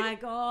 dude. Oh my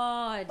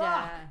God.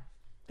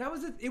 That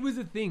was it was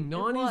a thing.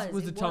 90s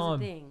was a time.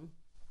 Was a thing.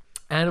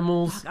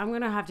 Animals. Fuck, I'm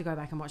going to have to go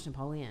back and watch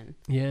Napoleon.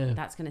 Yeah.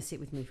 That's going to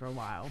sit with me for a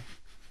while.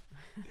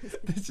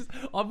 It's just,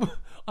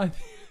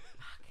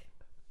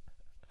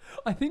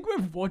 I think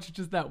we've watched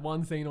just that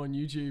one scene on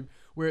YouTube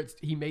where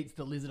he meets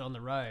the lizard on the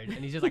road and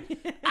he's just like,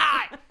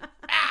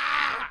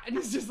 and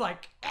he's just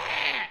like,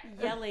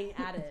 yelling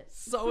at it.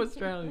 So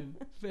Australian.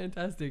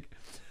 Fantastic.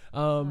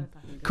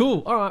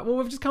 Cool. All right. Well,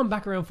 we've just come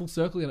back around full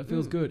circle and it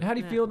feels good. How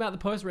do you feel about the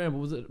post ramble?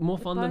 Was it more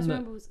fun than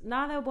that?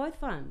 No, they were both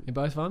fun. You're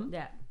both fun?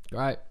 Yeah.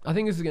 Great. I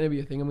think this is going to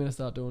be a thing I'm going to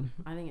start doing.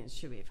 I think it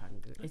should be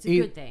fucking good. It's a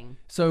good thing.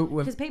 So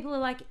because people are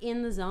like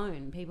in the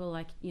zone. People are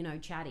like, you know,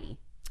 chatty.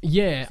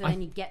 Yeah. So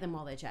then you get them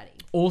while they're chatty.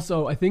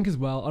 Also, I think as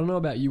well, I don't know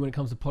about you when it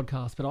comes to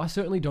podcasts, but I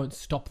certainly don't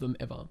stop them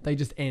ever. They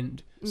just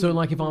end. So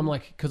like if I'm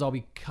like, because I'll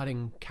be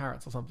cutting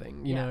carrots or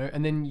something, you know,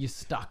 and then you're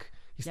stuck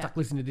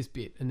listening to this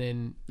bit. And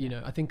then, you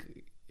know, I think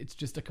it's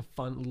just like a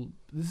fun little,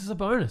 this is a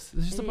bonus.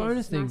 It's just a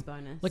bonus thing. Nice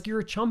bonus. Like you're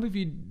a chump if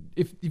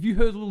you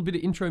heard a little bit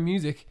of intro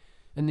music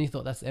and then you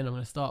thought that's the end, I'm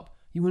going to stop.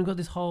 You wouldn't have got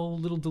this whole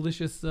little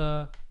delicious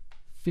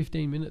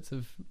 15 minutes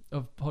of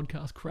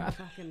podcast crap.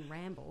 Fucking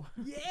ramble.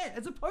 Yeah,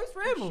 it's a post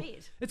ramble.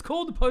 Shit. It's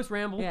called the post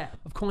ramble. Yeah.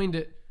 I've coined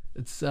it.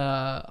 It's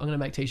I'm gonna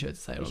make t-shirts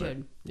to say it You on should.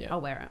 it. Yeah.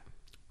 I'll wear it.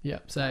 Yeah.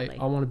 Say Lovely.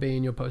 I want to be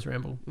in your post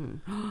ramble.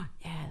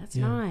 Yeah, that's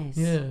nice.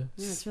 Yeah.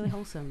 It's really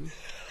wholesome.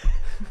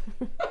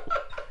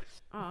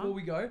 Before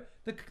we go,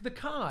 the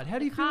card. How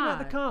do you feel about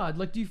the card?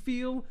 Like, do you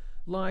feel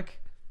like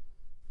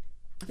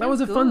that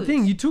was a fun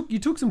thing? You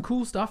took some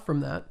cool stuff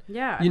from that.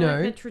 Yeah. You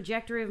know, the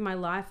trajectory of my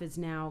life is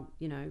now,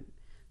 you know,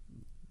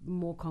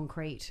 more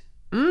concrete.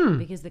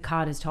 because the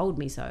card has told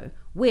me so,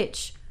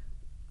 which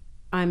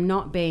I'm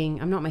not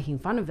making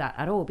fun of that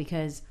at all,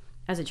 because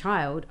as a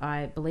child,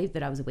 I believed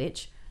that I was a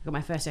witch. I got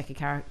my first deck of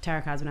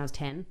tarot cards when I was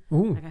 10.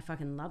 Ooh. Like, I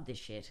fucking loved this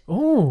shit.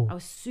 Oh. I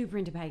was super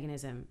into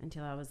paganism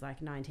until I was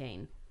like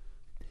 19.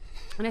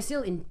 And I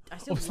still I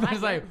was like going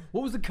to say, it.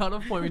 what was the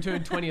cutoff point when we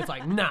turned 20? It's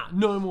like, nah,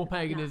 no more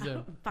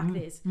paganism. Fuck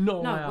this.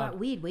 Not No, allowed. like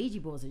weird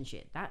Ouija boards and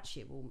shit. That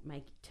shit will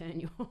turn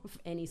you off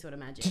any sort of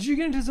magic. Did you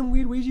get into some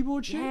weird Ouija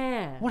board shit?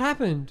 Yeah. What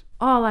happened?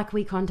 Oh, like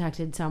we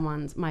contacted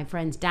my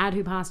friend's dad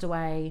who passed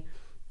away.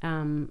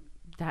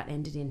 That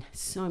ended in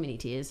so many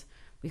tears.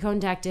 We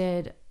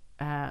contacted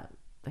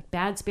like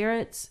bad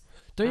spirits.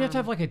 Don't you have to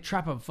have like a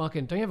trap of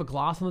fucking... Don't you have a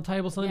glass on the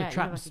table or something Yeah, that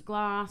you have traps... like a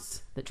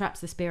glass that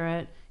traps the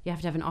spirit. You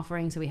have to have an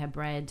offering, so we had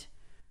bread.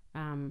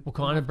 What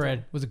kind of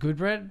bread? Was it good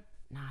bread?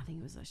 No, I think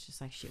it was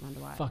just like shit Wonder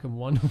White. Fucking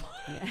Wonder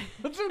White. Yeah.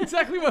 That's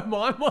exactly what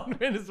my mind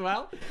went as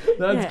well.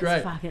 That's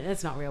Yeah, great.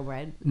 It's not real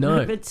bread. No.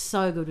 But it's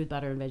so good with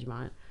butter and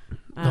Vegemite.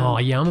 Oh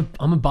yeah,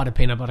 I'm a butter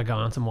peanut butter guy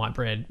on some white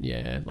bread.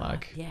 Yeah,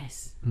 like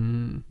Yes.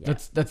 yeah.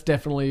 That's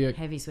definitely a,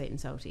 Heavy, sweet, and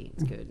salty.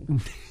 It's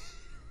good.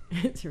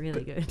 It's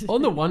really good.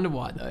 on the Wonder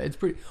White though. It's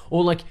pretty.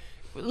 Or like,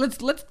 let's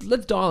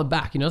dial it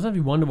back. You know, it doesn't have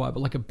to be Wonder White, but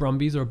like a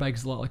Brumbies or a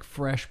Baker's Delight, like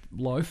fresh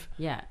loaf,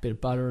 Yeah. bit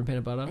of butter and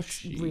peanut butter.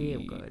 It's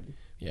real good.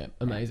 Yeah,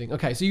 amazing.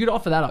 Okay, so you could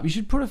offer that up. You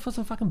should put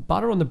some fucking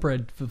butter on the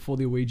bread for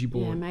the Ouija Yeah,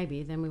 board.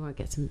 maybe. Then we won't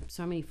get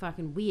so many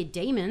fucking weird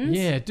demons.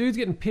 Yeah, dude's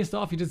getting pissed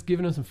off. You're just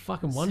giving him some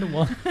fucking Wonder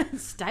White.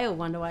 Stale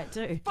Wonder White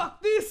too.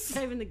 Fuck this!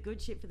 Saving the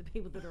good shit for the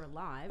people that are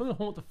alive. I'm gonna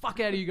haunt the fuck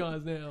out of you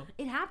guys now.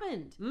 It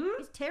happened.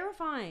 It's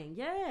terrifying.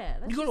 Yeah,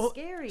 that's You just gotta-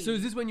 scary. So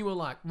is this when you were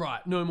like,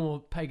 right, no more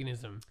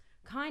paganism?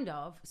 Kind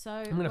of.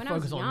 So gonna when I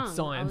was focus on young, I was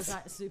science.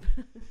 like super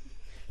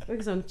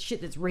focus on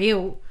shit that's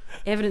real,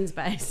 evidence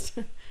based.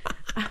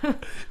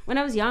 When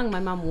I was young, my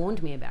mum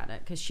warned me about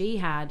it because she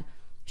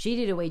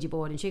did a Ouija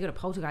board and she got a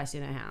poltergeist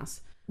in her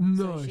house.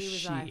 No So she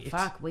was like, shit.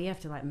 "Fuck, we have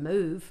to like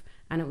move,"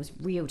 and it was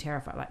real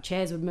terrifying. Like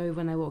chairs would move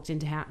when they walked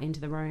into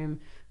the room,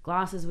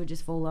 glasses would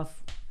just fall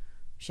off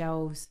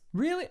shelves.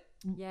 Really?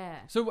 Yeah,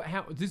 So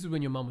how? This is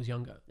when your mum was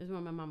younger. this is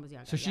when my mum was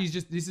younger. So she's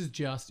just. This is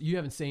just. You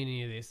haven't seen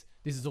any of this.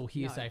 This is all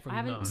hearsay from I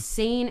your haven't mum.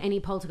 seen any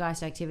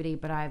poltergeist activity,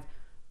 but I've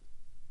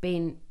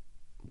been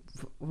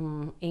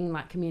in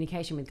like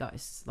communication with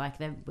ghosts. Like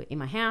they're in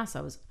my house.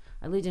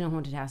 I lived in a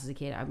haunted house as a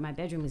kid. My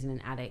bedroom was in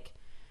an attic.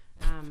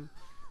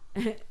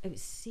 It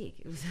was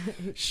sick. It was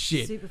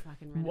Shit. super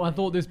fucking Well, I renovated.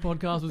 thought this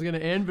podcast was going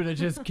to end, but it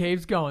just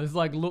keeps going. It's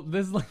like, look,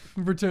 this is like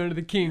Return of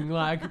the King.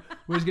 Like,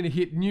 we're just going to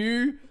hit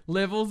new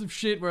levels of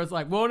shit where it's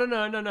like, well, no.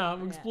 I'm going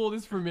to explore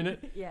this for a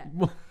minute. Yeah.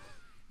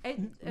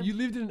 You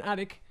lived in an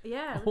attic.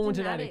 Yeah, A it was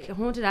haunted an attic. A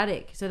haunted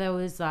attic. So there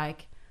was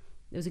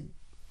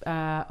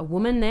a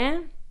woman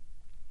there.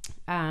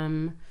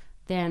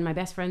 Then my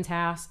best friend's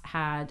house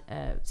had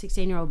a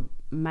 16-year-old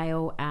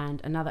male and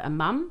a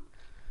mum.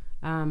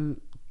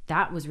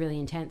 That was really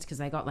intense because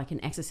they got like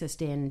an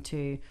exorcist in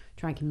to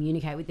try and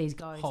communicate with these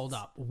ghosts. Hold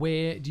up.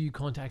 Where do you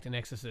contact an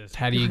exorcist?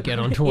 How do you get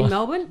onto In one?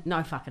 Melbourne?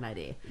 No fucking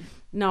idea.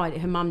 No idea.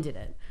 Her mum did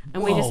it.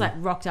 And we just Whoa. like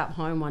rocked up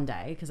home one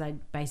day because I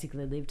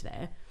basically lived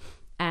there.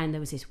 And there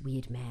was this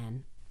weird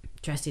man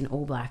dressed in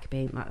all black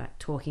being like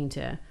talking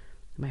to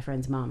my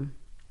friend's mum,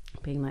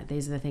 being like,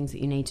 these are the things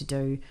that you need to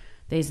do.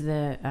 These are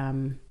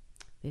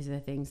the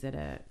things that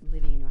are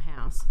living in your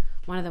house.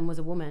 One of them was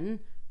a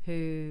woman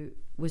who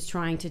was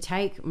trying to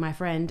take my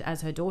friend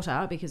as her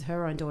daughter because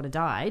her own daughter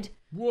died.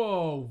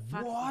 Whoa.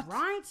 Fuck, What?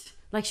 Right?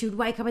 Like she would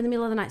wake up in the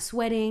middle of the night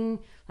sweating,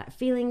 like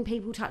feeling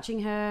people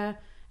touching her,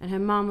 and her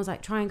mum was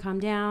like, try and calm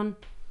down.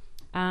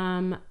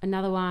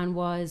 Another one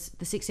was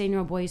the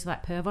 16-year-old boy used to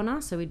like perv on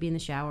us, so we'd be in the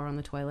shower or on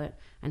the toilet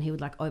and he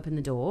would like open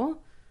the door.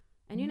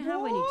 And you know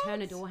how when you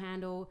turn a door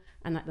handle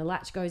and like the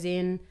latch goes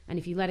in, and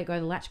if you let it go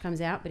the latch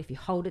comes out, but if you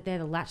hold it there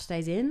the latch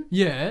stays in?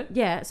 Yeah.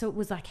 Yeah, so it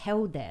was like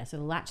held there, so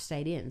the latch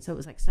stayed in. So it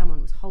was like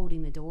someone was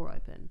holding the door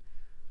open.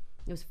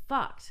 It was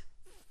fucked.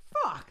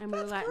 Fuck. And we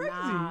were that's like, crazy.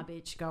 nah,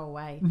 bitch, go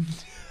away.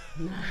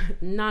 No,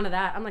 none of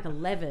that. I'm like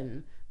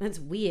 11. That's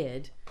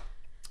weird.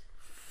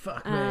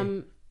 Fuck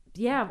me.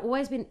 Yeah, I've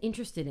always been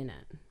interested in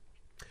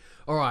it.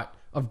 All right.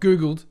 I've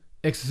Googled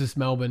Exorcist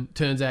Melbourne.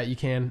 Turns out you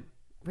can.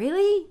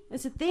 Really?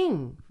 It's a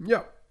thing.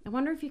 Yep. I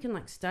wonder if you can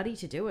like study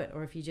to do it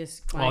or if you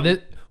just Oh,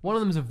 like, one of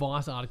them is a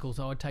Vice article,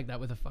 so I'd take that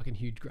with a fucking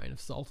huge grain of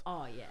salt.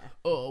 oh yeah.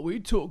 Oh, we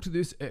talked to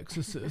this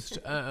exorcist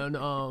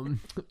and,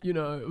 you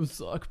know, it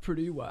was like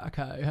pretty whack.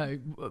 Hey,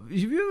 have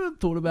you ever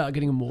thought about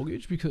getting a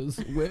mortgage?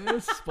 Because we're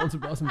sponsored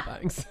by some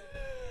banks.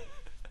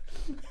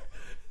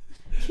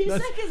 You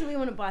say because we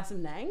want to buy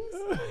some nangs?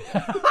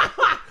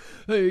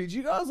 Hey, do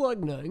you guys like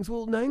nangs?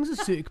 Well, nangs are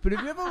sick, but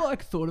have you ever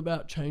like thought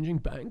about changing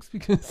banks?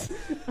 Because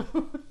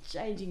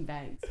Changing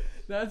banks.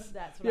 that's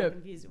what I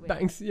confused it with.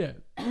 banks, yeah.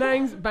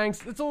 Nangs, banks,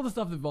 that's all the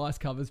stuff that Vice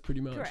covers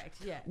pretty much. Correct,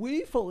 yeah.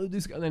 We followed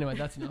this guy. Anyway,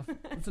 that's enough.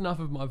 That's enough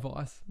of my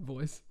Vice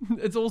voice.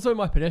 It's also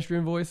my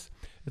pedestrian voice.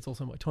 It's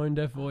also my tone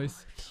deaf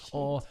voice.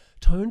 Or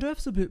tone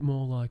deaf's a bit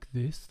more like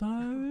this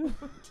though.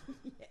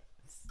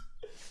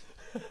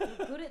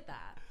 You're good at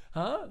that.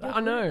 Huh? You're I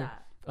good know. at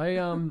that.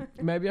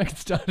 Maybe I could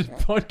start a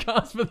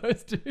podcast for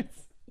those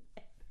dudes.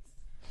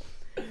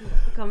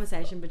 A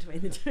conversation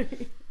between the two.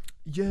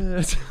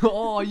 Yes.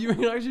 Oh, you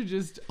mean I should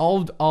just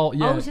old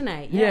yeah.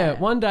 Alternate, yeah.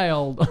 One day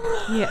old.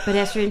 Yeah,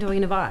 pedestrian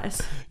talking to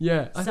Vice.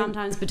 Yeah.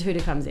 Sometimes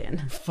Batuta comes in.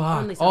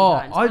 Fuck. Only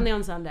sometimes. Only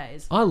on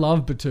Sundays. I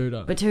love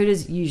Batuta.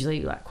 Batuta's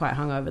usually like quite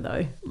hungover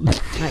though.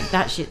 Like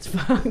that shit's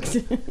fucked.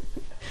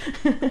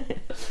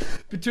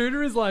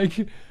 Batuta is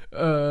like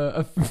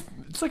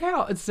it's like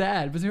how it's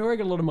sad, but where I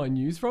get a lot of my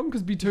news from,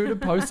 because Batuta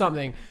posts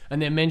something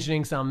and they're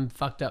mentioning some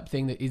fucked up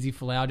thing that Izzy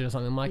Folau did or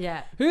something. I'm like,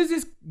 yeah. Who's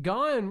this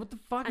guy and what the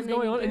fuck is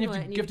going on? And you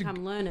have to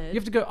become learned. You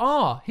have to go,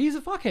 oh, he's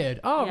a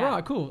fuckhead. Oh, Yeah.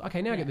 right, cool.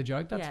 Okay, now I get the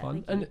joke. That's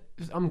fun. And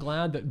I'm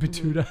glad that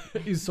Batuta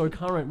is so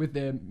current with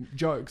their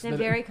jokes. They're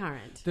very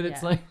current. That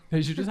it's like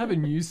they should just have a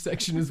news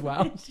section as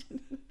well.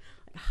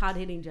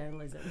 Hard-hitting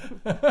journalism.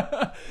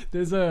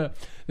 There's a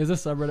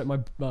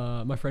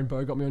subreddit my friend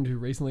Bo got me onto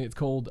recently. It's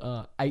called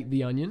Ate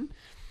the Onion.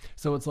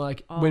 So it's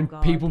like when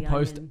people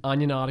post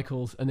onion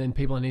articles and then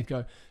people underneath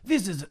go,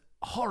 this is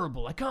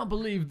horrible. I can't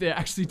believe they're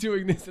actually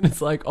doing this. And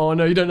it's like, oh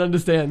no, you don't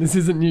understand. This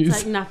isn't news.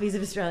 It's like Nuffies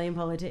of Australian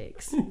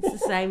Politics. It's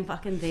the same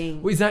fucking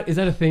thing. Well, is that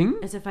a thing?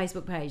 It's a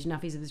Facebook page,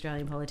 Nuffies of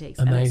Australian Politics.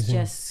 Amazing. And it's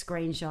just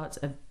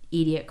screenshots of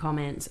idiot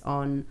comments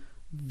on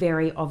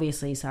very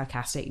obviously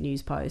sarcastic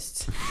news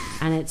posts.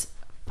 And it's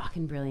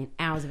fucking brilliant.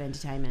 Hours of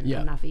entertainment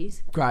on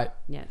Nuffies. Great.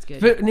 Yeah, it's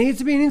good. But it needs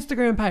to be an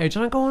Instagram page.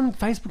 I don't go on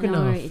Facebook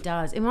enough. No, it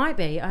does. It might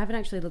be. I haven't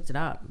actually looked it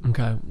up.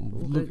 Okay.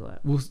 We'll Google it.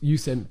 You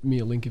send me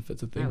a link if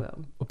it's a thing. I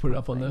will. I'll put it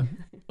up on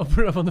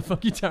the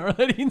Fuck You Tara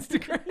Lady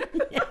Instagram.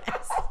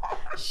 Yes.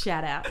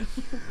 Shout out.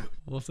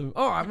 Awesome.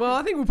 All right. Well,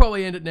 I think we'll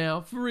probably end it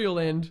now. For real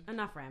end.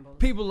 Enough rambles.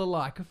 People are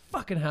like,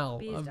 fucking hell.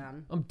 Beer's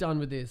done. I'm done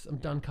with this. I'm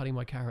done cutting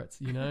my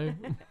carrots, you know?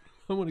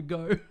 I want to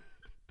go.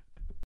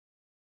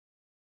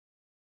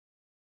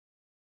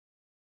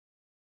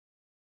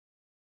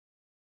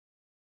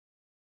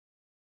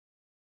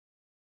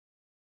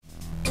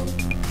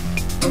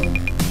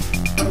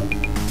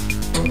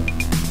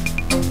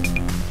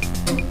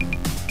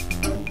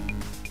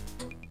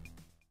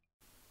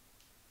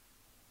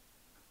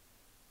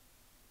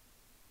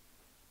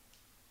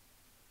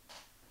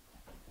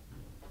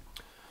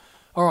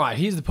 All right,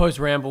 here's the post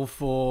ramble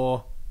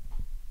for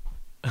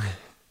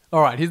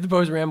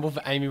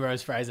Amy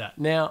Rose Fraser.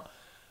 Now,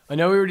 I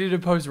know we already did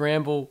a post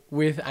ramble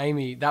with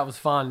Amy. That was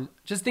fun.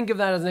 Just think of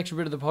that as an extra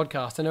bit of the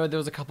podcast. I know there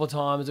was a couple of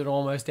times it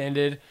almost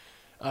ended.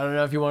 I don't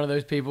know if you're one of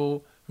those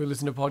people who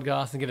listen to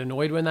podcasts and get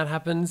annoyed when that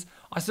happens.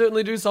 I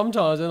certainly do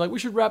sometimes. They're like, we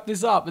should wrap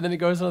this up. And then it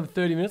goes another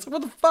 30 minutes. Like,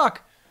 what the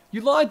fuck?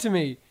 You lied to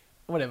me.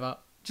 Whatever.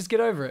 Just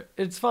get over it.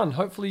 It's fun.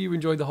 Hopefully you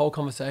enjoyed the whole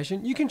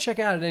conversation. You can check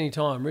out at any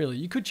time, really.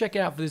 You could check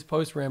out for this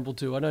post ramble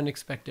too. I don't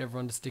expect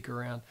everyone to stick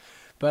around.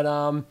 But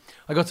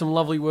I got some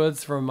lovely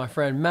words from my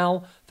friend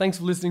Mel. Thanks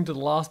for listening to the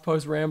last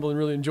post ramble and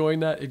really enjoying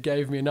that. It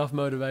gave me enough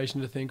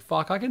motivation to think,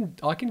 fuck, I can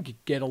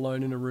get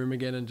alone in a room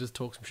again and just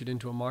talk some shit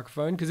into a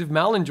microphone. Because if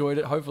Mel enjoyed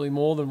it, hopefully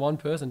more than one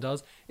person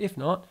does. If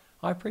not,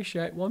 I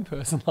appreciate one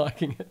person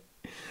liking it.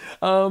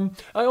 I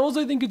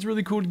also think it's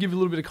really cool to give a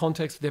little bit of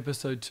context for the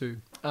episode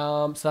too.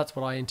 So that's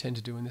what I intend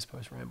to do in this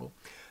post ramble.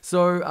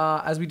 So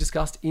as we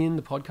discussed in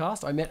the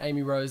podcast, I met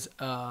Amy Rose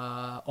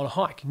on a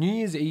hike, New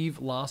Year's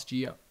Eve last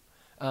year.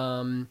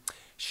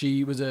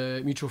 She was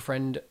a mutual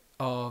friend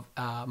of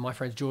my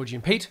friends Georgie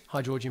and Pete.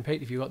 Hi Georgie and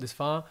Pete, if you got this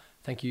far,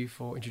 thank you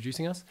for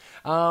introducing us.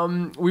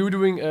 We were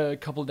doing a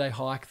couple of day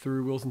hike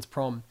through Wilson's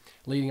Prom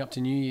leading up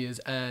to New Year's,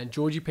 and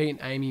Georgie, Pete and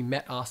Amy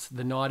met us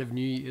the night of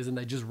New Year's, and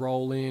they just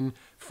roll in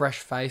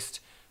fresh-faced.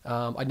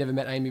 I'd never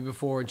met Amy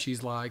before, and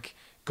she's like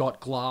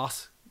got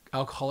glass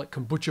alcoholic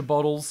kombucha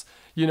bottles,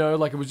 you know,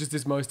 like it was just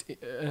this most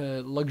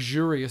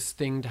luxurious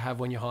thing to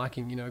have when you're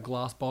hiking, you know,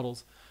 glass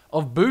bottles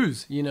of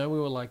booze, you know. We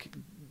were like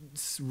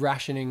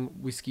rationing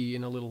whiskey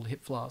in a little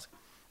hip flask.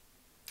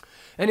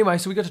 Anyway,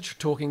 so we got to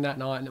talking that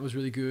night and it was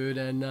really good.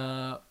 And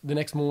the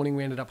next morning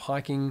we ended up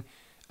hiking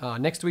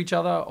next to each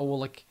other, or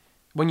like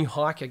when you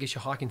hike, I guess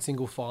you hike in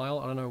single file.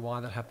 I don't know why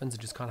that happens. It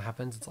just kind of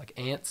happens. It's like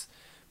ants.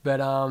 But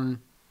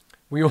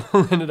we all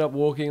ended up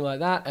walking like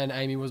that, and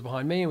Amy was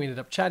behind me and we ended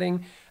up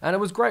chatting and it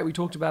was great. We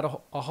talked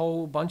about a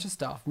whole bunch of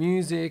stuff,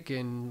 music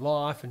and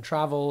life and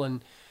travel.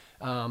 And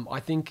I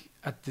think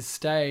at this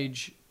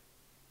stage,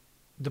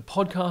 the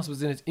podcast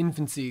was in its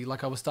infancy.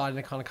 Like I was starting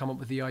to kind of come up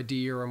with the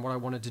idea and what I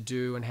wanted to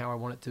do and how I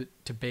wanted it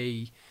to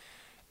be.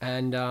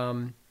 And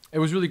it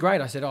was really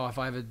great. I said, oh, if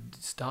I ever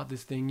start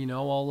this thing, you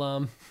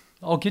know,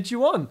 I'll get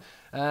you on.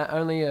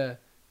 Only a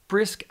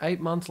brisk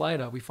 8 months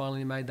later, we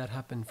finally made that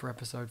happen for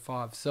episode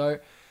 5. So,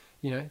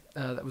 you know,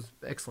 that was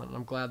excellent. And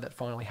I'm glad that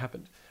finally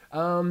happened.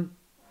 I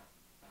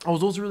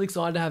was also really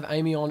excited to have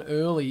Amy on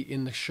early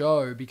in the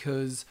show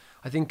because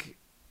I think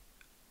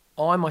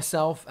I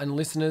myself and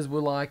listeners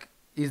were like,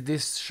 is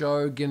this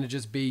show going to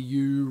just be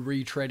you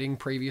retreading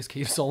previous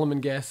Keith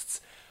Solomon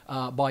guests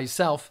by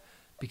yourself?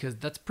 Because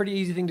that's a pretty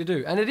easy thing to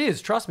do. And it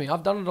is, trust me,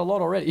 I've done it a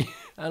lot already.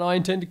 And I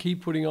intend to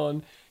keep putting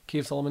on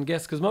Keith Solomon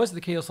guests because most of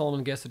the Keith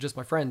Solomon guests are just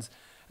my friends.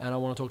 and I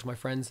want to talk to my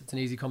friends. It's an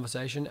easy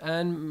conversation,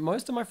 and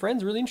most of my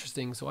friends are really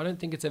interesting, so I don't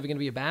think it's ever going to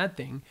be a bad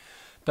thing.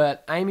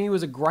 But Amy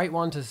was a great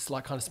one to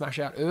like kind of smash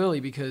out early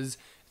because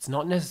it's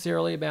not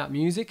necessarily about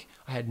music.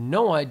 I had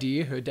no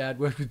idea her dad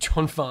worked with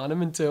John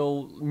Farnham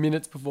until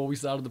minutes before we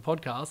started the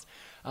podcast.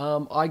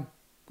 I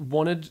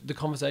wanted the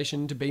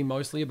conversation to be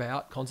mostly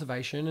about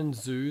conservation and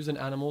zoos and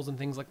animals and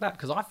things like that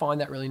because I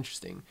find that really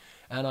interesting,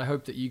 and I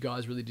hope that you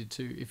guys really did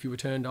too. If you were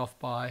turned off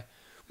by,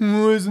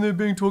 why isn't there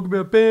being talk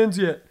about bands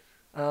yet?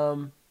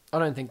 I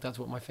don't think that's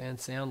what my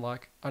fans sound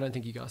like. I don't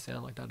think you guys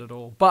sound like that at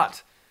all.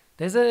 But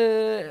there's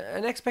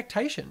an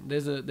expectation.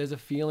 There's a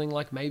feeling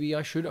like maybe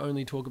I should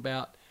only talk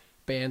about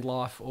band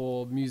life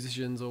or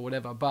musicians or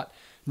whatever, but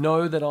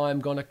know that I'm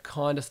going to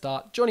kind of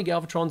start. Johnny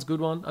Galvatron's a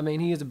good one. I mean,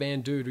 he is a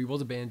band dude. He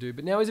was a band dude,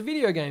 but now he's a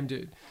video game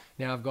dude.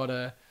 Now I've got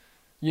a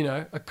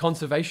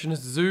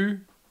conservationist zoo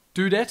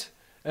dudette,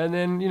 and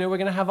then, we're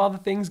going to have other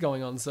things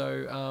going on.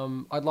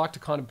 So I'd like to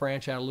kind of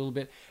branch out a little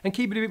bit and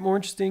keep it a bit more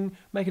interesting,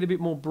 make it a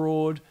bit more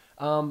broad,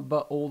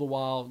 but all the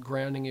while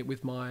grounding it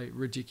with my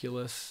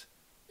ridiculous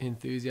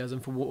enthusiasm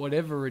for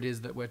whatever it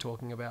is that we're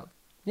talking about.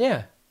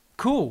 Yeah.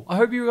 Cool. I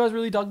hope you guys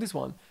really dug this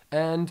one.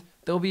 And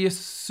there'll be a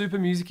super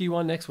music-y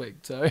one next week.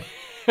 So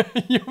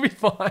you'll be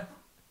fine.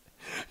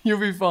 You'll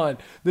be fine.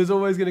 There's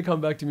always going to come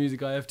back to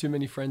music. I have too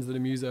many friends that are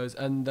musos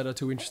and that are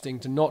too interesting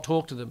to not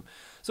talk to them.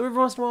 So every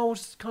once in a while, we'll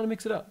just kind of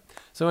mix it up.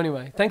 So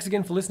anyway, thanks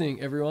again for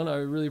listening, everyone. I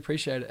really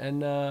appreciate it.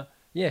 And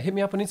hit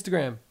me up on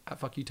Instagram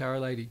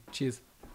 @FuckYouTarotLady. Cheers.